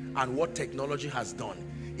know and what technology has done.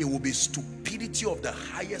 It will be stupidity of the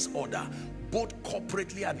highest order, both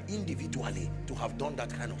corporately and individually, to have done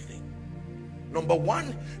that kind of thing. Number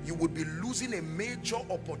one, you would be losing a major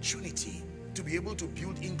opportunity to be able to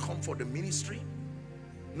build income for the ministry.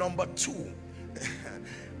 Number two,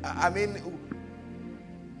 I mean,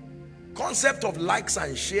 concept of likes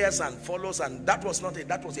and shares and follows, and that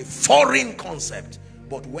was a foreign concept.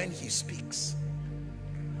 But when he speaks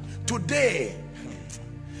today,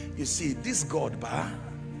 you see, this God,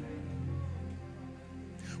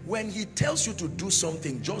 when he tells you to do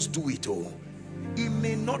something, just do it. Oh, it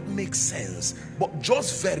may not make sense, but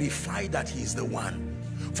just verify that he's the one.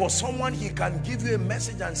 For someone, he can give you a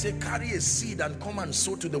message and say, carry a seed and come and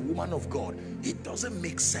sow to the woman of God. It doesn't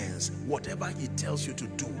make sense. Whatever he tells you to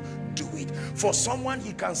do, do it. For someone,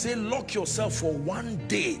 he can say, lock yourself for one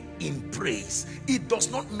day in praise. It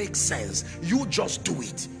does not make sense. You just do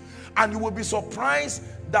it. And you will be surprised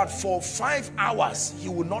that for 5 hours, he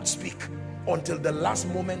will not speak until the last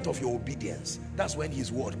moment of your obedience. That's when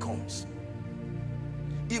his word comes.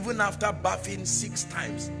 Even after bathing 6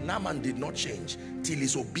 times, Naaman did not change till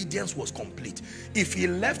his obedience was complete. If he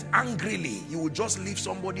left angrily, he would just leave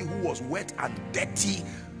somebody who was wet and dirty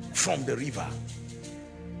from the river.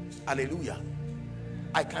 Hallelujah.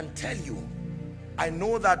 I can tell you, I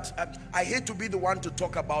know that I hate to be the one to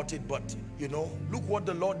talk about it, but you know, look what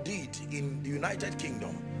the Lord did in the United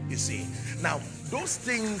Kingdom. You see, now those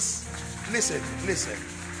things, listen,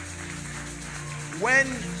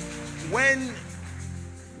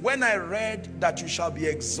 when I read that you shall be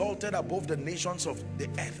exalted above the nations of the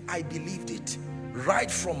earth, I believed it.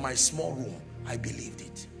 Right from my small room, I believed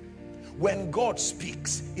it. When God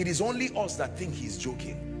speaks, it is only us that think he's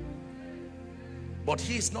joking. But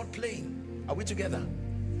he is not playing. Are we together?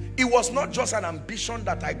 It was not just an ambition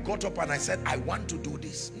that I got up and I said, I want to do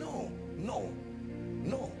this. No, no,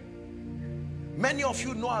 no. Many of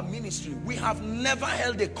you know our ministry. We have never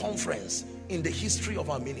held a conference in the history of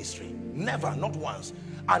our ministry. Never, not once.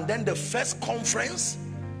 And then the first conference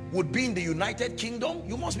would be in the United Kingdom.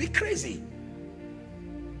 You must be crazy.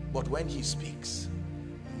 But when he speaks,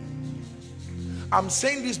 I'm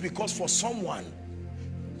saying this because for someone,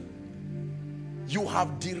 you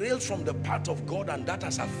have derailed from the path of God, and that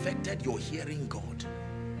has affected your hearing God.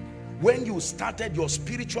 When you started, your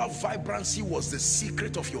spiritual vibrancy was the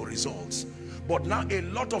secret of your results. But now a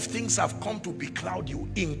lot of things have come to becloud you,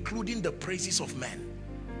 including the praises of men.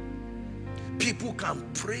 People can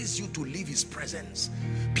praise you to leave his presence.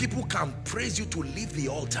 People can praise you to leave the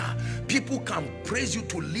altar. People can praise you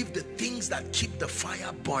to leave the things that keep the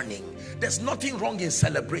fire burning. There's nothing wrong in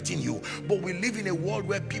celebrating you, but we live in a world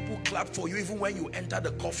where people clap for you. Even when you enter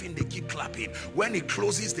the coffin, they keep clapping. When it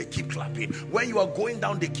closes, they keep clapping. When you are going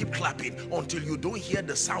down, they keep clapping until you don't hear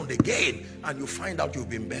the sound again and you find out you've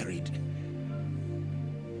been buried.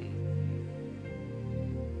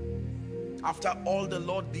 After all the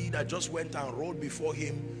Lord did, I just went and rode before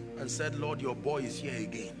him and said, Lord, your boy is here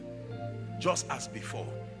again. Just as before.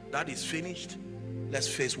 That is finished. Let's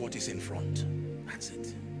face what is in front. That's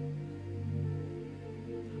it.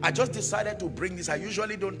 I just decided to bring this. I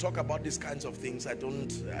usually don't talk about these kinds of things.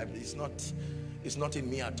 It's not in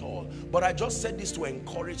me at all. But I just said this to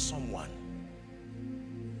encourage someone.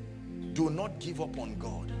 Do not give up on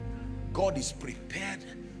God. God is prepared.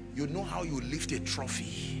 You know how you lift a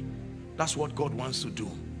trophy. That's what God wants to do.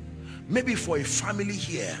 Maybe for a family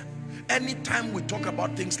here, anytime we talk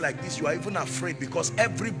about things like this, you are even afraid because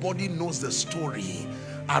everybody knows the story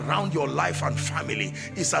around your life and family.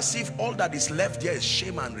 It's as if all that is left there is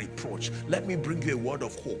shame and reproach. Let me bring you a word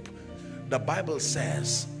of hope. The Bible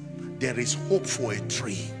says there is hope for a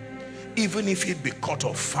tree, even if it be cut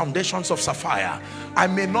off. Foundations of sapphire. I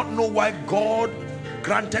may not know why God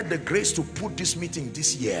granted the grace to put this meeting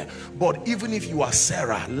this year, but even if you are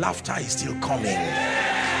Sarah, laughter is still coming.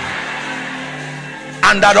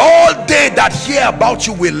 And that all they that hear about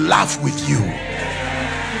you will laugh with you.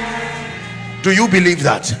 Do you believe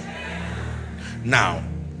that? Now,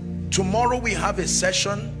 tomorrow we have a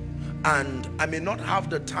session, and I may not have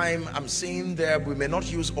the time. I'm saying there, we may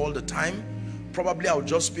not use all the time. Probably I'll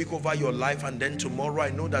just speak over your life, and then tomorrow, I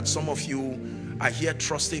know that some of you are here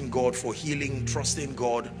trusting God for healing, trusting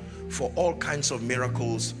God for all kinds of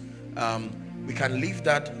miracles. We can leave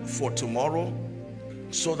that for tomorrow,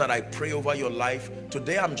 so that I pray over your life.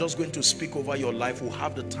 Today I'm just going to speak over your life. We'll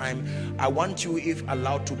have the time. I want you, if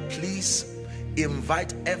allowed, to please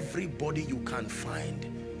invite everybody you can find.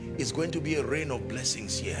 It's going to be a rain of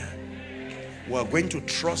blessings here. We're going to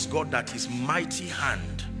trust God that his mighty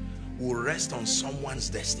hand will rest on someone's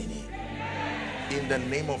destiny in the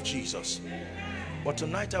name of Jesus. But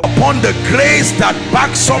tonight, upon the grace that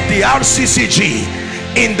backs up the RCCG,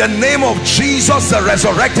 in the name of Jesus, the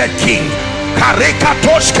resurrected King,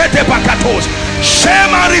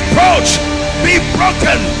 shame and reproach be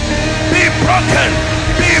broken, be broken,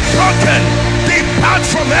 be broken. Depart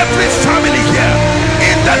from every family here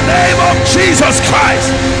in the name of Jesus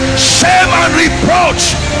Christ. Shame and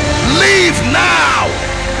reproach, leave now,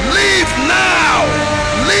 leave now,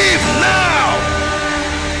 leave now.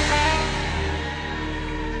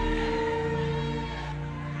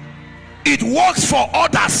 It works for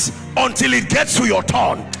others until it gets to your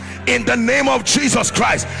turn. In the name of Jesus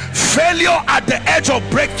Christ, failure at the edge of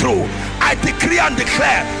breakthrough, I decree and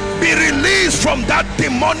declare, be released from that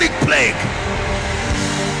demonic plague.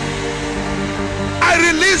 I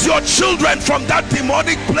release your children from that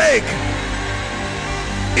demonic plague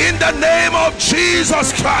in the name of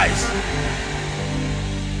Jesus Christ.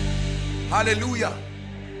 Hallelujah.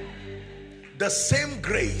 The same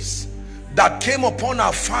grace that came upon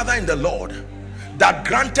our Father in the Lord, that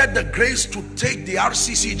granted the grace to take the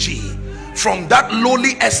RCCG from that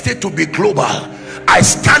lowly estate to be global, I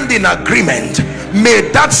stand in agreement. May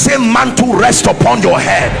that same mantle rest upon your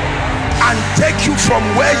head and take you from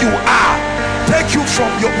where you are, take you from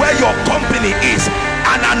where your company is,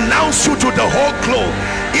 and announce you to the whole globe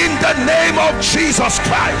in the name of Jesus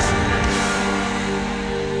Christ.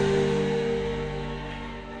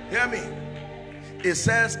 Hear me. It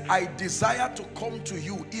says, I desire to come to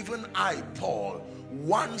you, even I, Paul,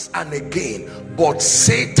 once and again, but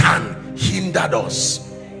Satan hindered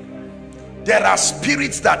us. There are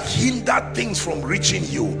spirits that hinder things from reaching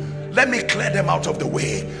you. Let me clear them out of the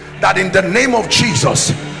way. That in the name of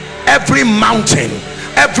Jesus, every mountain,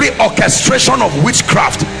 every orchestration of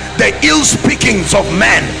witchcraft, the ill speakings of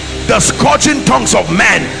men, the scourging tongues of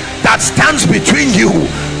men that stands between you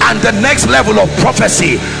and the next level of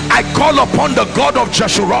prophecy, I call upon the God of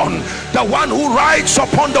Jeshurun, the one who rides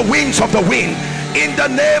upon the wings of the wind. In the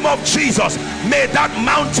name of Jesus, may that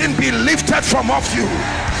mountain be lifted from off you,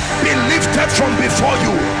 be lifted from before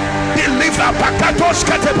you, be lifted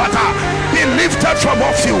from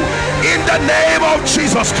off you, in the name of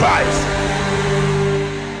Jesus Christ.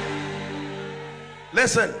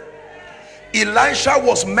 Listen, Elisha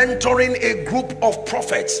was mentoring a group of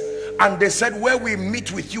prophets, and they said, where we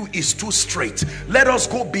meet with you is too straight, let us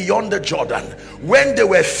go beyond the Jordan. When they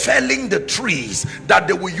were felling the trees that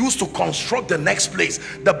they will use to construct the next place,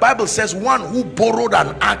 the Bible says one who borrowed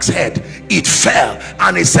an axe head, it fell,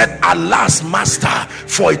 and he said, alas master,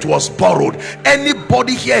 for it was borrowed.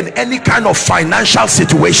 Anybody here in any kind of financial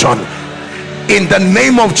situation, in the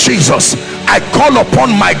name of Jesus, I call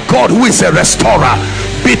upon my God who is a restorer.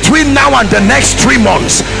 Between now and the next 3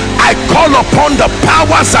 months, I call upon the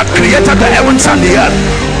powers that created the heavens and the earth.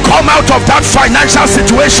 Come out of that financial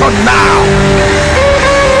situation now.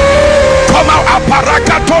 Come out,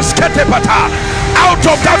 out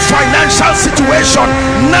of that financial situation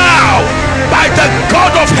now, by the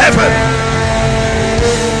God of heaven.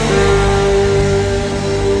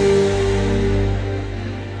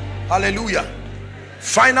 Hallelujah.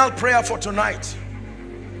 Final prayer for tonight.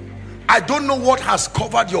 I don't know what has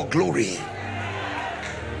covered your glory.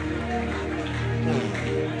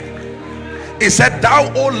 He said,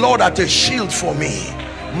 thou, O Lord, art a shield for me,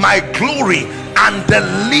 my glory, and the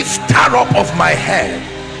lifter up of my head.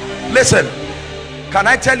 Listen, can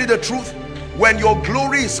I tell you the truth? When your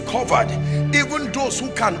glory is covered, even those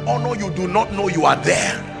who can honor you do not know you are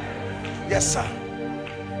there. Yes, sir.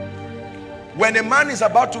 When a man is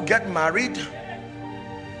about to get married,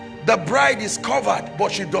 the bride is covered,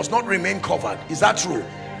 but she does not remain covered. Is that true?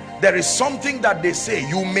 There is something that they say,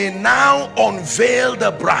 you may now unveil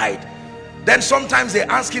the bride. Then sometimes they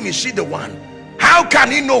ask him, is she the one? How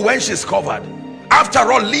can he know when she's covered?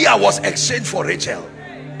 After all, Leah was exchanged for Rachel.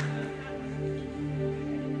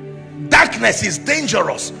 Darkness is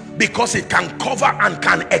dangerous because it can cover and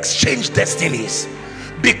can exchange destinies.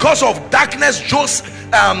 Because of darkness,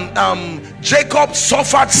 Jacob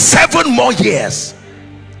suffered 7 more years.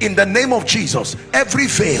 In the name of Jesus, every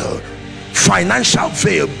veil, financial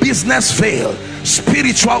veil, business veil,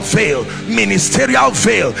 spiritual veil, ministerial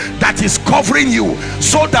veil that is covering you,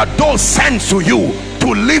 so that those sent to you to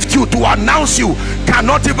lift you, to announce you,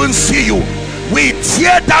 cannot even see you, we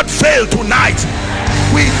tear that veil tonight.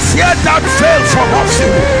 We tear that veil from off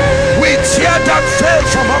you. We tear that veil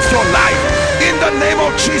from off your life in the name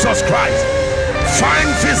of Jesus Christ. Find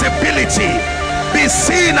visibility, be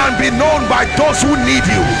seen and be known by those who need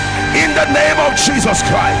you in the name of Jesus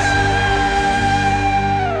Christ.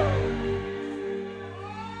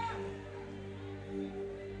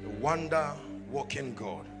 The wonder working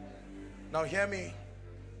God. Now hear me,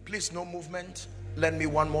 please, no movement. Lend me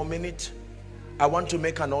 1 more minute. I want to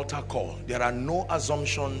make an altar call. There are no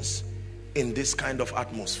assumptions in this kind of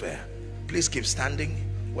atmosphere. Please keep standing.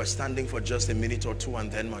 We're standing for just a minute or two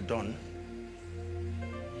and then we're done.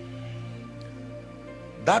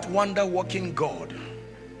 That wonder working God,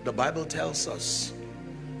 the Bible tells us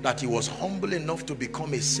that he was humble enough to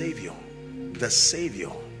become a savior, the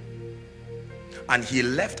savior, and he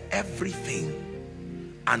left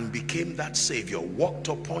everything and became that savior. Walked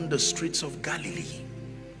upon the streets of Galilee,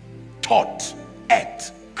 taught,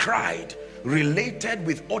 ate, cried, related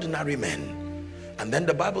with ordinary men. And then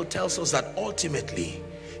the Bible tells us that ultimately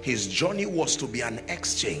his journey was to be an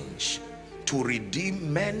exchange, to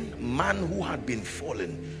redeem man who had been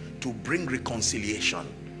fallen, to bring reconciliation.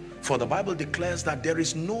 For the Bible declares that there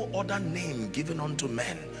is no other name given unto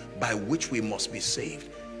men by which we must be saved.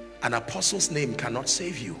 An apostle's name cannot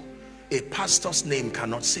save you. A pastor's name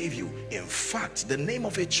cannot save you. In fact, the name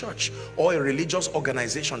of a church or a religious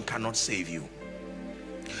organization cannot save you.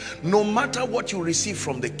 No matter what you receive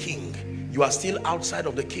from the king, you are still outside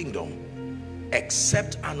of the kingdom,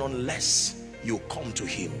 except and unless you come to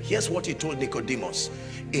him. Here's what he told Nicodemus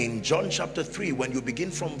in John chapter 3, when you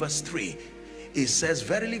begin from verse 3. He says,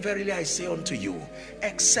 verily, verily, I say unto you,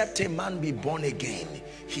 except a man be born again,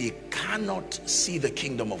 he cannot see the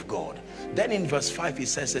kingdom of God. Then in verse 5 he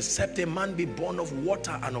says, except a man be born of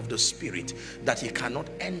water and of the Spirit, that he cannot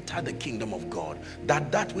enter the kingdom of God.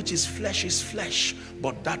 That which is flesh,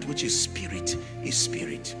 but that which is spirit is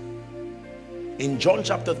spirit. In John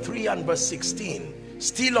chapter 3 and verse 16,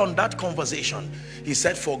 still on that conversation, he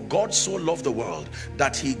said, for God so loved the world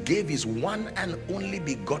that he gave his one and only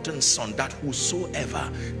begotten son, that whosoever,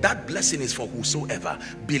 that blessing is for whosoever,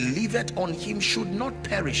 believeth on him should not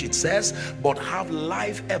perish, it says, but have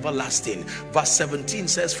life everlasting. Verse 17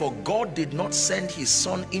 says, for God did not send his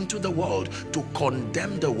son into the world to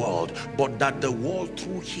condemn the world, but that the world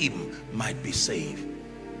through him might be saved.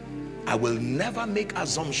 I will never make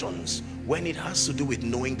assumptions when it has to do with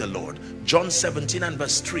knowing the Lord. John 17 and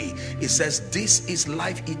verse 3, it says, this is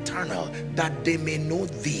life eternal, that they may know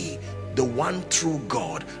thee, the one true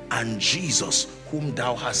God, and Jesus whom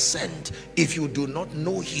thou hast sent. If you do not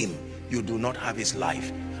know him, you do not have his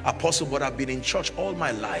life. Apostle, but I've been in church all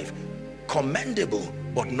my life. Commendable,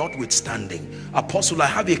 but notwithstanding. Apostle, I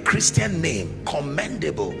have a Christian name.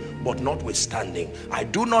 Commendable, but notwithstanding. I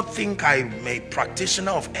do not think I'm a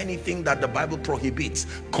practitioner of anything that the Bible prohibits.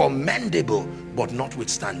 Commendable, but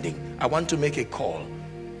notwithstanding. I want to make a call,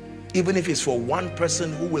 even if it's for one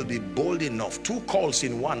person who will be bold enough. 2 calls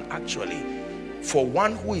in one, actually. For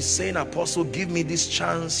one who is saying, Apostle, give me this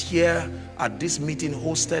chance here at this meeting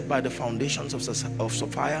hosted by the foundations of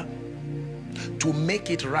Sophia, to make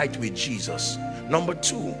it right with Jesus. Number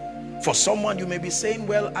 2, for someone, you may be saying,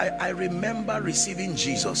 well, I remember receiving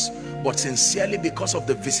Jesus, but sincerely, because of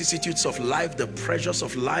the vicissitudes of life, the pressures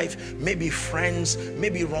of life, maybe friends,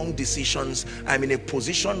 maybe wrong decisions, I'm in a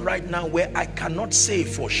position right now where I cannot say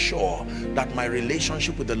for sure that my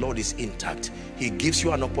relationship with the Lord is intact. He gives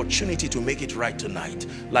you an opportunity to make it right tonight.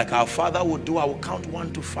 Like our Father would do, I will count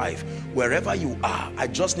 1 to 5. Wherever you are, I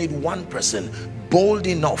just need one person bold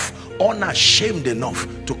enough, unashamed enough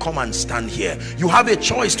to come and stand here. You have a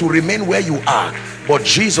choice to remain where you are, but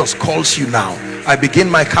Jesus calls you now. I begin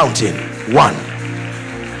my counting. 1.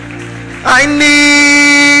 I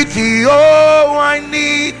need thee, oh, I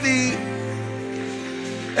need thee.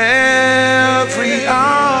 Every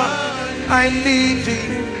hour I need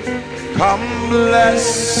thee. Come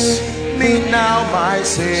bless me now, my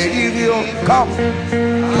Savior. Come,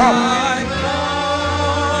 come.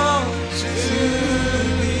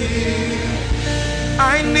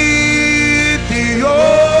 I need thee,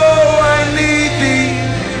 oh, I need thee.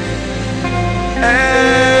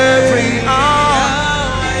 Every hour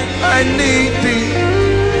I need thee.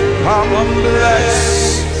 Come and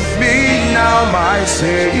bless me now, my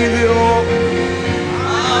Savior.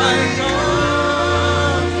 I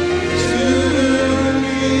come to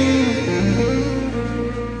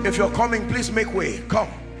thee. If you're coming, please make way. Come.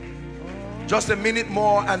 Just a minute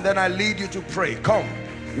more and then I lead you to pray. Come.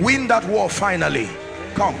 Win that war finally.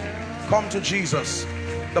 Come. Come to Jesus.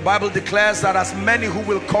 The Bible declares that as many who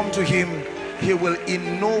will come to him, he will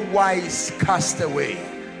in no wise cast away.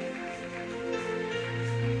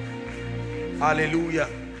 Hallelujah.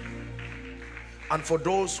 And for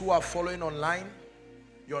those who are following online,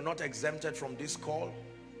 you're not exempted from this call.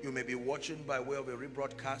 You may be watching by way of a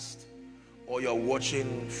rebroadcast, or you're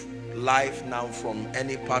watching live now from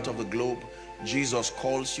any part of the globe. Jesus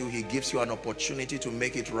calls you. He gives you an opportunity to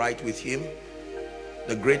make it right with him.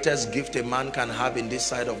 The greatest gift a man can have in this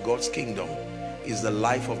side of God's kingdom is the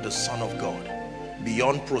life of the Son of God.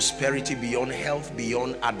 Beyond prosperity, beyond health,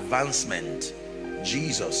 beyond advancement,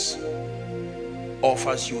 Jesus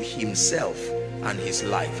offers you himself and his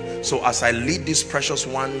life. So as I lead these precious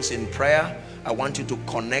ones in prayer, I want you to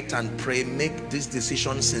connect and pray. Make this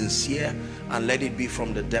decision sincere and let it be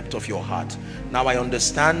from the depth of your heart. Now I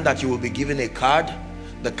understand that you will be given a card.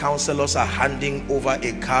 The counselors are handing over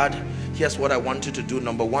a card. Here's what I want you to do.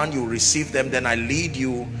 Number one, you receive them, then I lead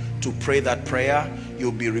you to pray that prayer.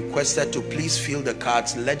 You'll be requested to please fill the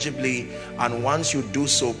cards legibly, and once you do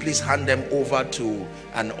so, please hand them over to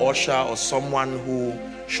an usher or someone who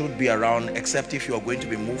should be around, except if you are going to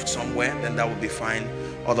be moved somewhere, then that will be fine.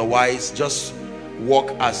 Otherwise, just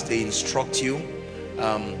walk as they instruct you.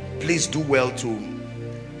 Please do well to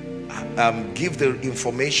give the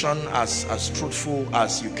information as truthful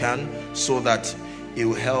as you can, so that it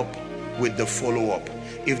will help with the follow-up.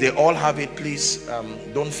 If they all have it, please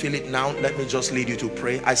don't fill it now. Let me just lead you to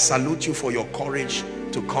pray. I salute you for your courage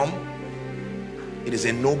to come. It is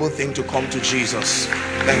a noble thing to come to Jesus.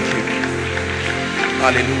 Thank you.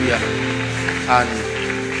 Hallelujah. And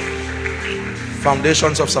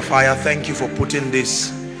Foundations of Sapphire, thank you for putting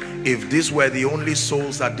this. If these were the only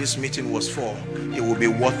souls that this meeting was for, it would be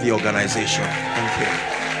worth the organization. Thank you.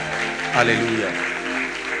 Hallelujah.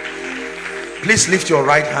 Please lift your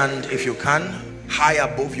right hand, if you can, high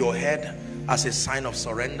above your head as a sign of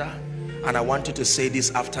surrender. And I want you to say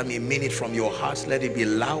this after me. Mean it from your heart. Let it be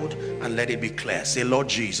loud and let it be clear. Say, Lord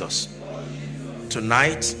Jesus,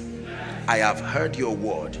 tonight I have heard your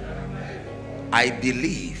word. I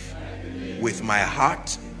believe with my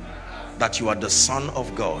heart that you are the Son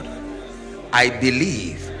of God. I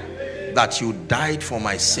believe that you died for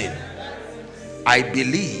my sin. I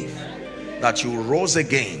believe that you rose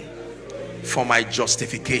again for my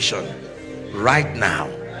justification. Right now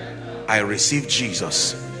I receive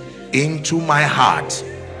Jesus into my heart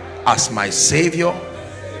as my Savior,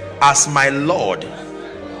 as my Lord,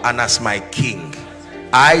 and as my King.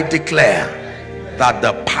 I declare that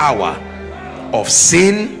the power of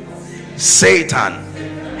sin, Satan,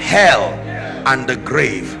 hell, and the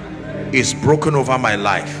grave is broken over my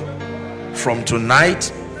life. From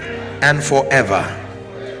tonight and forever,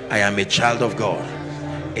 I am a child of God.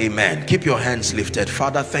 Amen. Keep your hands lifted.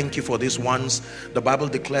 Father, thank you for these ones. The Bible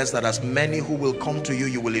declares that as many who will come to you,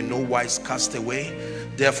 you will in no wise cast away.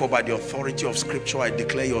 Therefore, by the authority of Scripture, I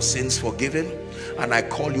declare your sins forgiven, and I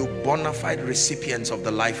call you bona fide recipients of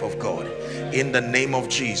the life of God. In the name of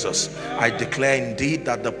Jesus, I declare indeed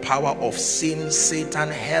that the power of sin, Satan,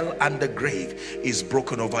 hell, and the grave is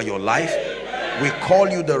broken over your life. We call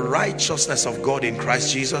you the righteousness of God in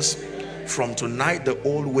Christ Jesus. From tonight, the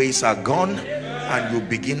old ways are gone, and you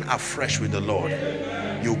begin afresh with the Lord.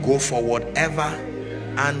 You go forward ever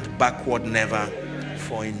and backward never.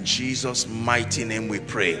 For in Jesus' mighty name we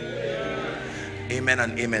pray. Amen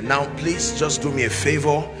and amen. Now please just do me a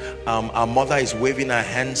favor. Our mother is waving her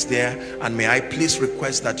hands there, and may I please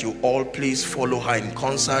request that you all please follow her in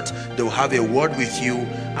concert. They'll have a word with you,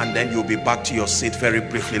 and then you'll be back to your seat very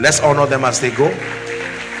briefly. Let's honor them as they go.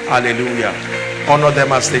 Hallelujah. Honor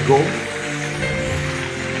them as they go.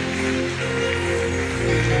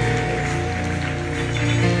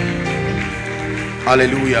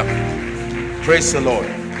 Hallelujah. Praise the Lord.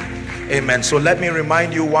 Amen. So let me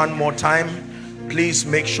remind you one more time. Please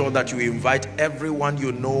make sure that you invite everyone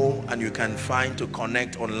you know and you can find to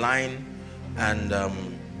connect online, and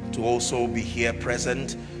to also be here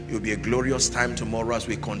present. It will be a glorious time tomorrow as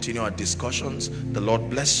we continue our discussions. The Lord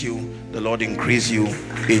bless you. The Lord increase you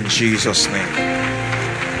in Jesus' name.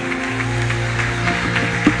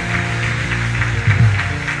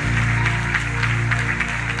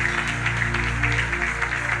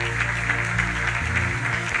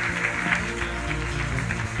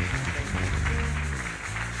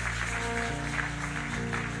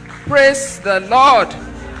 Praise the Lord.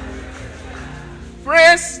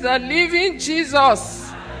 Praise the living Jesus.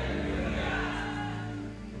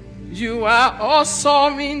 You are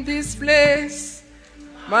awesome in this place,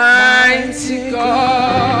 mighty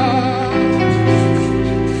God.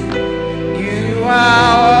 You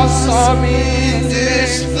are awesome in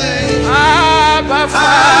this place, Abba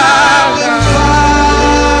Father.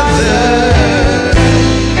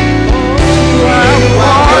 You are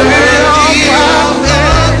worthy of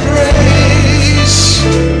our praise.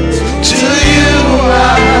 To you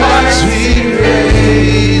our hearts we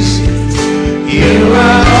raise. You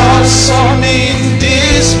are awesome in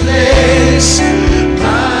this place,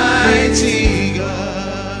 mighty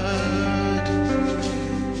God.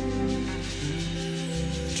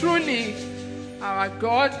 Truly, our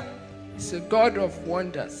God is a God of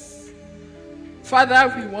wonders.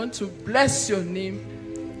 Father, we want to bless your name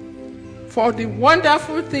for the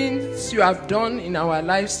wonderful things you have done in our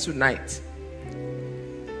lives tonight.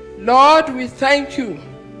 Lord, we thank you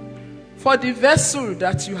for the vessel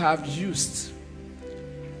that you have used.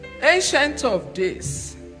 Ancient of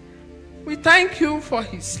Days, we thank you for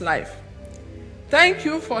his life. Thank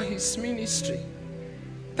you for his ministry.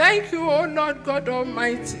 Thank you, O Lord God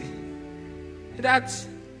Almighty, that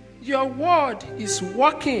your word is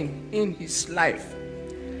working in his life.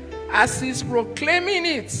 As he's proclaiming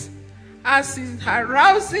it, as he's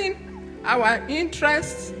arousing our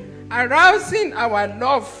interest, arousing our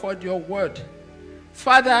love for your word.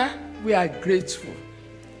 Father, we are grateful.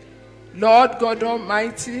 Lord God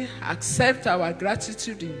Almighty, accept our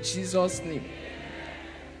gratitude in Jesus' name.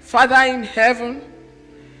 Father in heaven,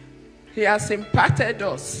 he has imparted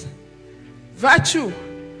us. Virtue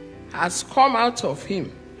has come out of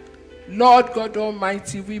him. Lord God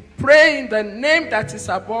Almighty, we pray in the name that is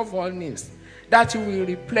above all names, that you will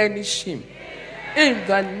replenish him. In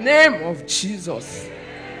the name of Jesus.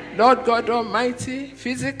 Lord God Almighty,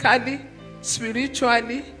 physically,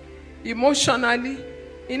 spiritually, emotionally,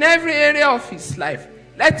 in every area of his life,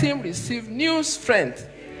 let him receive new strength.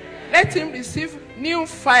 Let him receive new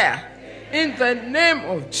fire. In the name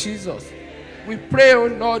of Jesus. We pray, O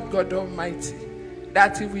Lord God Almighty,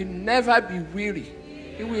 that he will never be weary.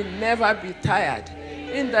 He will never be tired.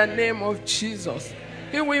 In the name of Jesus.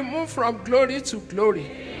 He will move from glory to glory.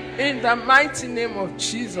 In the mighty name of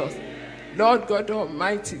Jesus. Lord God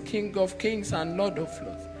Almighty, King of kings and Lord of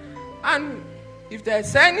lords. And if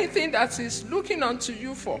there's anything that is looking unto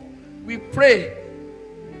you for, we pray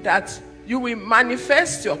that you will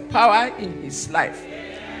manifest your power in his life.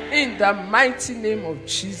 In the mighty name of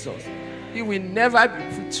Jesus. He will never be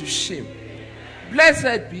put to shame.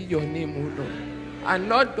 Blessed be your name, O Lord. And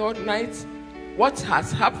Lord God Almighty, what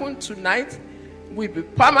has happened tonight will be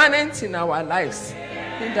permanent in our lives.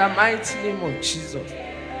 In the mighty name of Jesus.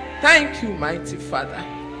 Thank you, mighty Father.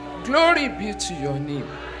 Glory be to your name.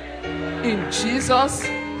 In Jesus'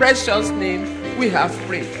 precious name we have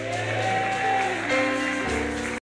prayed.